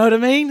yeah. You know what I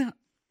mean?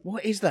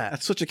 What is that?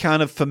 That's such a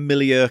kind of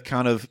familiar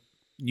kind of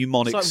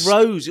mnemonic. It's like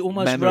rose,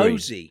 almost memory.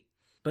 rosy,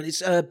 but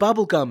it's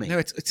bubble gummy. No,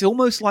 it's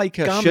almost like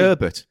a Gummy.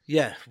 sherbet.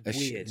 Yeah, A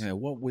weird. yeah,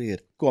 what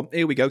weird. Go on,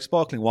 here we go.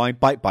 Sparkling wine,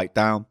 bite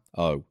down.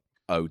 Oh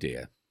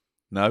dear.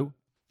 No?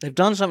 They've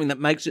done something that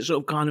makes it sort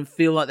of kind of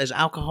feel like there's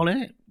alcohol in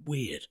it.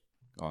 Weird.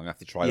 Oh, I'm going to have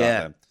to try Yeah.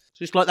 that then.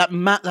 So it's like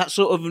that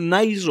sort of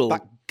nasal,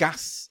 That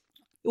gas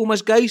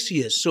almost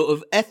gaseous sort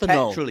of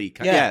ethanol. petrol-y.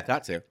 Yeah.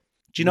 That's it.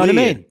 Do you know what I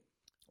Weird. mean?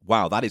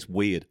 Wow, that is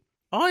weird.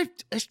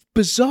 It's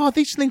bizarre.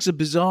 These things are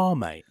bizarre,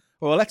 mate.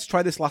 Well, let's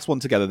try this last one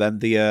together then.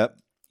 The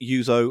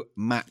Yuzu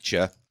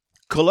Matcha.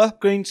 Colour?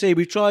 Green tea.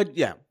 We've tried.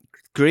 Yeah,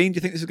 Green, do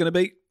you think this is going to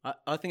be? I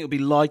think it'll be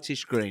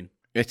lightish green.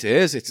 It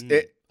is. It's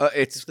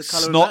It's the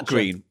colour of snot matcha.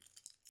 green.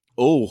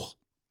 Oh,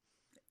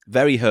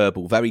 very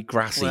herbal, very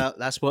grassy. Well,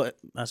 that's what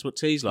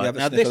tea's like. have a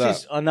Now sniff this of that?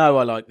 is. I know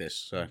I like this.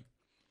 So.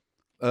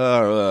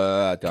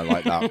 I don't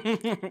like that.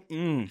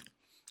 Mm.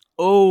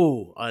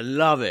 Oh, I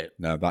love it.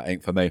 No, that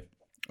ain't for me.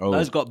 Oh,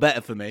 Those got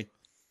better for me.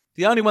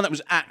 The only one that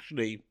was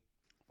actually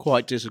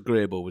quite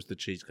disagreeable was the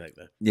cheesecake,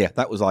 though. yeah,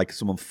 that was like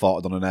someone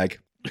farted on an egg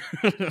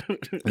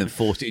and then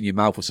forced it in your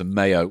mouth with some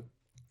mayo.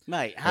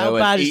 Mate, how Oh,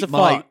 bad and is the eat my,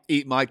 fart?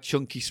 Eat my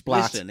chunky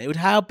splat. Listen,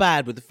 how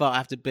bad would the fart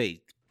have to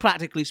be?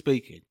 Practically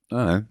speaking. I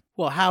don't know.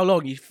 Well, how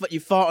long? You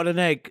fart on an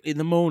egg in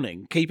the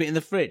morning, keep it in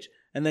the fridge,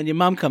 and then your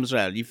mum comes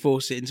around, you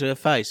force it into her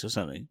face or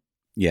something.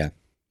 Yeah.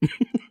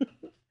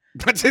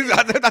 That's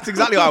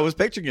exactly how I was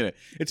picturing it.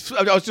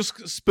 I was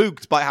just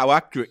spooked by how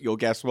accurate your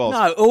guess was.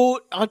 No,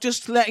 or I'm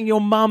just letting your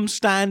mum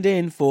stand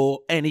in for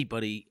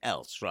anybody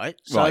else, right?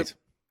 Right.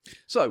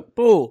 So,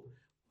 Paul,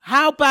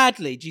 how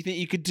badly do you think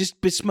you could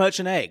just besmirch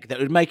an egg that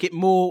would make it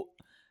more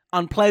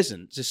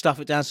unpleasant to stuff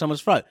it down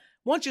someone's throat?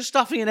 Once you're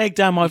stuffing an egg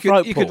down my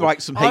throat, you could Paul,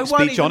 write some hate I won't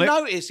speech on even it.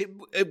 notice it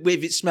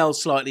if it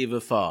smells slightly of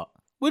a fart,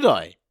 would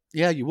I?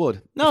 yeah, you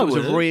would. No, If I it was a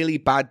wouldn't. really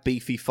bad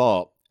beefy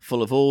fart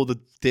full of all the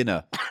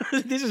dinner.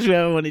 This is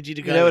where I wanted you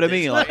to go. You know what I with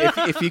mean? this.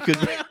 Like if you could,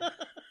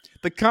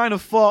 the kind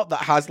of fart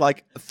that has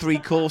like 3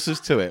 courses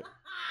to it.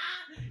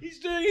 He's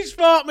doing He's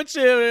fart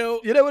material.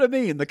 You know what I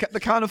mean? The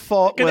kind of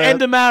fart Can where...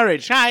 end a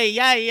marriage. Hey,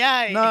 hey,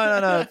 hey.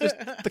 No. Just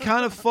the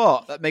kind of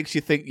fart that makes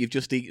you think you've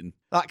just eaten.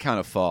 That kind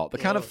of fart. The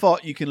kind of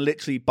fart you can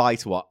literally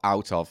bite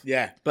out of.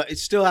 Yeah, but it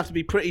still have to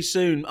be pretty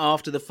soon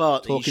after the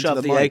fart that you Talking to shove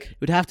the the egg. mic. It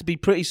would have to be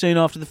pretty soon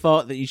after the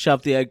fart that you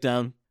shove the egg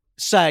down,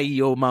 say,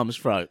 your mum's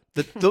throat.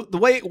 The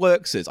way it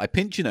works is I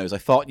pinch your nose, I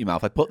fart in your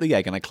mouth, I put the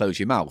egg and I close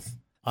your mouth.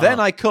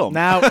 Then I come.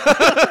 Now,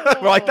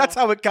 Right, that's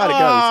how it kind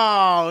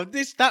of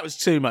goes. That was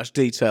too much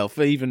detail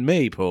for even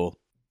me, Paul.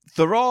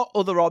 There are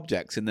other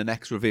objects in the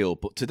next reveal,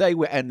 but today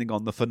we're ending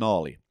on the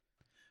finale.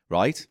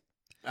 Right?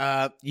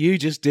 You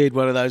just did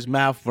one of those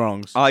mouth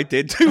wrongs. I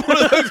did do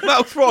one of those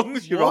mouth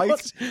wrongs, you're What?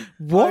 right.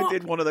 What? I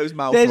did one of those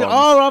mouth There wrongs.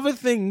 are other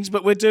things,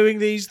 but we're doing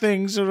these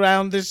things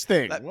around this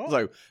thing.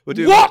 So we're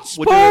doing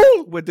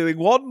What, we're doing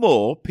one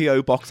more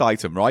PO box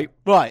item, right?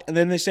 Right, and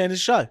then this end of the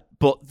show.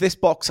 But this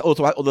box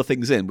also had other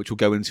things in, which we'll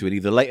go into in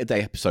either a later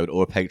day episode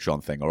or a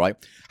Patreon thing, all right?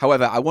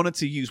 However, I wanted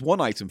to use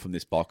one item from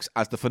this box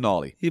as the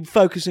finale. You're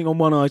focusing on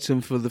one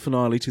item for the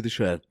finale to the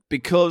show.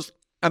 Because,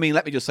 I mean,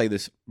 let me just say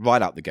this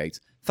right out the gate.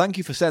 Thank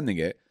you for sending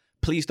it.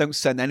 Please don't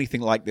send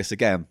anything like this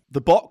again. The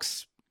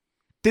box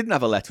didn't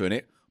have a letter in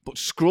it, but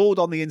scrawled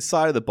on the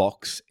inside of the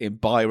box in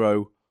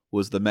biro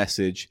was the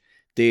message,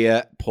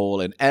 Dear Paul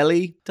and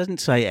Ellie.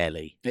 Doesn't say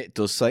Ellie. It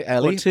does say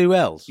Ellie. Or two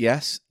L's.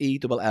 Yes, Ellie.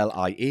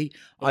 I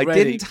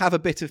Already. didn't have a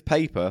bit of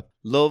paper.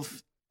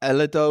 Love,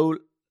 Elodo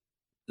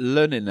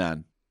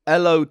Luninan.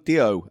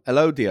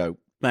 Elodio.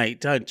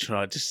 Mate, don't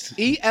try. Just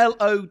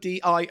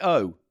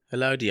Elodio.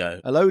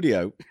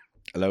 Elodio.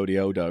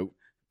 Elodiodo.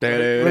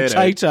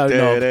 Rotato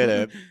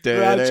knob.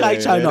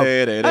 Rotato knob.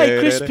 Hey,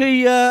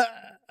 Crispy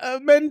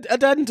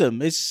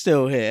Addendum is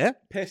still here.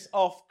 Piss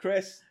off,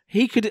 Chris.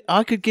 He could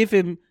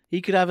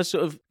have a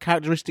sort of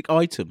characteristic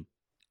item.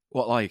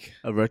 What, like?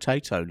 A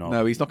rotato knob.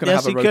 No, he's not going to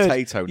have a he could.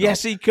 rotato knob.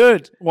 Yes, he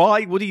could.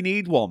 Why would he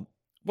need one?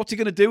 What's he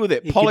going to do with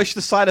it? He Polish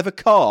the side of a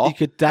car he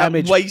could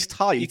damage- at waist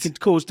height? He could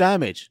cause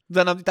damage.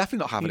 Then I'm definitely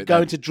not having He'd it go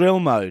then. into drill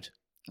mode.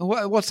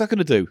 What's that going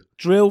to do?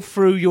 Drill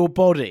through your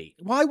body.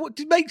 Why?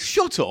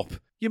 Shut up.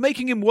 You're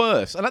making him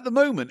worse. And at the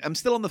moment, I'm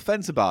still on the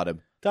fence about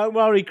him. Don't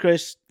worry,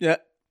 Chris. Yeah,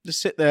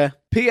 just sit there.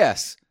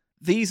 P.S.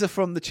 These are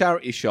from the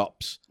charity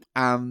shops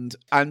and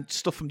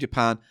stuff from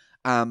Japan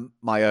and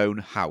my own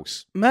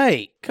house.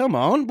 Mate, come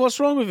on. What's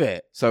wrong with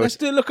it? So Let's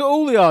look at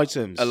all the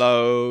items.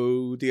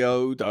 Hello,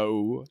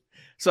 Diodo.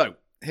 So,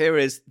 here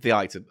is the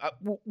item.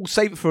 We'll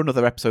save it for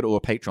another episode or a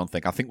Patreon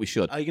thing. I think we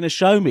should. Are you going to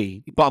show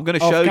me? But I'm going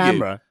to Off show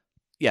camera?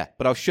 you. Yeah,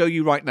 but I'll show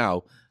you right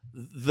now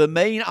the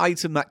main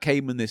item that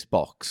came in this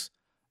box,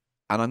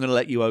 and I'm going to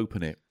let you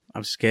open it.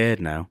 I'm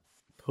scared now.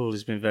 Paul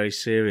has been very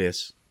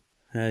serious.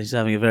 He's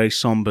having a very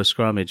somber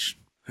scrummage.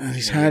 And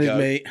he's Here we handed go.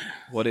 me...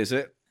 What is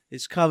it?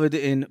 It's covered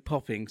in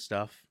popping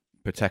stuff.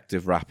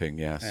 Protective wrapping,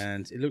 yes.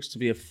 And it looks to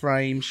be a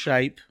frame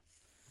shape.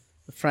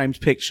 A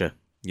framed picture.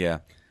 Yeah.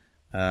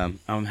 I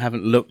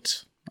haven't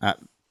looked at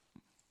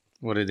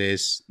what it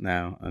is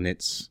now, and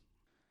it's...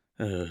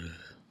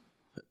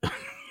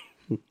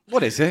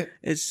 What is it?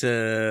 It's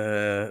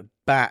a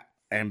bat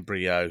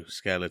embryo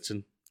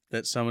skeleton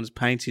that someone's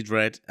painted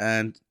red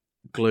and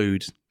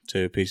glued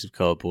to a piece of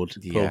cardboard.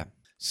 Yeah.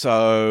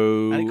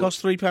 So... And it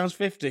costs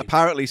 £3.50.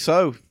 Apparently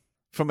so.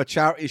 From a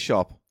charity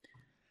shop.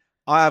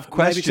 I have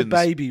questions. Maybe it's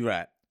a baby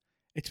rat.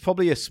 It's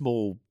probably a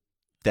small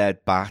dead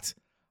bat.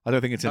 I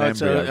don't think it's an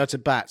embryo. It's a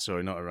bat,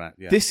 sorry, not a rat.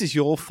 Yeah. This is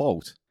your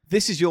fault.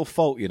 This is your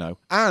fault, you know.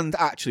 And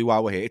actually,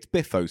 while we're here, it's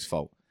Biffo's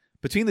fault.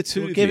 Between the two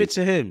We'll of give you it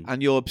to him.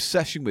 and your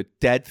obsession with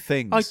dead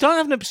things. I don't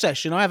have an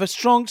obsession. I have a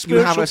strong You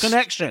have spiritual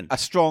connection. a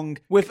strong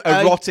With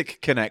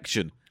erotic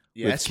connection.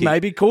 Yes, with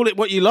maybe call it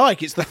what you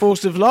like. It's the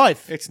force of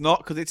life. It's not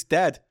because it's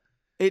dead.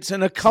 It's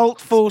an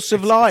occult force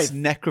of life. It's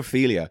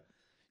necrophilia.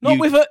 Not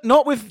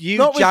You with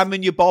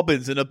jamming your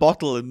bobbins in a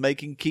bottle and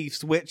making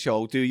Keith's witch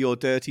hole do your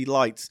dirty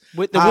lights.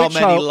 With the How witch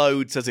many hole-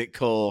 loads has it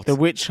caught? the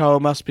witch hole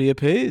must be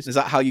appeased. Is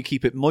that how you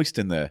keep it moist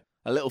in there?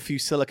 A little few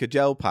silica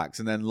gel packs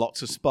and then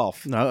lots of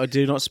spoff. No, I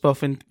do not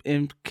spoff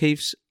in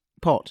Keith's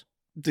pot.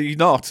 Do you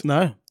not?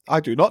 No, I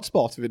do not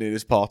spot in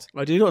this pot.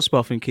 I do not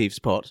spoff in Keith's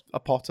pot. A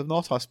pot of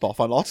not, I spoff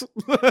a lot.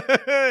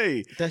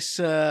 Hey! This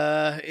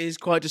is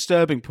quite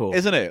disturbing, Paul.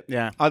 Isn't it?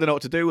 Yeah. I don't know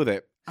what to do with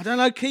it. I don't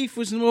know. Keith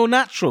was more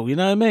natural, you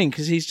know what I mean?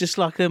 Because he's just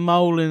like a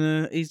mole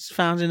he's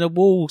found in a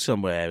wall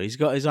somewhere. He's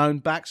got his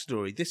own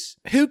backstory.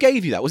 Who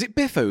gave you that? Was it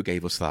Biffo who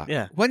gave us that?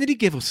 Yeah. When did he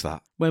give us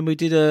that? When we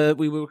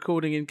were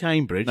recording in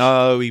Cambridge.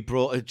 No, he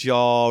brought a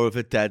jar of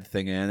a dead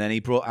thing in, and then he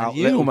brought out and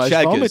you little almost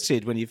Cheggers.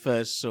 vomited when you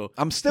first saw.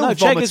 I'm still no,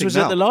 vomiting Cheggers was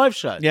now. at the live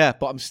show. Yeah,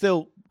 but I'm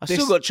still... I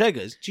still got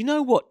Cheggers. Do you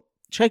know what?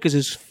 Cheggers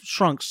has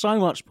shrunk so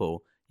much,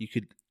 Paul. You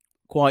could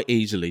quite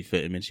easily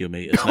fit him into your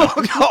meters.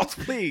 Oh, God,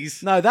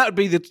 please. No, that would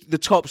be the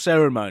top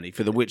ceremony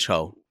for the witch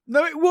hole.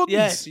 No, it wouldn't.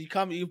 Yes, you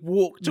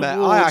walk towards... Mate,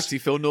 I actually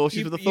feel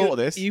nauseous with the thought of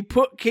this. You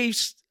put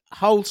Keith's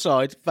whole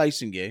side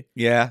facing you,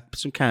 Yeah. put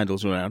some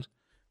candles around,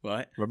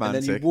 right? Romantic.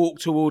 And then you walk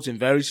towards him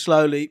very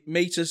slowly,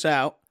 meters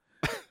out.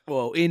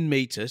 Well, in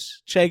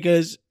meters.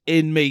 Cheggers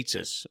in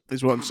meters,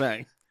 is what I'm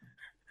saying.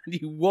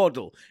 You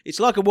waddle. It's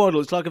like a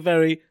waddle. It's like a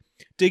very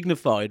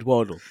dignified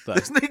waddle. Though.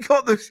 Isn't he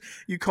got this?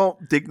 You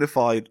can't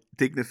dignifiedly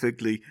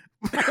Dignifically.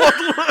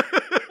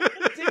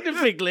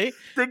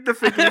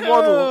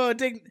 waddle. Oh,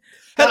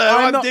 Hello,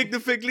 I'm not...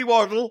 dignifically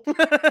waddle.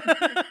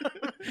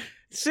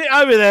 Sit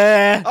over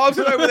there. I'll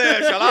sit over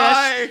there, shall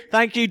I?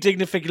 Thank you,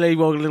 dignifically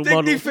waddle.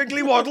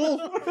 Dignifically waddle.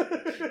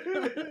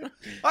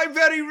 I'm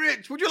very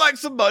rich. Would you like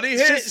some money?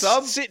 Here's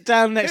some. Sit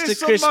down next Here's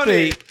to some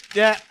money. Crispy.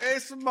 Yeah.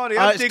 Here's some money.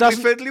 I'm it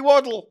doesn't- dignifically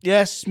waddle.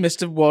 Yes,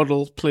 Mr.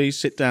 Waddle, please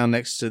sit down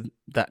next to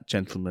that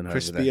gentleman over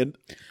Crispy there. and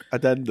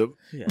addendum.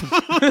 Yeah.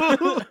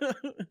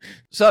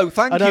 So,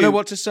 thank you. I don't know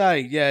what to say.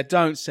 Yeah,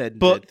 don't send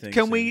But dead things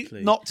can in, we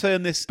please. not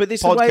turn this But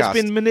this is podcast? the way it's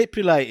been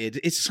manipulated.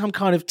 It's some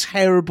kind of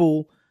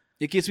terrible...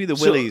 It gives me the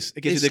So, willies.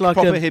 It gives it's me the like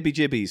proper a-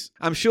 hibby-jibbies.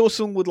 I'm sure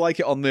someone would like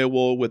it on their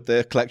wall with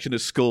their collection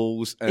of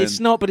skulls and It's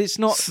not, but it's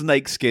not...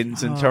 snake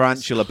skins and Oh,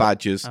 tarantula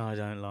badges. I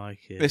don't like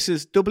it. This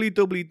is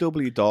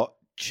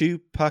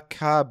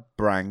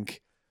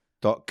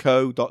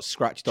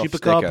www.chupacabrank.co.scratch.sticker,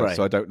 Chupacabra.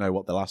 so I don't know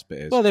what the last bit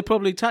is. Well, they're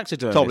probably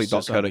taxidermists. Probably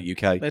or something.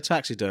 .co.uk. They're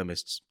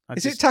taxidermists.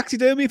 Is it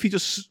taxidermy if you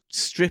just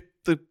strip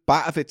the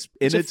bat of its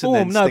It's a innards form.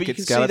 and then No, stick but you its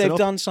can see skeleton they've up?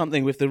 done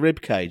something with the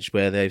rib cage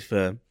where they've...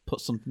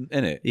 Put something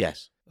in it?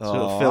 yes. Oh, Sort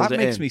of filled that it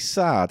makes in. me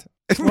sad.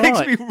 It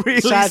Right. makes me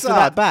really sad. For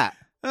that bat.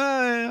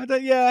 I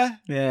don't, yeah,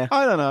 Yeah.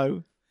 I don't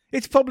know.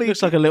 It's probably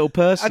Looks like a little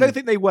person. I don't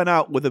think they went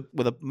out with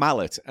a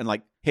mallet and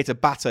like hit a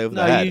bat over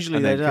the No, head. usually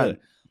and they then kill don't.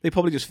 it. They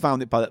probably just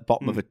found it by the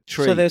bottom of a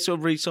tree. So they're sort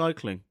of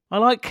recycling. I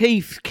like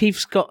Keith.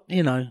 Keith's got,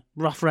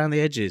 rough around the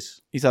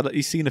edges. He's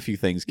seen a few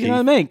things. Keith. You know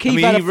what I mean? Keith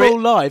had a he full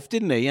life,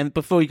 didn't he? And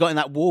before he got in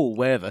that wall,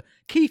 wherever.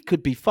 Keith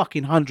could be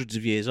fucking hundreds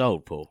of years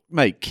old, Paul.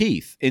 mate,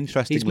 Keith.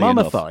 Interestingly He's enough,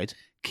 mummified.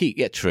 Keith,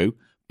 yeah, true,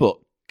 but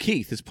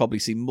Keith has probably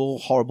seen more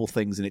horrible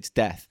things in its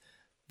death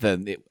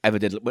than it ever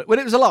did when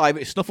it was alive.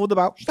 It snuffled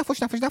about snuffle,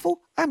 snuffle,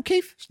 snuffle. I'm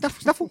Keith.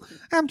 Snuffle, snuffle.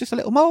 I'm just a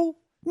little mole.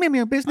 Me and my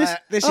own business.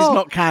 This Oh, is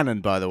not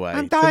canon, by the way.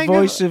 I'm The dying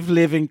voice of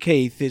living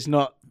Keith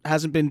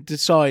hasn't been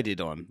decided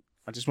on.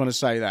 I just want to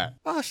say that.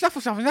 Oh,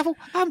 snuffle, snuffle, snuffle.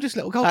 I'm just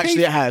little gold Actually,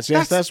 Keith. it has.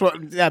 Yes, that's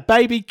what. Yeah,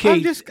 Baby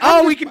Keith.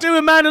 I'm we can do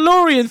a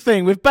Mandalorian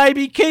thing with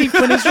Baby Keith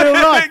in his real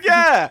life.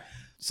 Yeah.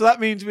 So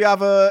that means we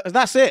have a.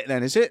 That's it,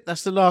 then, is it?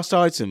 That's the last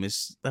item.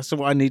 That's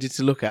what I needed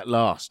to look at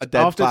last. A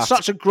dead After bat.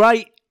 such a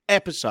great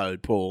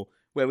episode, Paul,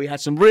 where we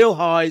had some real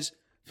highs.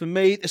 For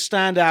me, the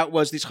standout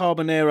was this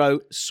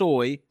habanero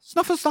soy.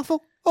 Snuffle,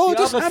 snuffle. Oh,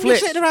 The other I'm flip-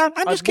 just sitting around.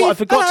 I'm just what I Keith.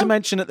 forgot to Hello.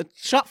 mention at the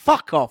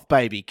fuck off,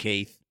 Baby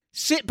Keith.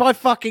 Sit by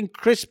fucking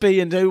Crispy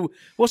and do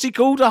what's he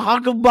called? A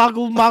huggle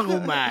buggle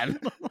muggle man.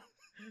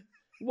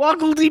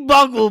 Woggledy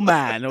Boggle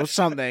Man or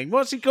something.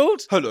 What's he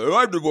called? Hello,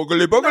 I'm the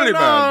Woggly Boggly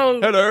No.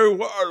 Man. Hello,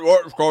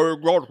 what's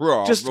going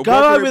on? Just The go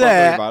Woggly over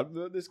there. Boggly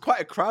Man. There's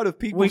quite a crowd of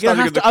people We're going standing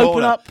to have in the to open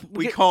corner. up.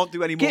 We can't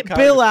do any more Get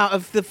characters. Bill out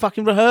of the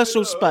fucking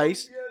rehearsal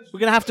space.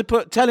 We're going to have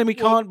to tell him we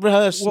can't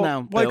rehearse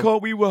now. Why Bill.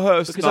 can't we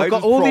rehearse? Because I've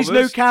got all these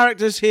new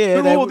characters here.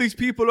 Who They're- are all these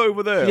people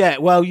over there? Yeah,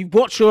 well, you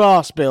watch your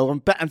ass, Bill,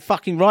 and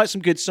fucking write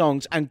some good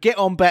songs and get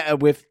on better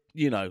with,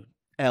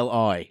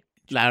 L.I.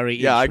 Larry.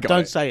 Yeah, I But got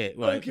Don't it. say it.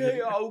 Right.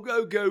 Okay, I'll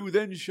go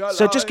then, shall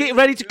So I? just get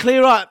ready to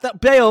clear out that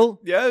Bill.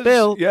 Yes,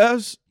 Bill.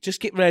 yes. Just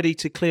get ready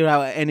to clear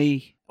out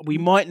any. We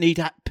might need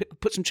to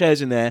put some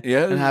chairs in there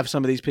Yes. and have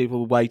some of these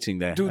people waiting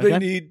there. Do okay? they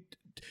need...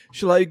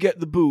 Shall I get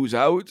the booze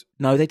out?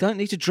 No, they don't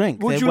need to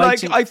drink. Would They're you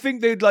waiting. like... I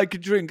think they'd like a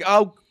drink.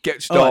 I'll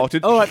get All right.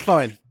 started. All right,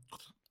 fine.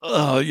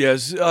 Oh,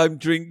 yes, I'm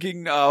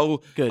drinking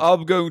now. Good.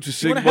 I'm going to Do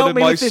sing you wanna one help of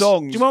me my with this?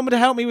 songs. Do you want me to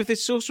help me with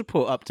this source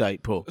report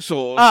update, Paul?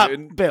 Sauce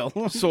in, Bill.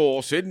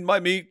 sauce in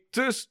my meat,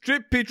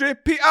 drippy,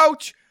 drippy,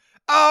 ouch.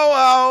 Ow,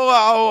 ow,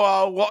 ow,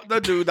 ow, what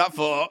to do that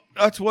for?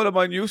 That's one of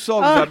my new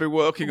songs I've been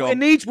working It on.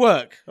 needs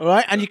work, all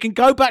right? And you can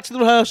go back to the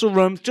rehearsal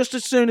room just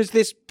as soon as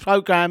this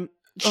program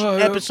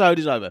episode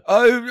is over.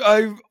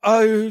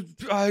 I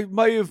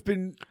may have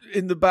been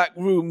in the back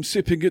room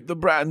sipping at the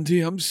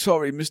brandy. I'm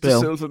sorry, Mr. Bill.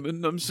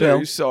 Silverman. I'm so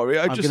Bill, sorry.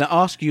 I'm going to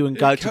ask you and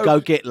go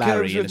get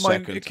Larry in a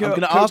second. I'm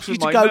going to ask you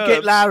to go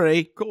get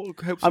Larry.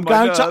 I'm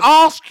going to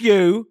ask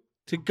you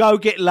to go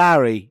get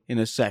Larry in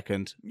a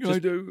second. I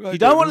do. You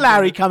don't want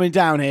Larry coming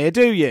down here,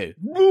 do you?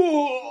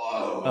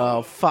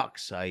 Oh,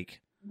 fuck's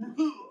sake.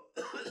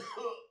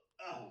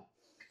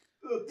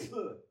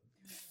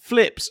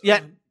 Flips.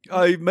 Yeah.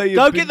 I may have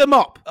Go been, get the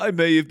mop. I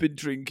may have been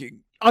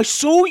drinking. I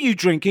saw you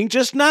drinking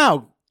just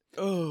now.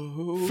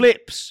 Oh.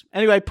 Flips.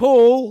 Anyway,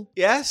 Paul.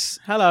 Yes.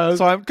 Hello.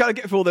 So I'm going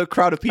to get through all the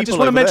crowd of people. I just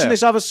want to over mention there.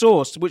 this other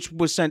sauce, which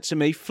was sent to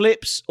me.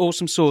 Flips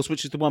Awesome Sauce,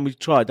 which is the one we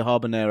tried, the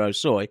habanero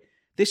soy.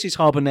 This is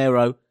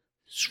habanero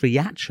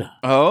sriracha.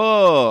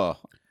 Oh.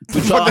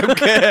 I don't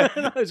care.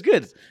 No, it's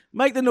good.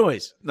 Make the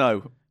noise.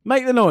 No.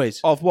 Make the noise.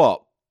 Of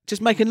what?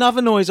 Just make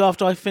another noise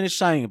after I finish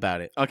saying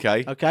about it.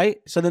 Okay. Okay?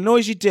 So the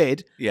noise you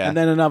did, Yeah. and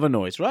then another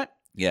noise, right?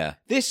 Yeah.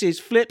 This is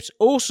Flips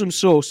Awesome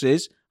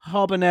Sauces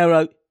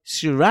habanero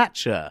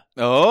sriracha.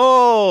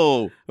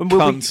 Oh. And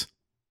we'll be- Cunt.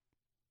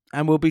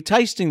 And we'll be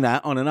tasting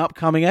that on an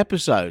upcoming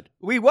episode.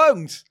 We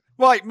won't.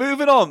 Right,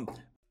 moving on.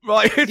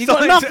 Right, You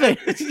got nothing.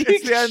 It's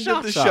the end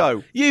of the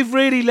show. You've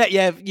really let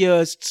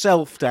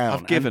yourself down.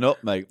 I've given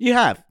up, mate. You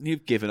have.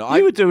 You've given up.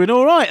 You were doing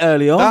all right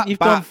early on. That You've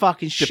bat done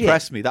fucking shit.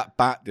 Depressed me. That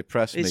bat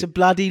depressed me. It's a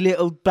bloody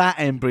little bat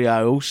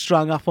embryo all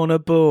strung up on a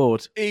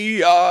board.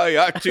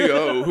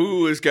 E-I-A-T-O,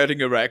 who is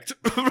getting erect?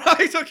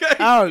 Right, okay.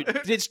 Oh,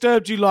 it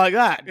disturbed you like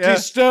that? Yeah.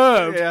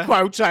 Disturbed, Yeah.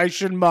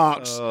 quotation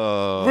marks.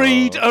 Oh.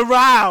 Read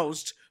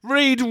aroused.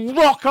 Read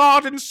rock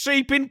hard and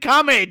seeping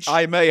cummage.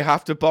 I may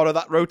have to borrow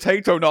that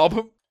rotato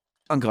knob.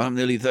 I'm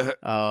nearly there.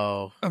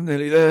 Oh. I'm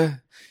nearly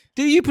there.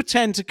 Do you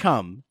pretend to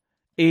come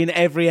in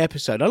every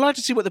episode? I'd like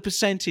to see what the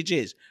percentage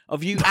is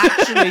of you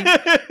actually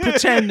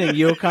pretending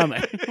you're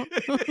coming.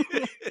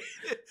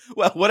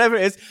 Well, whatever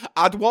it is,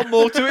 add one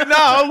more to it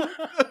now.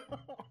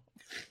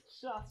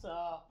 Shut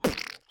up.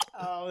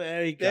 Oh,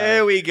 there we go.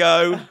 There we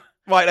go.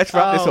 Right, let's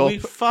wrap this up.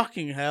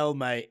 Fucking hell,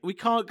 mate. We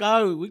can't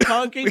go. We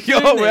can't keep We're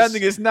doing this.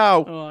 ending this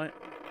now. All right.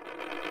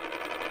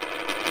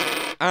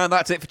 And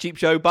that's it for Cheap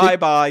Show.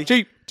 Bye-bye.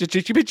 Cheap.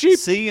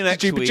 See you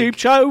next week. Cheap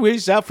show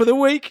is out for the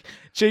week.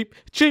 Cheap.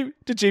 Cheap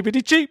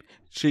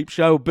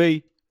show will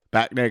be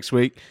back next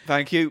week.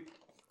 Thank you.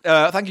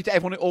 Thank you to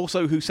everyone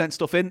also who sent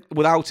stuff in.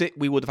 Without it,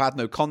 we would have had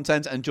no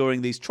content. And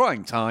during these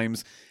trying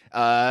times,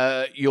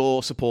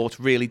 your support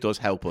really does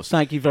help us.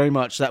 Thank you very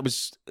much. That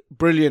was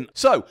brilliant.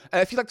 So,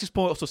 if you'd like to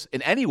support us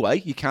in any way,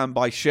 you can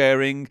by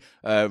sharing,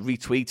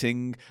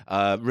 retweeting,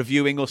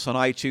 reviewing us on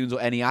iTunes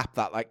or any app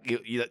that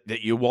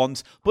that you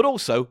want. But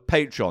also,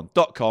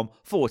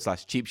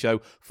 patreon.com/Cheap Show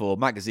for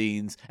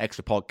magazines,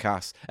 extra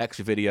podcasts,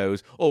 extra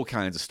videos, all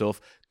kinds of stuff.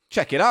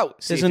 Check it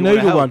out. See There's if a you wanna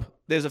noodle help. one.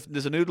 There's a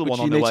noodle Which one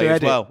on you the need way to as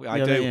edit. well. I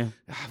Yeah, do. yeah.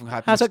 I haven't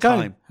had How's much that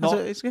going? time.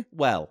 It's good?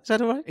 Well. Is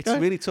that all right? It's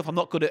really tough. I'm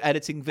not good at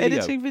editing video.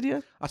 Editing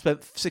video? I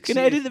spent 6 Can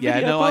years. you edit the video?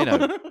 Yeah, no, I Paul?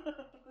 know.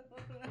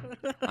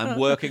 I'm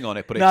working on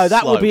it, but No, it's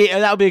that slow. will be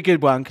a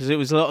good one because it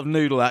was a lot of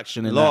noodle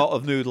action a in lot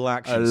of noodle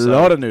action. A so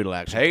lot of noodle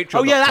action.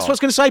 Patreon.com. Oh yeah, that's what I was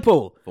going to say,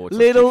 Paul.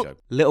 /Cheap Show.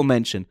 Little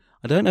mention.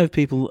 I don't know if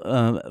people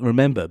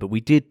remember, but we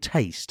did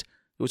taste.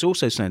 It was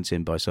also sent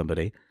in by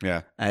somebody.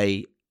 Yeah.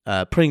 A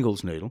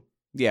Pringles noodle,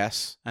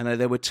 Yes. and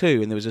there were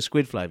two, and there was a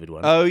squid flavored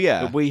one. Oh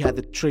yeah. But we had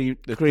the cream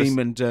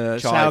and sour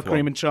chive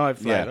cream one. and chive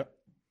flavour, Yeah.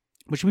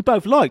 which we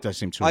both liked. I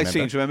seem to I remember.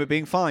 seem to remember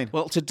being fine.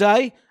 Well,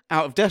 today,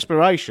 out of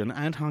desperation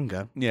and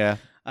hunger, Yeah.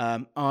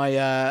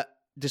 I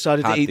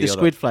decided to Had eat the the other.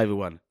 squid flavour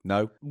one.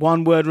 No.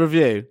 One word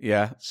review.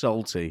 Yeah.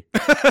 Salty.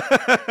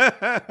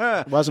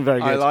 Wasn't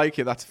very I good. like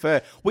it. That's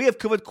fair. We have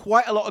covered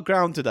quite a lot of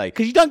ground today.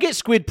 Because you don't get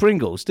squid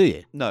Pringles, do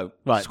you? No.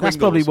 Right, that's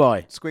probably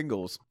why.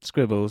 Squingles.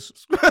 Scribbles.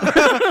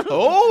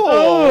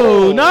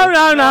 Oh.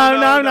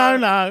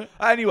 No.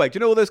 Anyway, do you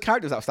know all those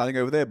characters that were standing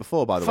over there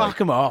before, by the way? Fuck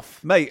them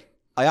off. Mate,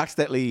 I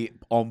accidentally,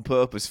 on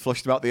purpose,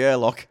 flushed them out the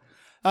airlock.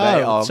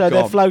 Oh, so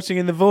they're floating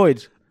in the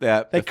void.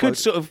 Yeah, They could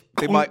sort of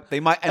They might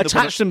end up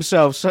attach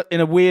themselves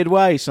in a weird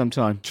way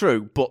sometime.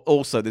 True, but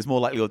also there's more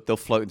likely they'll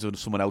float into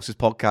someone else's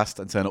podcast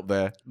and turn up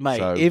there. Mate,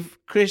 So,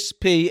 if Chris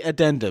P.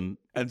 Addendum...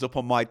 ends up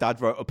on My Dad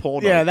Wrote a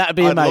Porno. Yeah, that'd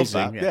be I'd love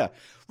amazing, that, yeah.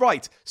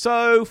 Right,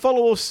 so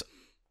follow us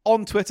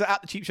on Twitter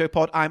at The Cheap Show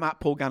Pod. I'm at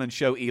Paul Gannon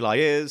Show. Eli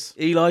is.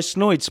 Eli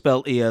Snoid,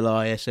 spelled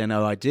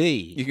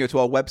E-L-I-S-N-O-I-D. You can go to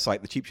our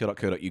website,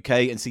 thecheapshow.co.uk,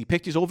 and see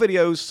pictures or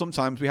videos.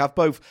 Sometimes we have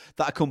both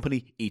that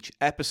accompany each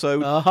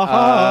episode. On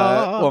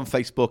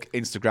Facebook,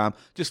 Instagram.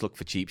 Just look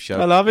for Cheap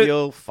Show. I love it.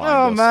 You'll find us.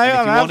 Oh, And mate, if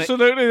I'm you wanna-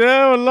 absolutely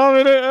there. I'm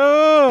loving it.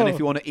 Oh. And if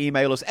you want to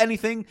email us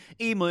anything,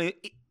 email us.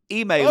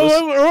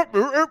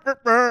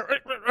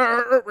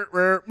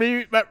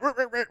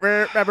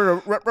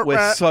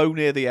 We're so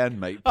near the end,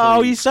 mate. Oh,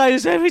 Please. you say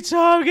this every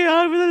time I get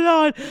over the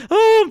line.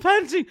 Oh, I'm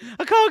panting.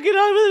 I can't get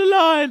over the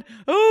line.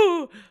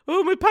 Oh,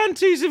 my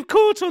panties have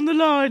caught on the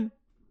line.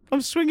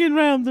 I'm swinging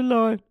round the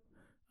line.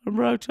 I'm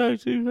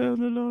rotating round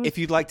the line. If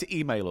you'd like to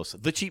email us,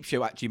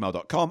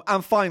 thecheapshow@gmail.com.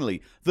 And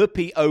finally, the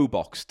P.O.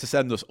 Box to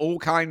send us all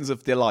kinds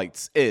of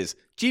delights is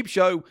Cheap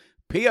Show,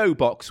 P.O.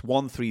 Box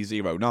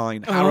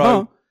 1309,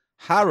 Harrow,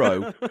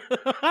 Hello.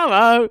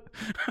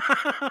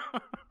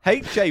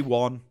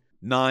 HA1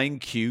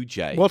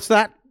 9QJ. What's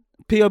that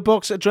P.O.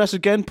 box address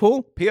again,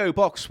 Paul? P.O.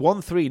 Box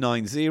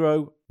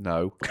 1390.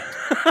 No.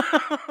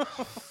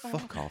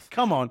 Fuck off.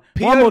 Come on. One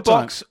P.O. more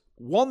time. Box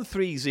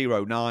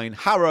 1309,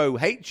 Harrow,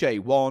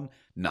 HA1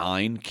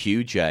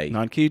 9QJ.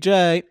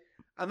 9QJ.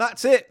 And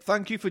that's it.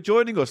 Thank you for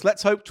joining us.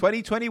 Let's hope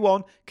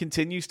 2021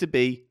 continues to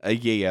be a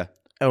year.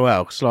 Oh,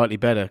 well, slightly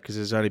better because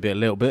there's only been a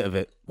little bit of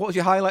it. What was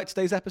your highlight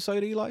today's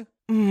episode, Eli?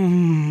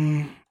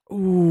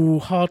 Ooh,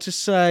 hard to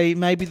say.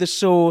 Maybe the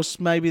sauce,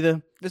 maybe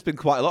the... There's been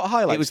quite a lot of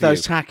highlights. It was for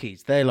those you.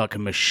 Tackies. They're like a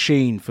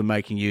machine for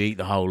making you eat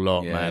the whole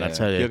lot, man. I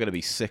tell you. You're going to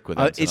be sick with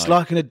that. It's tonight.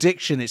 like an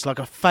addiction. It's like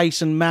a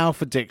face and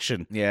mouth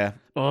addiction. Yeah.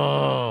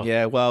 Oh.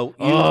 Yeah, well,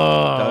 you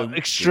don't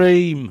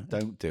extreme.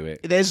 Don't do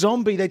it. They're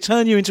zombie. They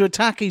turn you into a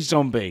tacky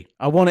zombie.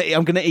 I'm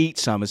going to eat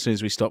some as soon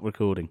as we stop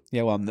recording.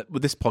 Yeah, well,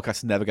 this podcast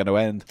is never going to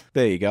end.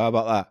 There you go. How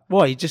about that?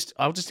 Why?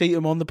 I'll just eat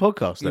them on the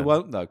podcast. You Then.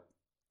 won't, though.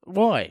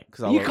 Why?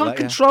 'Cause I You won't can't let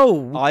you.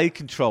 control. I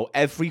control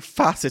every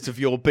facet of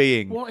your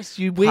being. What is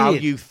you weird? How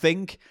you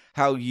think,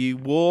 how you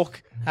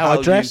walk, How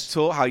I dress?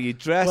 you talk, how you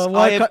dress. Well,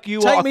 why can't- you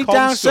take are me a down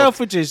construct.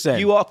 Selfridges then.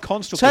 You are a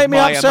construct Take of me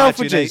my up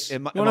Selfridges.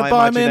 imagina- You my want to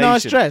buy me a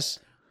nice imagination. dress?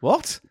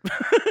 What?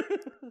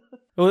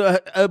 Or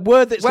a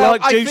word that's Well,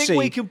 like I juicy. think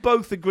we can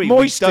both agree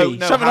Moisty, we don't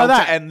know something how like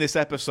that. to end this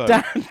episode.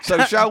 Dam- so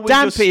shall we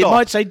dampy. just stop? It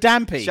might say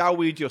dampy. Shall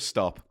we just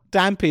stop?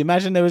 Dampy.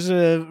 Imagine there was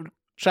a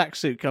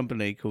tracksuit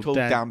company called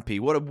Dampy.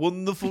 What a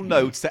wonderful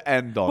note to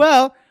end on.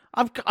 Well,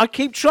 I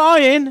keep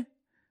trying.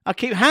 I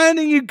keep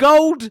handing you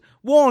gold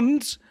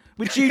wands,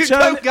 which you you turn.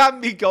 don't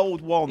hand me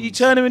gold wands. You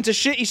turn them into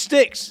shitty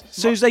sticks as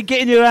soon as they get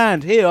in your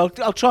hand. Here, I'll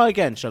try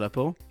again. Shall I,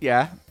 Paul?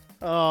 Yeah.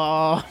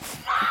 Oh,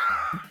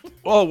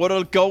 Oh, what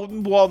a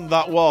golden wand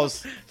that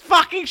was.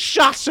 fucking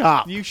shut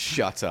up! You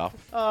shut up.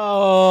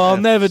 Oh, I'll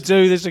never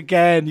do this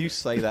again. You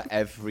say that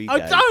every day.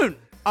 I don't.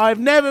 I've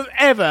never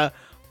ever.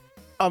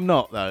 I'm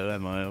not though,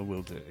 am I? I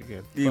will do it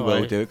again. You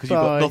Bye. will do it because you've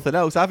got Bye. nothing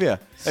else, have you?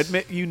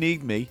 Admit you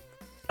need me.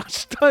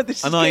 This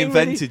is And I getting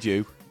really- invented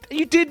you.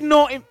 You did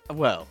not.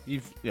 Well,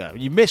 you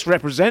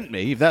misrepresent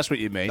me if that's what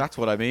you mean. That's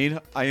what I mean.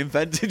 I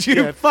invented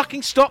you. Yeah,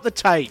 fucking stop the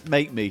tape.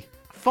 Make me.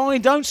 Fine,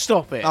 don't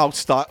stop it. I'll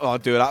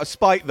do it out of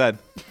spite then.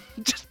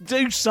 Just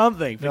do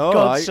something, for All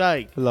God's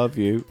right. sake. Love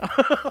you.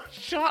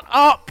 Shut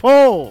up,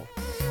 Paul.